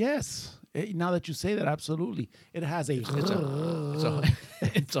swimsuit. Yes. Now that you say that, absolutely. It has a...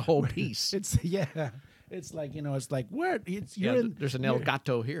 It's a whole piece. It's like, it's like, where? There's an El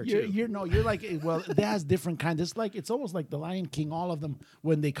Gato here, too. You're like, well, it has different kinds. It's almost like the Lion King, all of them,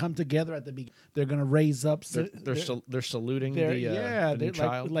 when they come together at the beginning, they're going to raise up. They're saluting the new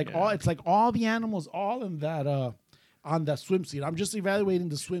child. It's like all the animals, all in that... on that swimsuit. I'm just evaluating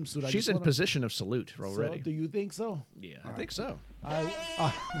the swimsuit. She's in position of salute already. So, do you think so? Yeah, I think so.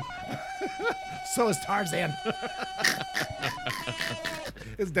 So is Tarzan.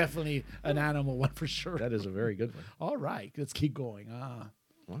 It's definitely an animal one for sure. That is a very good one. All right, let's keep going.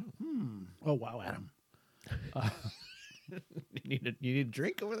 Wow. Oh, wow, Adam. You need a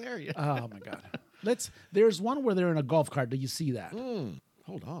drink over there? Yeah. Oh, my God. There's one where they're in a golf cart. Do you see that?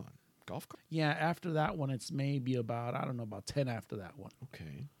 Hold on. Golf cart? Yeah, after that one, it's maybe about 10 after that one.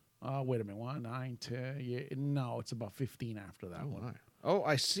 Okay. Wait a minute. 1, 9, 10. Yeah, no, it's about 15 after that one. Oh,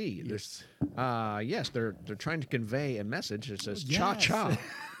 I see. Yes. Yes, they're trying to convey a message that says Yes. cha-cha.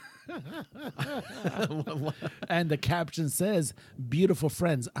 And the caption says, beautiful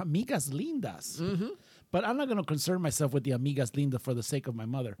friends, amigas lindas. Mm-hmm. But I'm not going to concern myself with the amigas lindas for the sake of my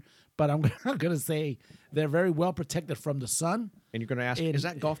mother. But I'm going to say they're very well protected from the sun. And you're going to ask, is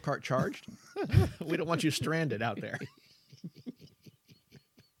that golf cart charged? We don't want you stranded out there.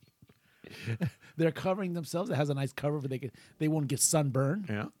 They're covering themselves. It has a nice cover, but they won't get sunburn.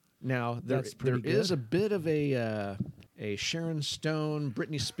 Yeah. Now there is a bit of a Sharon Stone,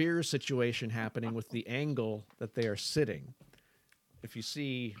 Britney Spears situation happening with the angle that they are sitting. If you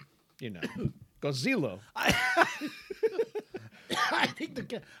see, Godzilla. I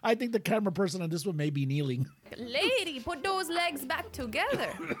think the camera person on this one may be kneeling. Lady, put those legs back together.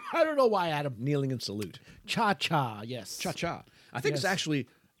 I don't know why, Adam. Kneeling in salute. Cha-cha, yes. Cha-cha. I think it's actually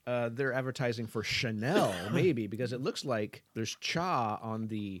they're advertising for Chanel, maybe, because it looks like there's cha on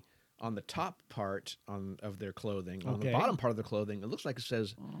the top part of their clothing. On the bottom part of the clothing, it looks like it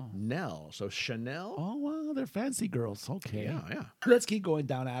says Nell. So Chanel. Oh, wow, they're fancy girls. Okay. Yeah. Let's keep going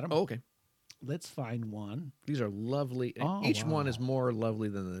down, Adam. Oh, okay. Let's find one. These are lovely. Each one is more lovely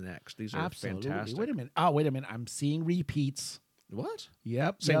than the next. These are fantastic. Wait a minute. I'm seeing repeats. What?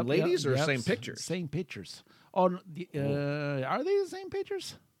 Yep. Same ladies or same pictures? Same pictures. Oh, are they the same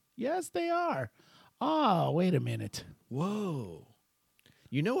pictures? Yes, they are. Oh, wait a minute. Whoa.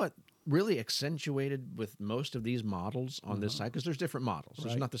 You know what really accentuated with most of these models on this side? Because there's different models.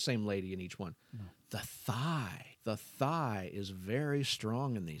 There's not the same lady in each one. No. The thigh. The thigh is very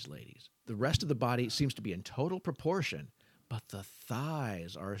strong in these ladies. The rest of the body seems to be in total proportion, but the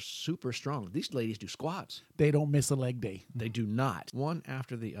thighs are super strong. These ladies do squats. They don't miss a leg day. They do not. One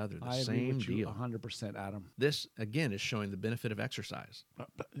after the other. The same deal. 100%, Adam. This, again, is showing the benefit of exercise.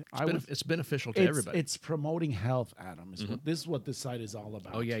 It's beneficial to everybody. It's promoting health, Adam. This is what this site is all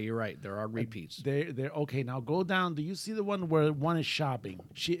about. Oh, yeah, you're right. There are repeats. They're okay. Now go down. Do you see the one where one is shopping?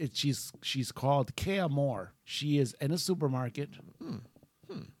 She's called Kea Moore. She is in a supermarket.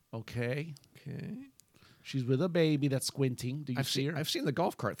 Okay. She's with a baby that's squinting. Do you see her? I've seen the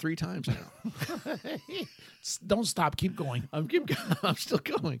golf cart 3 times now. Don't stop. Keep going. I'm still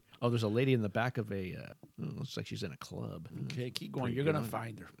going. Oh, there's a lady in the back of a. Looks like she's in a club. Okay, keep going. You're gonna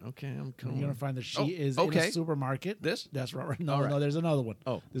find her. Okay, I'm coming. You're gonna find her. She is in a supermarket. This? That's right. No, there's another one.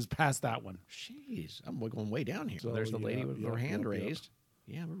 Oh, this is past that one. Jeez, I'm going way down here. So, there's the lady with her hand raised. Yep.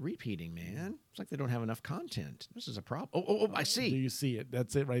 Yeah, we're repeating, man. It's like they don't have enough content. This is a problem. Oh, I see. Do you see it?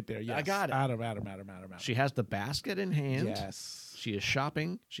 That's it right there. Yes. I got it. Adam. She has the basket in hand. Yes. She is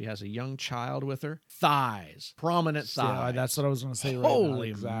shopping. She has a young child with her. Thighs. Prominent thighs. Yeah, that's what I was going to say right now.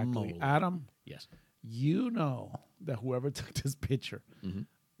 Holy exactly. moly. Adam? Yes. You know that whoever took this picture,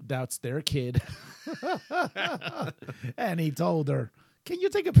 that's their kid. And he told her, can you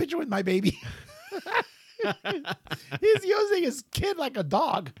take a picture with my baby? He's using his kid like a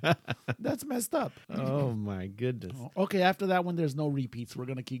dog. That's messed up. Oh, my goodness. Okay, after that one, there's no repeats. We're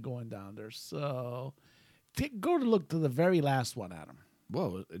going to keep going down there. So look to the very last one, Adam.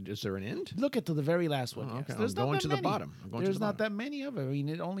 Whoa, is there an end? Look to the very last one. Oh, Yes. okay. There's I'm not going that to many. the bottom. There's not that many of it. I mean,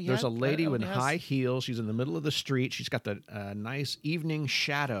 it only There's a lady with has high heels. She's in the middle of the street. She's got the nice evening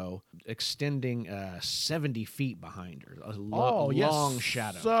shadow extending 70 feet behind her. A long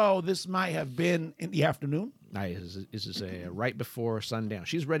shadow. So this might have been in the afternoon. This is right before sundown.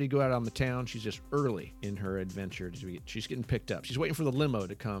 She's ready to go out on the town. She's just early in her adventure. She's getting picked up. She's waiting for the limo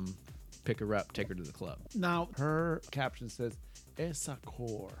to come pick her up, take her to the club. Now, her caption says, esa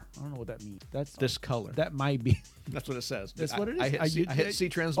core. I don't know what that means. That's this color. That might be. That's what it says. That's what it is? I hit C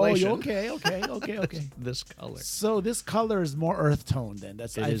translation. Oh, okay. This color. So this color is more earth tone then.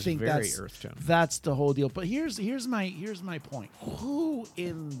 It is very earth tone. That's the whole deal. But here's my point. Who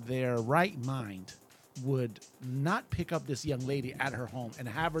in their right mind would not pick up this young lady at her home and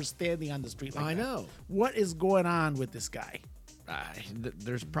have her standing on the street like that? I know. What is going on with this guy?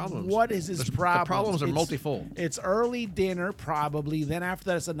 There's problems. What is his problem? The problems are multifold. It's early dinner, probably. Then after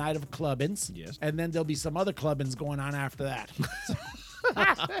that, it's a night of clubbins. Yes. And then there'll be some other clubbins going on after that.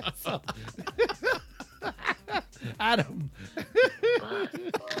 Adam.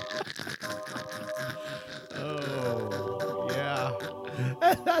 Oh, yeah.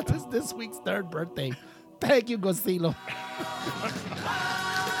 That is this week's third birthday. Thank you, Gosilo.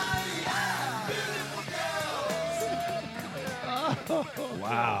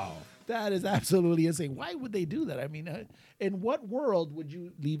 Wow. That is absolutely insane. Why would they do that? I mean, in what world would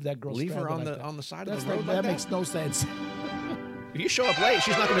you leave that girl? Leave her on like the that? on the side That's of the road like that makes no sense. If you show up late,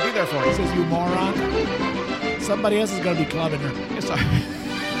 she's not going to be there for He you. says, "You moron." Somebody else is going to be clubbing her. Yes,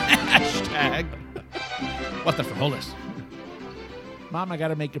 Hashtag. What the frijoles? Mom, I got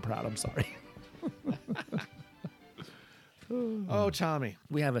to make you proud. I'm sorry. Oh, Tommy,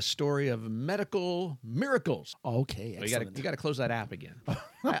 we have a story of medical miracles. Okay, So you got to close that app again.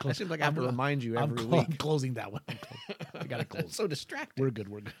 It seems like I have to remind you every I'm week. closing that one. I got to close. It's so distracting. We're good.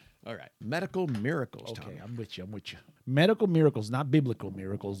 All right, medical miracles. Okay, Tommy. I'm with you. Medical miracles, not biblical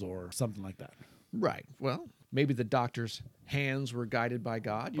miracles or something like that. Right. Well, maybe the doctor's hands were guided by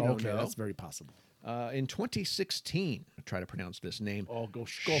God. You don't know. That's very possible. In 2016, I'll try to pronounce this name. Oh, go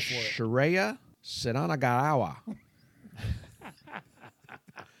for it. Shreya Siranagarawa,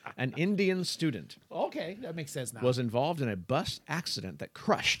 an Indian student, Okay, that makes sense now. was involved in a bus accident that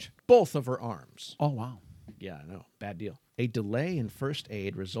crushed both of her arms. Oh, wow. Yeah, I know. Bad deal. A delay in first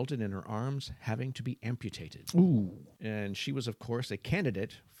aid resulted in her arms having to be amputated. Ooh. And she was, of course, a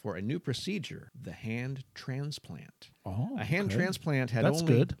candidate for a new procedure, the hand transplant. Oh, A hand okay. transplant had That's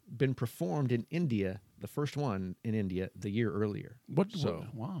only good. been performed in India, the first one in India, the year earlier.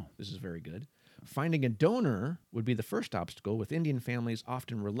 Wow. This is very good. Finding a donor would be the first obstacle, with Indian families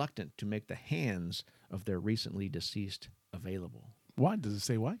often reluctant to make the hands of their recently deceased available. Why? Does it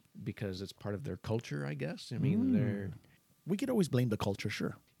say why? Because it's part of their culture, I guess. I mean, We could always blame the culture,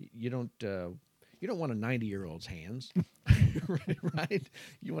 sure. you don't want a 90-year-old's hands, right?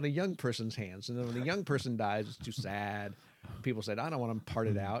 You want a young person's hands, and then when a young person dies, it's too sad. People said, "I don't want them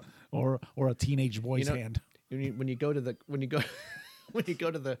parted out," Or a teenage boy's You know, hand. when you go to the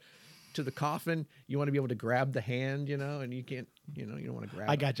coffin, you want to be able to grab the hand, and you can't, you don't want to grab.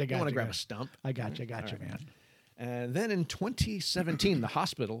 I got you. You want to grab a stump. I got you, man. And then in 2017, the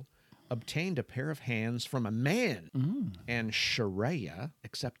hospital obtained a pair of hands from a man, and Shreya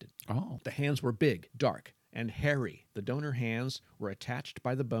accepted. Oh. The hands were big, dark, and hairy. The donor hands were attached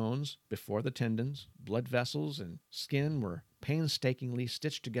by the bones before the tendons. Blood vessels and skin were painstakingly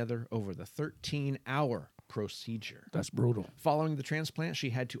stitched together over the 13-hour procedure. That's brutal. Following the transplant, she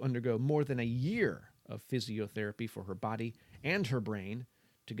had to undergo more than a year of physiotherapy for her body and her brain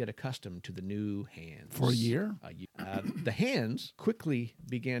to get accustomed to the new hands. For a year? The hands quickly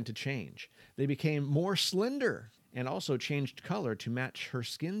began to change. They became more slender and also changed color to match her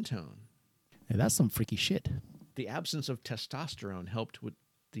skin tone. Hey, that's some freaky shit. The absence of testosterone helped with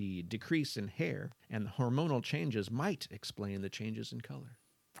the decrease in hair, and the hormonal changes might explain the changes in color.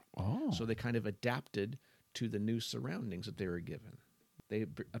 Oh. So they kind of adapted to the new surroundings that they were given. They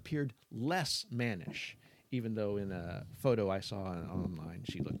appeared less mannish, even though in a photo I saw online,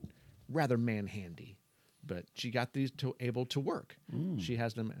 she looked rather man-handy. But she got these able to work. She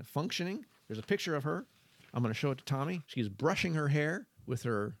has them functioning. There's a picture of her. I'm going to show it to Tommy. She's brushing her hair with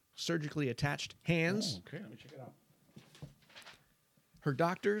her surgically attached hands. Oh, okay, let me check it out. Her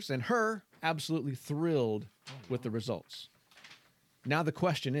doctors and her absolutely thrilled with the results. Now the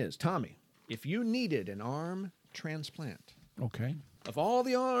question is, Tommy, if you needed an arm transplant, Okay. of all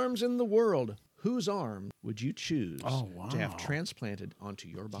the arms in the world, whose arm would you choose to have wow. transplanted onto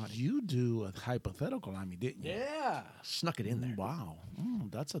your body? You do a hypothetical on me, didn't you? Yeah. Snuck it in there. Wow.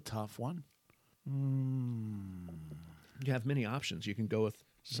 That's a tough one. You have many options. You can go with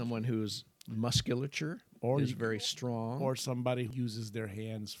someone whose musculature is very strong. Or somebody who uses their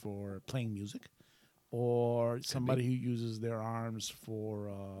hands for playing music. Or somebody who uses their arms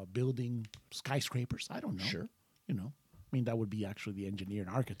for building skyscrapers. I don't know. Sure. You know. mean, that would be actually the engineer and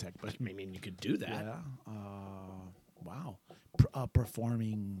architect, but I mean, you could do that. yeah. Wow.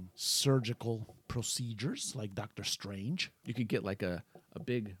 Performing surgical procedures like Doctor Strange. You could get like a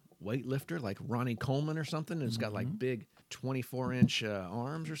big weightlifter like Ronnie Coleman or something. And it's got like big 24-inch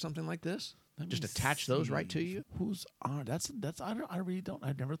arms or something like this. Just attach those right to you. Whose arm? That's I really don't.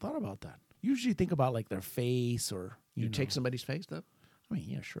 I've never thought about that. Usually think about like their face or You know. take somebody's face, though? I mean,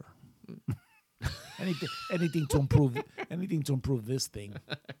 yeah, sure. anything to improve this thing.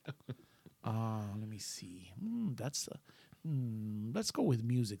 Let me see. Let's go with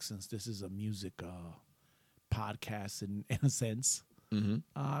music since this is a music podcast in a sense. Mm-hmm.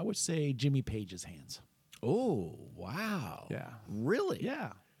 I would say Jimmy Page's Hands. Oh, wow. Yeah. Really?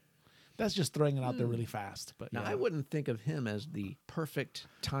 Yeah. That's just throwing it out there really fast. But Now, yeah. I wouldn't think of him as the perfect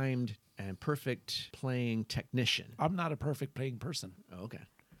timed and perfect playing technician. I'm not a perfect playing person. Oh, okay.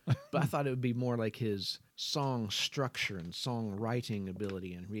 But I thought it would be more like his song structure and songwriting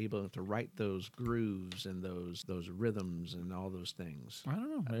ability and be able to write those grooves and those rhythms and all those things. I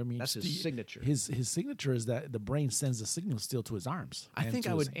don't know. I mean, That's his signature. His signature is that the brain sends the signal still to his arms. I and think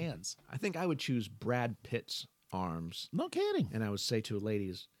to I his would hands. I think I would choose Brad Pitt's arms. No kidding. And I would say to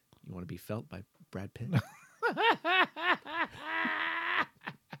ladies, "You want to be felt by Brad Pitt?"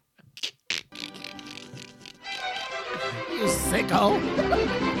 You sicko.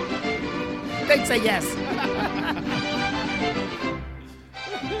 They'd say yes.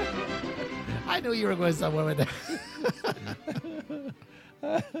 I knew you were going somewhere with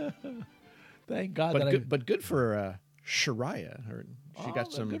that. Thank God. But good for Shariah. She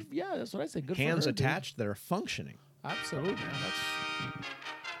got some good, yeah, that's what I said. Good hands for her, dude. attached that are functioning. Absolutely.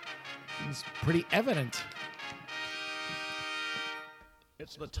 It's pretty evident.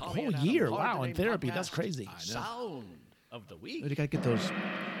 It's the Whole year. Wow, in therapy. That's crazy. Sound of the week. You got to get those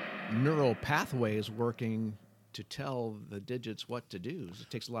neural pathways working to tell the digits what to do. It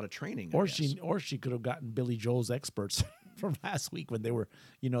takes a lot of training. I guess. Or she could have gotten Billy Joel's experts from last week when they were,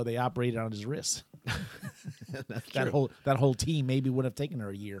 they operated on his wrist. that whole team maybe would have taken her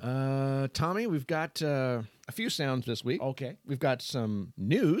a year. Tommy, we've got a few sounds this week. Okay. We've got some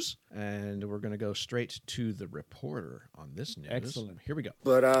news, and we're going to go straight to the reporter on this news. Excellent. Here we go.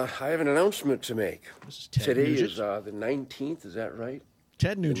 But I have an announcement to make. This is Ted Today Nugent. is the 19th, is that right?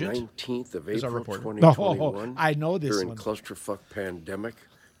 Ted Nugent. The 19th of is our April, reporter. 2021. I know this During one. clusterfuck pandemic,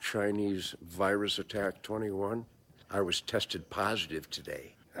 Chinese virus attack 21. I was tested positive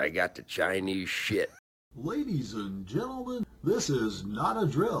today. I got the Chinese shit. Ladies and gentlemen, this is not a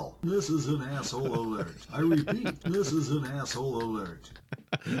drill. This is an asshole alert. I repeat, this is an asshole alert.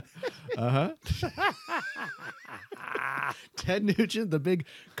 Ted Nugent, the big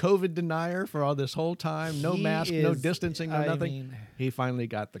COVID denier for all this whole time. No He mask, no is- distancing, no I nothing. mean- He finally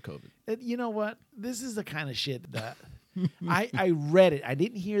got the COVID. You know what? This is the kind of shit that I read it. I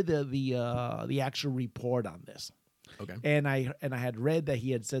didn't hear the actual report on this. Okay. And I had read that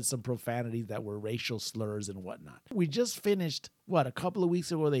he had said some profanities that were racial slurs and whatnot. We just finished a couple of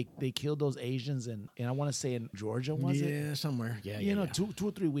weeks ago they killed those Asians and I want to say in Georgia, was it? Yeah, somewhere. Yeah, Yeah. 2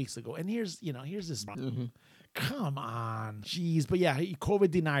 or 3 weeks ago. And here's this. Come on, jeez. But yeah,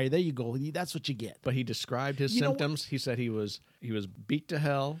 COVID denier. There you go. That's what you get. But he described his symptoms. He said he was beat to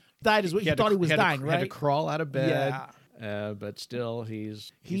hell. Died is what he thought he was dying, Had to right? crawl out of bed. Yeah. But still,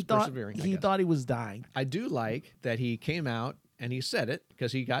 he's thought persevering. I he guess. thought he was dying. I do like that he came out and he said it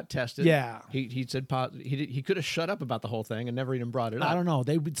because he got tested. Yeah. He said he could have shut up about the whole thing and never even brought it up. I don't know.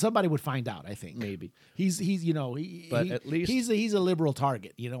 Somebody would find out. I think Maybe. But at least he's a liberal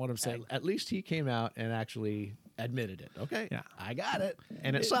target. You know what I'm saying? At least he came out and actually admitted it. Okay. Yeah. I got it.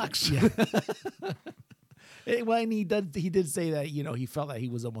 And it sucks. Yeah. Well, and he did say that he felt like he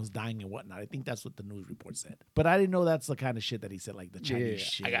was almost dying and whatnot. I think that's what the news report said. But I didn't know that's the kind of shit that he said, like the Chinese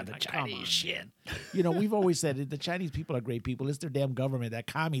shit. I got the Like, come Chinese on, shit. man. We've always said it. The Chinese people are great people. It's their damn government, that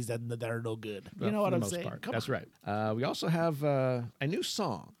commies that are no good. You know For what the I'm most saying? part. Come That's on. right. We also have a new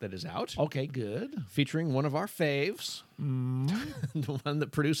song that is out. Okay, good. Featuring one of our faves. The one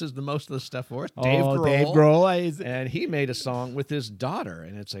that produces the most of the stuff for us, Oh, Dave Grohl. Dave Grohl. And he made a song with his daughter,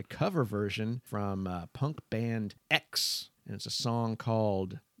 and it's a cover version from punk band X. And it's a song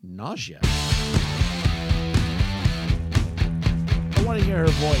called Nausea. I want to hear her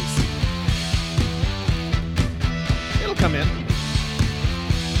voice. It'll come in.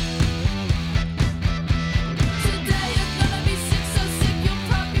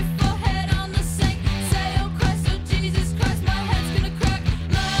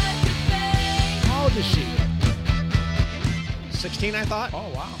 How old is she? 16, I thought. Oh,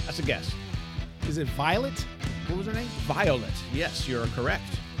 wow. That's a guess. Is it Violet? What was her name? Violet. Yes, you're correct.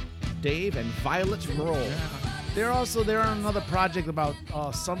 Dave and Violet Grohl. They're on another project about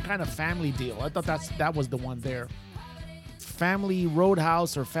some kind of family deal. I thought that was the one there. Family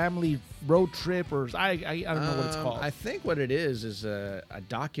Roadhouse or Family Road Trip, or I don't know what it's called. I think what it is a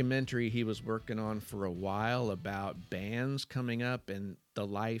documentary he was working on for a while about bands coming up and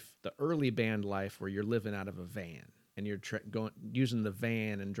the early band life where you're living out of a van. And you're using the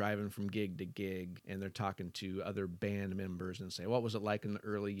van and driving from gig to gig, and they're talking to other band members and say, what was it like in the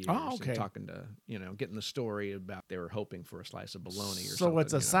early years? Oh, okay. And talking to, getting the story about they were hoping for a slice of bologna or something. So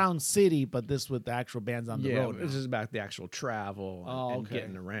it's a Sound City, but this with the actual bands on the road. This is about the actual travel and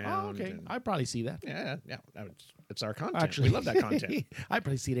getting around. Oh, okay. I'd probably see that. Yeah. It's our content. Actually, we love that content. I'd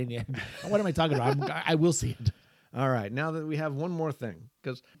probably see it in the end. What am I talking about? I will see it. All right, now that we have one more thing,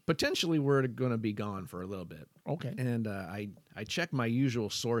 because potentially we're going to be gone for a little bit. Okay. And I check my usual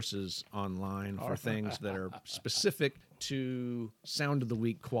sources online for things that are specific to Sound of the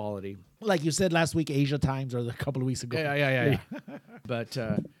Week quality. Like you said last week, Asia Times, or a couple of weeks ago. Yeah. But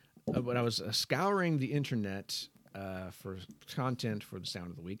when I was scouring the internet for content for the Sound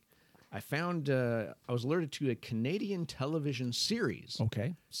of the Week, I found I was alerted to a Canadian television series.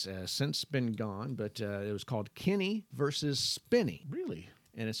 Okay. It's since been gone, but it was called Kenny versus Spinny. Really?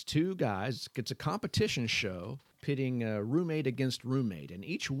 And it's two guys. It's a competition show pitting roommate against roommate. And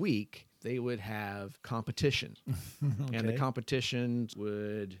each week they would have competition. Okay. And the competitions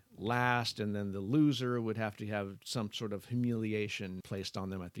would last, and then the loser would have to have some sort of humiliation placed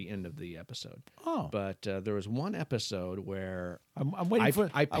on them at the end of the episode. Oh. But there was one episode where I'm waiting for.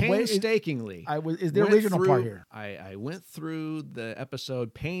 I painstakingly. Is the original part here? I went through the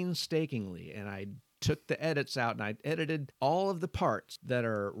episode painstakingly, and I took the edits out, and I edited all of the parts that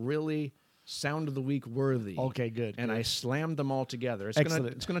are really Sound of the Week worthy. Okay, good. And I slammed them all together. It's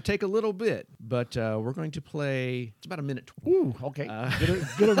Excellent. gonna take a little bit, but we're going to play. It's about a minute. Ooh, okay.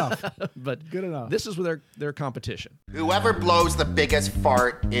 Good enough. But good enough. This is their competition. Whoever blows the biggest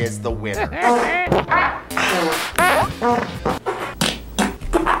fart is the winner.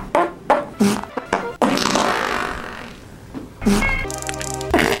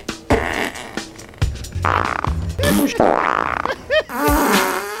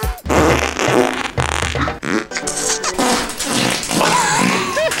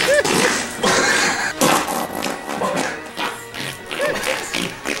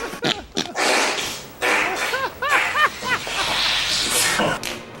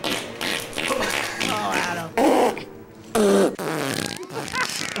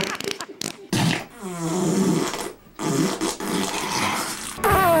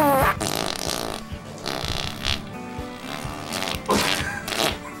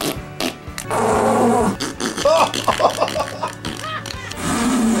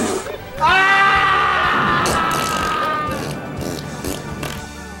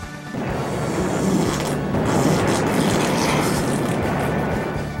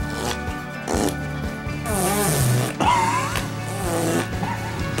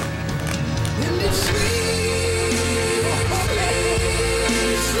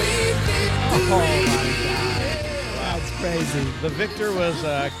 The victor was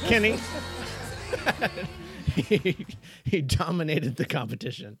Kenny. He dominated the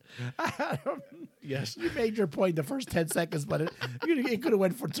competition. Yes, you made your point the first 10 seconds, but it could have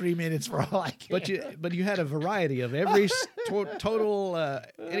went for 3 minutes for all I care. But you had a variety of every total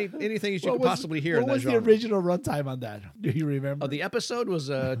anything you could possibly hear. What was the original runtime on that? Do you remember? Oh, the episode was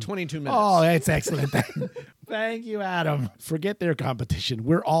 22 minutes. Oh, that's excellent. Thank you, Adam. Forget their competition.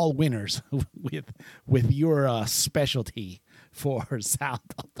 We're all winners with your specialty for Sound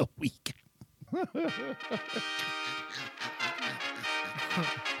of the Week. Oh,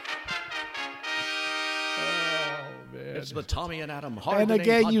 man. It's the Tommy and Adam Hard. And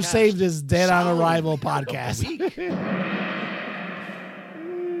again, you saved this Dead on Arrival Sound podcast. of the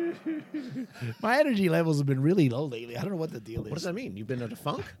Week. My energy levels have been really low lately. I don't know what the deal is. What does that mean? You've been in a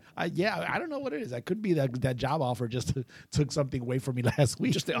funk? Yeah, I don't know what it is. I could be that job offer just took something away from me last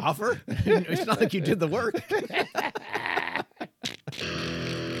week. Just the offer? It's not like you did the work.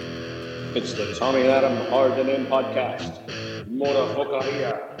 It's the Tommy and Adam Hard and In podcast.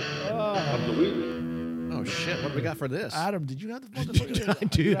 Motherfuckeria of the week. Oh, shit. What do we got for this? Adam, did you have the motherfucker?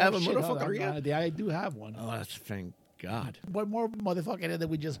 Do you have a Shit, hold on. motherfucker? I do have one. Oh, that's thank God. What more motherfucker than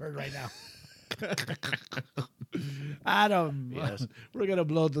we just heard right now? Adam, Yes. We're going to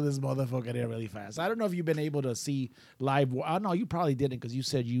blow through this motherfucker here really fast. I don't know if you've been able to see live. I know you probably didn't because you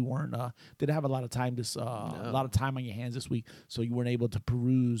said you weren't, didn't have a lot of time a lot of time on your hands this week. So you weren't able to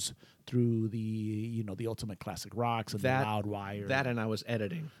peruse through the Ultimate Classic Rocks and the Loudwire. That and I was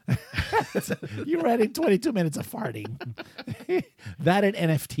editing. You were editing 22 minutes of farting. That and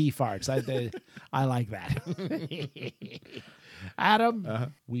NFT farts. I like that.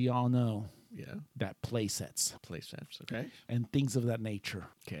 Adam, we all know that play sets. Play sets, okay. And things of that nature.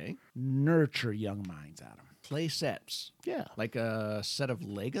 Okay. Nurture young minds, Adam. Play sets. Yeah. Like a set of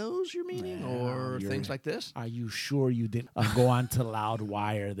Legos, you're meaning? Or things like this? Are you sure you didn't go on to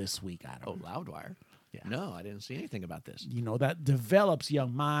Loudwire this week, Adam? Oh, Loudwire? Yeah. No, I didn't see anything about this. You know, that develops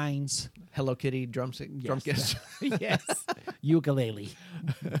young minds. Hello Kitty drum kits. Yes. Ukulele.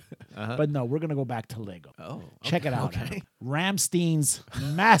 But no, we're going to go back to Lego. Oh, Check it out. okay. Adam. Ramstein's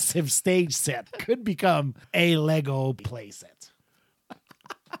massive stage set could become a Lego play set.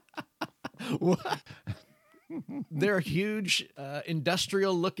 What? Their huge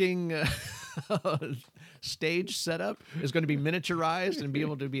industrial-looking stage setup is going to be miniaturized and be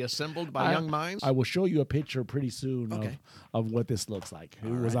able to be assembled by young minds? I will show you a picture pretty soon of what this looks like. It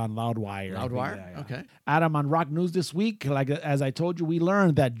was on Loudwire. Loudwire? Okay. Adam, on Rock News this week, like as I told you, we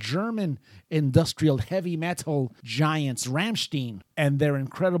learned that German industrial heavy metal giants Rammstein and their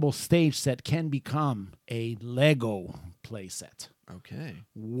incredible stage set can become a Lego play set. Okay.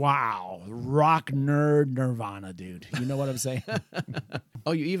 Wow. Rock nerd nirvana, dude. You know what I'm saying?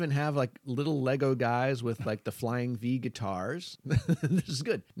 Oh, you even have like little Lego guys with like the flying V guitars. This is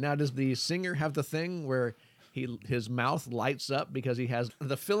good. Now, does the singer have the thing where his mouth lights up because he has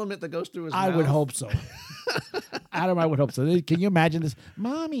the filament that goes through his mouth? I would hope so. Adam, I would hope so. Can you imagine this?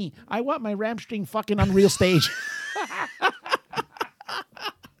 Mommy, I want my Rammstein fucking Unreal stage.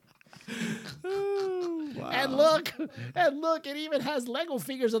 And look, it even has Lego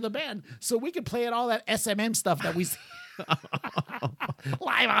figures of the band, so we can play at all that SMM stuff that we see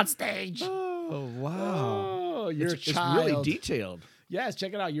live on stage. Oh, wow. Oh, your it's child. really detailed. Yes,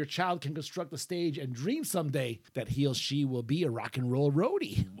 check it out. Your child can construct a stage and dream someday that he or she will be a rock and roll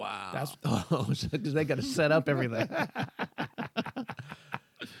roadie. Wow. Because they got to set up everything.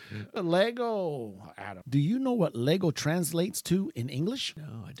 Lego, Adam. Do you know what Lego translates to in English?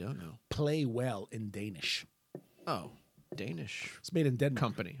 No, I don't know. Play well in Danish. Oh, Danish. It's made in Denmark.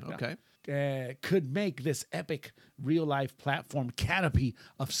 Company, okay. Could make this epic real-life platform canopy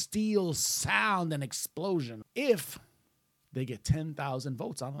of steel, sound, and explosion if they get 10,000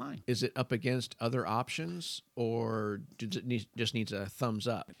 votes online. Is it up against other options, or does it just needs a thumbs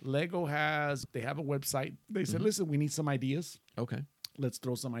up? Lego they have a website. They said, listen, we need some ideas. Okay. Let's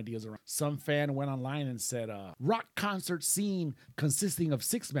throw some ideas around. Some fan went online and said, rock concert scene consisting of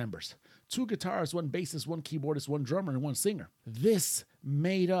 6 members, 2 guitarists, 1 bassist, 1 keyboardist, 1 drummer, and 1 singer. This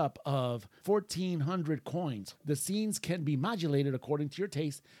made up of 1,400 coins. The scenes can be modulated according to your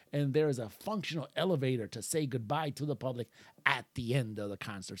taste, and there is a functional elevator to say goodbye to the public at the end of the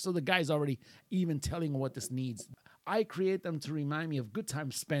concert. So the guy's already even telling what this needs. I create them to remind me of good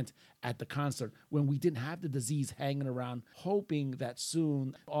times spent at the concert when we didn't have the disease hanging around, hoping that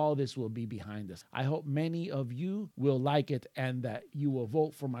soon all this will be behind us. I hope many of you will like it and that you will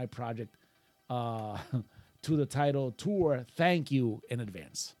vote for my project to the title tour. Thank you in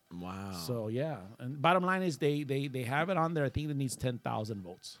advance. Wow. So, yeah. And bottom line is they have it on there. I think it needs 10,000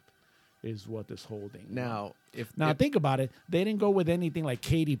 votes. Is what this whole thing. Now, if think about it, they didn't go with anything like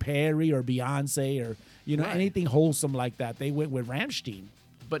Katy Perry or Beyonce or Right. anything wholesome like that. They went with Rammstein.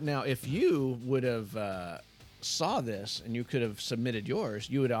 But now, if you would have saw this and you could have submitted yours,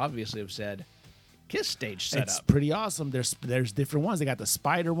 you would obviously have said Kiss stage setup. It's pretty awesome. There's different ones. They got the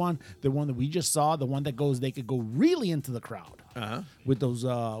spider one, the one that we just saw, the one that they could go really into the crowd. With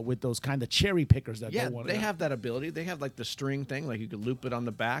those kind of cherry pickers that they have that ability. They have like the string thing, like you could loop it on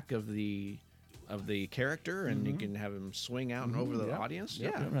the back of the character, and you can have him swing out and over the audience.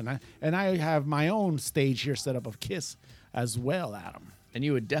 Yep. And I have my own stage here set up of Kiss as well, Adam. And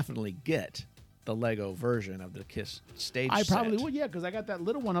you would definitely get the Lego version of the Kiss stage I set. probably would, yeah, because I got that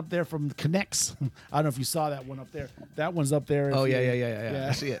little one up there from Connects. I don't know if you saw that one up there. That one's up there. Oh, yeah.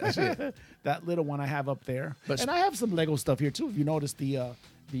 I see it. That little one I have up there. But and I have some Lego stuff here, too, if you notice the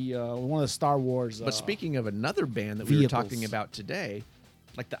one of the Star Wars But speaking of another band that we were talking about today,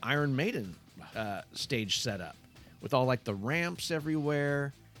 like the Iron Maiden stage setup with all like the ramps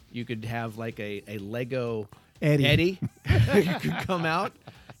everywhere. You could have like a Lego Eddie could come out.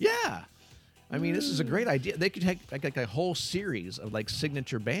 Yeah. I mean, this is a great idea. They could take like a whole series of like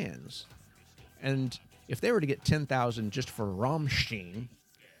signature bands. And if they were to get 10,000 just for Rammstein,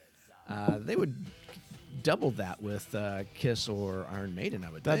 they would double that with Kiss or Iron Maiden, I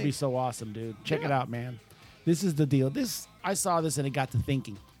would think. That'd be so awesome, dude. Check it out, man. This is the deal. I saw this and it got to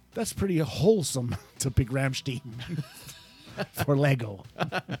thinking. That's pretty wholesome to pick Rammstein for Lego.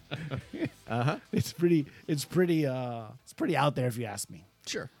 It's pretty out there if you ask me.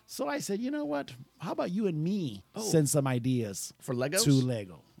 Sure. So I said, you know what? How about you and me send some ideas for Legos to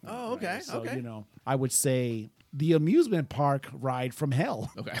Lego? Oh, okay. So, okay. you know, I would say the amusement park ride from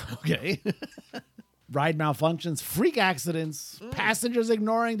hell. Okay. Okay. Ride malfunctions, freak accidents, passengers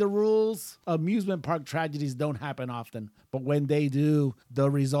ignoring the rules. Amusement park tragedies don't happen often, but when they do, the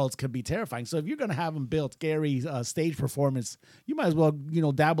results can be terrifying. So if you're going to have them build scary stage performance, you might as well, you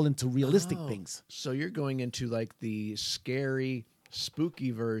know, dabble into realistic things. So you're going into like the scary,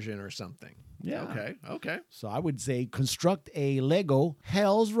 spooky version or something. Yeah. Okay. Okay. So I would say construct a Lego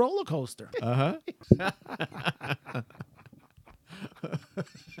Hell's roller coaster. Uh huh.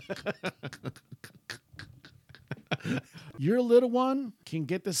 Your little one can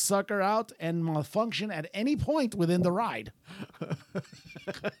get this sucker out and malfunction at any point within the ride.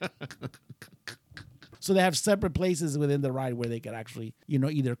 So they have separate places within the ride where they could actually, you know,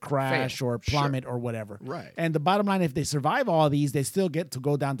 either crash Fail. or plummet or whatever. Right. And the bottom line, if they survive all these, they still get to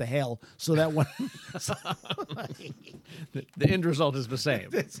go down to hell. So that when the end result is the same.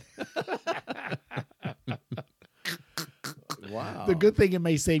 Wow. The good thing, it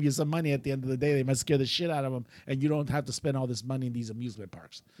may save you some money at the end of the day. They might scare the shit out of them, and you don't have to spend all this money in these amusement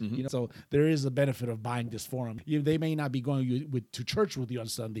parks. Mm-hmm. You know, so there is a benefit of buying this for them. They may not be going to church with you on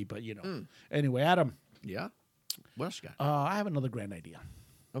Sunday, but you know. Anyway, Adam. Yeah. What else you got? I have another grand idea.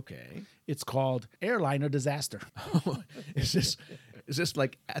 Okay. It's called Airliner Disaster. Is this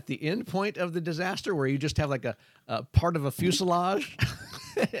like at the end point of the disaster where you just have like a part of a fuselage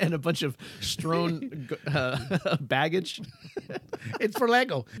and a bunch of strewn baggage? It's for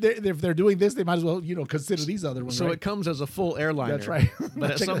Lego. If they're doing this, they might as well, you know, consider these other ones. So right? it comes as a full airliner. That's right.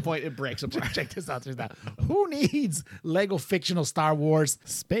 But at Check some it- point it breaks apart. Check this out. Who needs Lego fictional Star Wars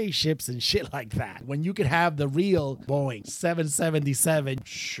spaceships and shit like that when you could have the real Boeing 777?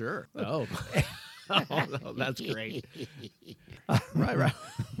 Sure. Oh, that's great. Right.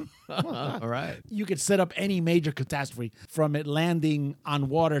 All right. You could set up any major catastrophe, from it landing on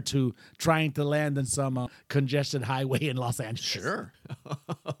water to trying to land on some congested highway in Los Angeles. Sure.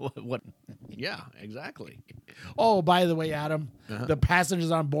 What? Yeah, exactly. Oh, by the way, Adam, the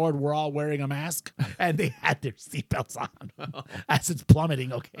passengers on board were all wearing a mask and they had their seatbelts on as it's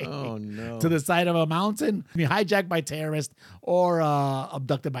plummeting, okay? Oh, no. To the side of a mountain, hijacked by terrorists or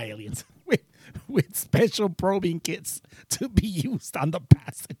abducted by aliens. With special probing kits to be used on the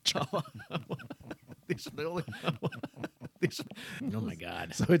passenger. These are the only. Oh my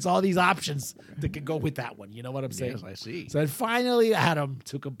God! So it's all these options that can go with that one. You know what I'm saying? Yes, I see. So then finally, Adam,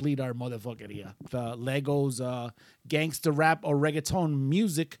 to complete our motherfuckeria, the Legos gangster rap or reggaeton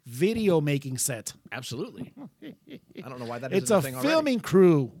music video making set. Absolutely. I don't know why that It's isn't a a thing already. filming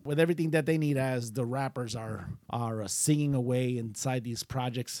crew with everything that they need as the rappers are singing away inside these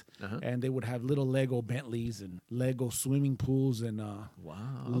projects. And they would have little Lego Bentleys and Lego swimming pools and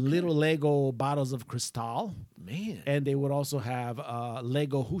little Lego bottles of Cristal. Man. And they would also have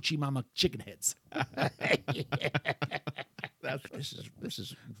Lego Hoochie Mama chicken heads. This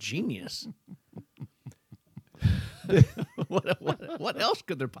is genius. What else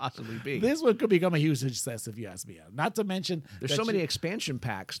could there possibly be? This one could become a huge success if you ask me. Not to mention, There's that so many you- expansion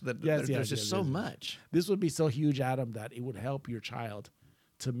packs that Yes, there's yes, just yes, so yes. much. This would be so huge, Adam, that it would help your child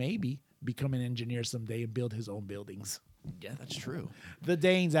to maybe become an engineer someday and build his own buildings. Yeah, that's true. The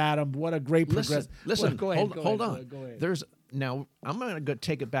Danes, Adam, what a great progress. Listen, Well, go ahead, hold go on. ahead, go ahead. There's now I'm going to go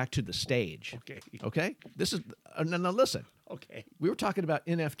take it back to the stage. Okay. This is now listen. Okay. We were talking about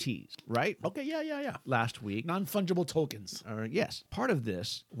NFTs, right? Okay, yeah. Last week. Non-fungible tokens. Yes. Part of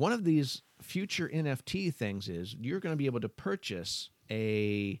this, one of these future NFT things is you're going to be able to purchase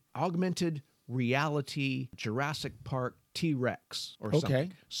a augmented reality Jurassic Park T-Rex or something. Okay.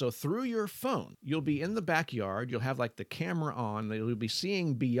 So through your phone, you'll be in the backyard. You'll have like the camera on. You'll be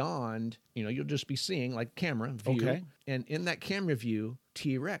seeing beyond, you'll just be seeing like camera view. Okay. And in that camera view,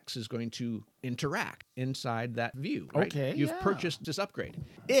 T-Rex is going to interact inside that view. Right? Okay, You've yeah. purchased this upgrade.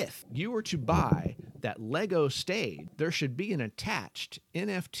 If you were to buy that Lego stage, there should be an attached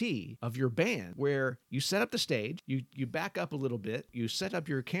NFT of your band where you set up the stage, you back up a little bit, you set up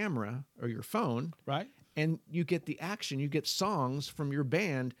your camera or your phone, right? And you get the action, you get songs from your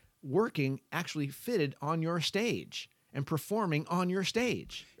band working actually fitted on your stage and performing on your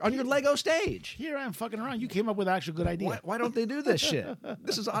stage, on your Lego stage. Here I am fucking around. You came up with an actual good idea. Why don't they do this shit?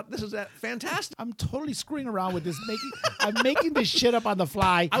 This is fantastic. I'm totally screwing around with this. I'm making this shit up on the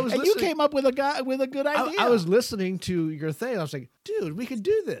fly. I was and you came up with a good idea. I was listening to your thing. I was like, dude, we could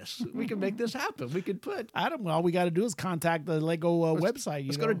do this. We can make this happen. We could put Adam. All we got to do is contact the Lego website.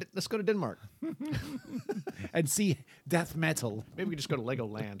 Let's go to Denmark and see death metal. Maybe we can just go to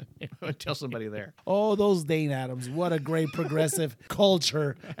Legoland and tell somebody there. Oh, those Dane Adams! What a great progressive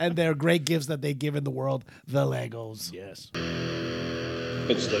culture, and their great gifts that they give in the world. The Legos. Yes.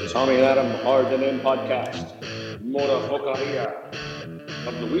 It's the Tommy and Adam Hard and In podcast. Motorhokaria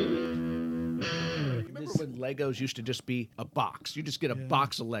of the week. Remember when Legos used to just be a box? You just get a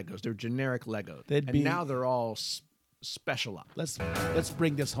box of Legos. They're generic Legos. Now they're all specialized. Let's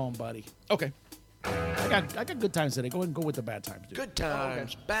bring this home, buddy. Okay. I got good times today. Go ahead and go with the bad times, dude. Good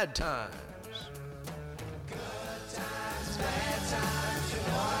times, bad times.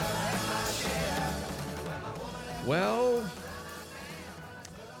 Well,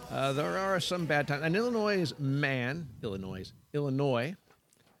 there are some bad times. An Illinois man, The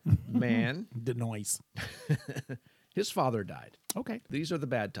noise. his father died. Okay. These are the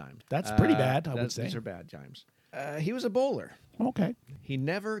bad times. That's pretty bad, I would say. These are bad times. He was a bowler. Okay. He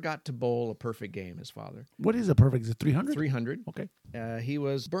never got to bowl a perfect game, his father. What is a perfect? Is it 300? 300. Okay. He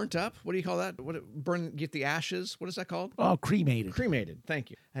was burnt up. What do you call that? Get the ashes. What is that called? Oh, cremated. Cremated.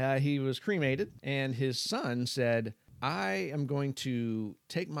 Thank you. He was cremated, and his son said, I am going to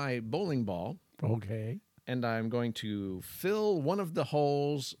take my bowling ball. Okay. And I'm going to fill one of the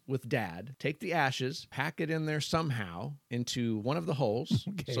holes with Dad, take the ashes, pack it in there somehow into one of the holes.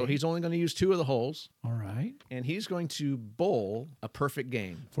 Okay. So he's only going to use 2 of the holes. All right. And he's going to bowl a perfect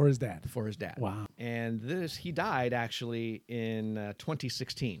game. For his dad. Wow. And he died actually in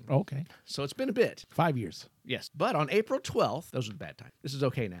 2016. Okay. So it's been a bit. 5 years. Yes. But on April 12th, those are the bad times. This is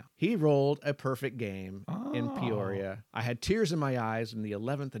okay now. He rolled a perfect game in Peoria. I had tears in my eyes in the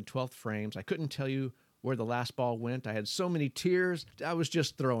 11th and 12th frames. I couldn't tell you where the last ball went. I had so many tears, I was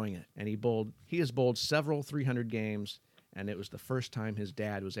just throwing it. And he has bowled several 300 games, and it was the first time his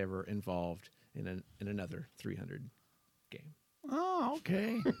dad was ever involved in another 300 game. Oh,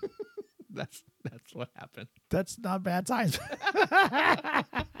 okay. That's what happened. That's not bad times.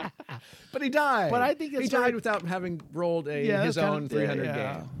 But he died. But I think he died without having rolled his own 300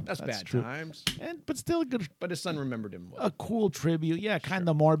 game. That's bad true. times. But still a good. But his son remembered him well. A cool tribute. Yeah, kind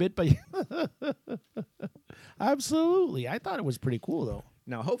of morbid, but absolutely. I thought it was pretty cool, though.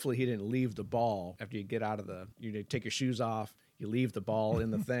 Now, hopefully he didn't leave the ball after you get out of you take your shoes off, you leave the ball in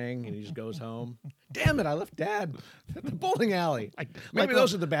the thing, and he just goes home. Damn it, I left Dad at the bowling alley. Maybe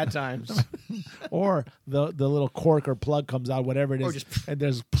those are the bad times. Or the little cork or plug comes out, whatever it is, Or just and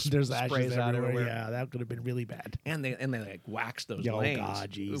there's ashes sprays out everywhere. everywhere. Yeah, that could have been really bad. And they like wax those Oh, lanes. God,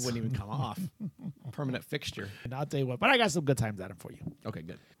 jeez. It wouldn't even come off. Permanent fixture. And I'll tell you what, but I got some good times at him for you. Okay,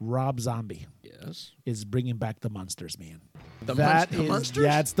 good. Rob Zombie. Yes. Is bringing back the Munsters, man. The That Munsters?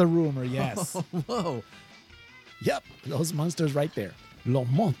 That's the rumor, yes. Whoa. Yep, those Munsters right there. Los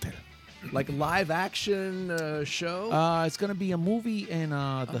Monsters. Like a live action show? It's going to be a movie in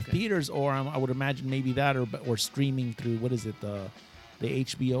the theaters, or I would imagine maybe that, or streaming through, what is it, the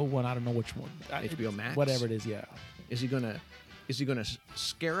HBO one? I don't know which one. HBO Max? Whatever it is, yeah. Is he gonna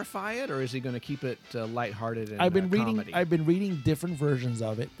scarify it, or is he gonna keep it lighthearted and I've been comedy? I've been reading different versions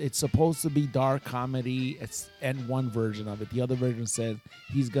of it. It's supposed to be dark comedy. And one version of it. The other version said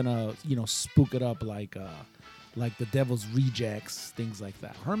he's gonna spook it up like the Devil's Rejects, things like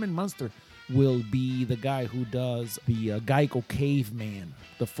that. Herman Munster will be the guy who does the Geico Caveman.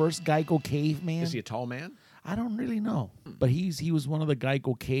 The first Geico Caveman. Is he a tall man? I don't really know, but he was one of the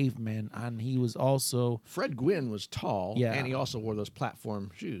Geico Cavemen, and he was also Fred Gwynn was tall, Yeah. and he also wore those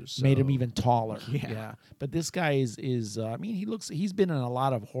platform shoes. made so- him even taller. Yeah. But this guy is I mean, he's been in a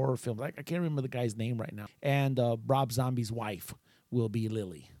lot of horror films. I can't remember the guy's name right now. And Rob Zombie's wife will be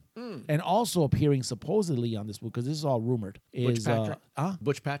Lily. And also appearing supposedly on this book, because this is all rumored, Butch is Patrick? huh?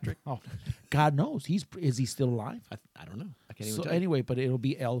 Butch Patrick? Oh, God knows. Is he still alive? I don't know. I can't even So tell you. anyway, but it'll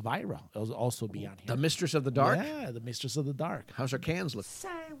be Elvira. It'll also be on here. The Mistress of the Dark? Yeah, the Mistress of the Dark. How's her cans look? Say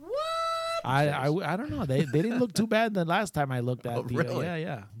what? I don't know. They didn't look too bad the last time I looked at. Oh, really?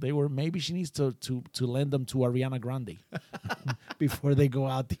 Yeah. They were. Maybe she needs to lend them to Ariana Grande before they go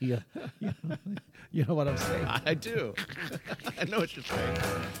out. You know what I'm saying? I do. I know what you're saying.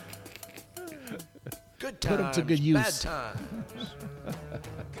 Good Put 'em times, to good use. bad times.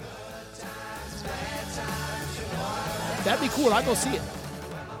 That'd be cool. I'd go see it.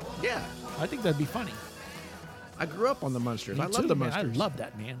 Yeah. I think that'd be funny. I grew up on the Munsters. Me I love too, the man. Munsters. I love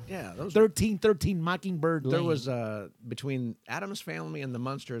that, man. Yeah, those 1313 Mockingbird Lane. There was between Addams Family and the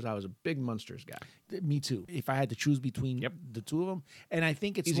Munsters, I was a big Munsters guy. Me too. If I had to choose between the two of them, and I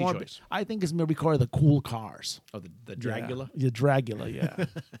think it's Easy more. choice. I think it's maybe because of the cool cars. Oh, the Dragula? Yeah, Dragula, yeah.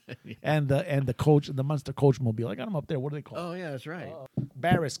 And the coach, the Munster coach mobile. I got them up there. What do they call it? Oh, yeah, that's right.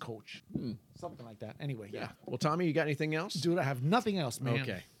 Barris coach. Something like that. Anyway, yeah. Well, Tommy, you got anything else? Dude, I have nothing else, man.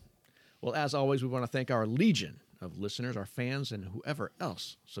 Okay. Well, as always, we want to thank our legion of listeners, our fans, and whoever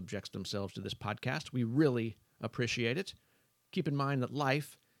else subjects themselves to this podcast. We really appreciate it. Keep in mind that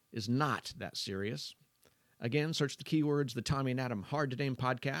life is not that serious. Again, search the keywords The Tommy and Adam Hard to Name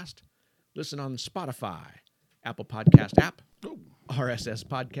Podcast. Listen on Spotify, Apple Podcast app, RSS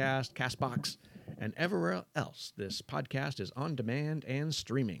Podcast, CastBox, and everywhere else this podcast is on demand and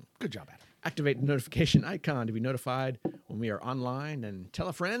streaming. Good job, Adam. Activate the notification icon to be notified when we are online, and tell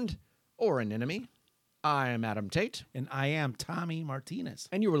a friend or an enemy. I am Adam Tate. And I am Tommy Martinez.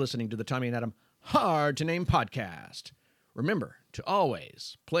 And you were listening to the Tommy and Adam Hard to Name Podcast. Remember to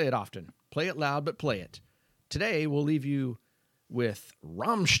always play it often. Play it loud, but play it. Today, we'll leave you with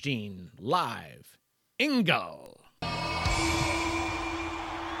Rammstein live. Ingo.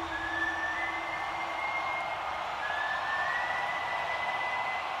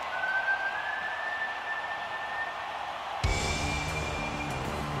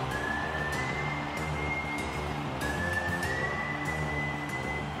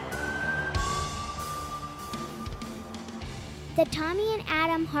 The Tommy and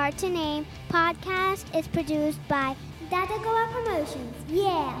Adam Hard to Name podcast is produced by Datacola Promotions.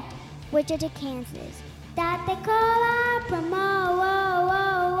 Yeah, Wichita, Kansas. Datacola Promotion.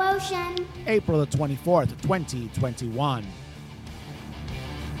 April the 24th, 2021.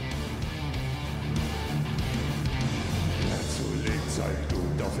 Zu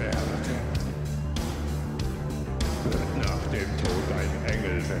Lebzeitblut auf Erde wird nach dem Tod ein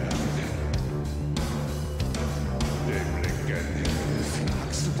Engel werden. Dem linken Himmel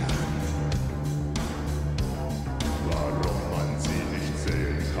fragst du dann, warum man sie nicht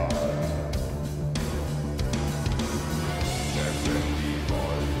sehen kann. Denn wenn die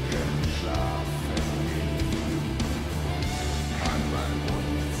Wolken schlafen gehen, kann man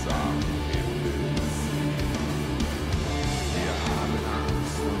uns am Himmel sehen. Wir haben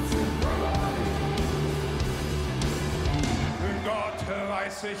Angst und sind bereit. Gott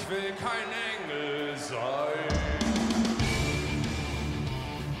weiß, ich will kein Engel sein.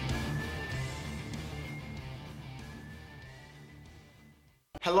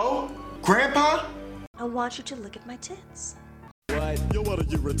 Hello? Grandpa? I want you to look at my tits. What? Yo, what are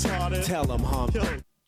you retarded? Tell him, hump.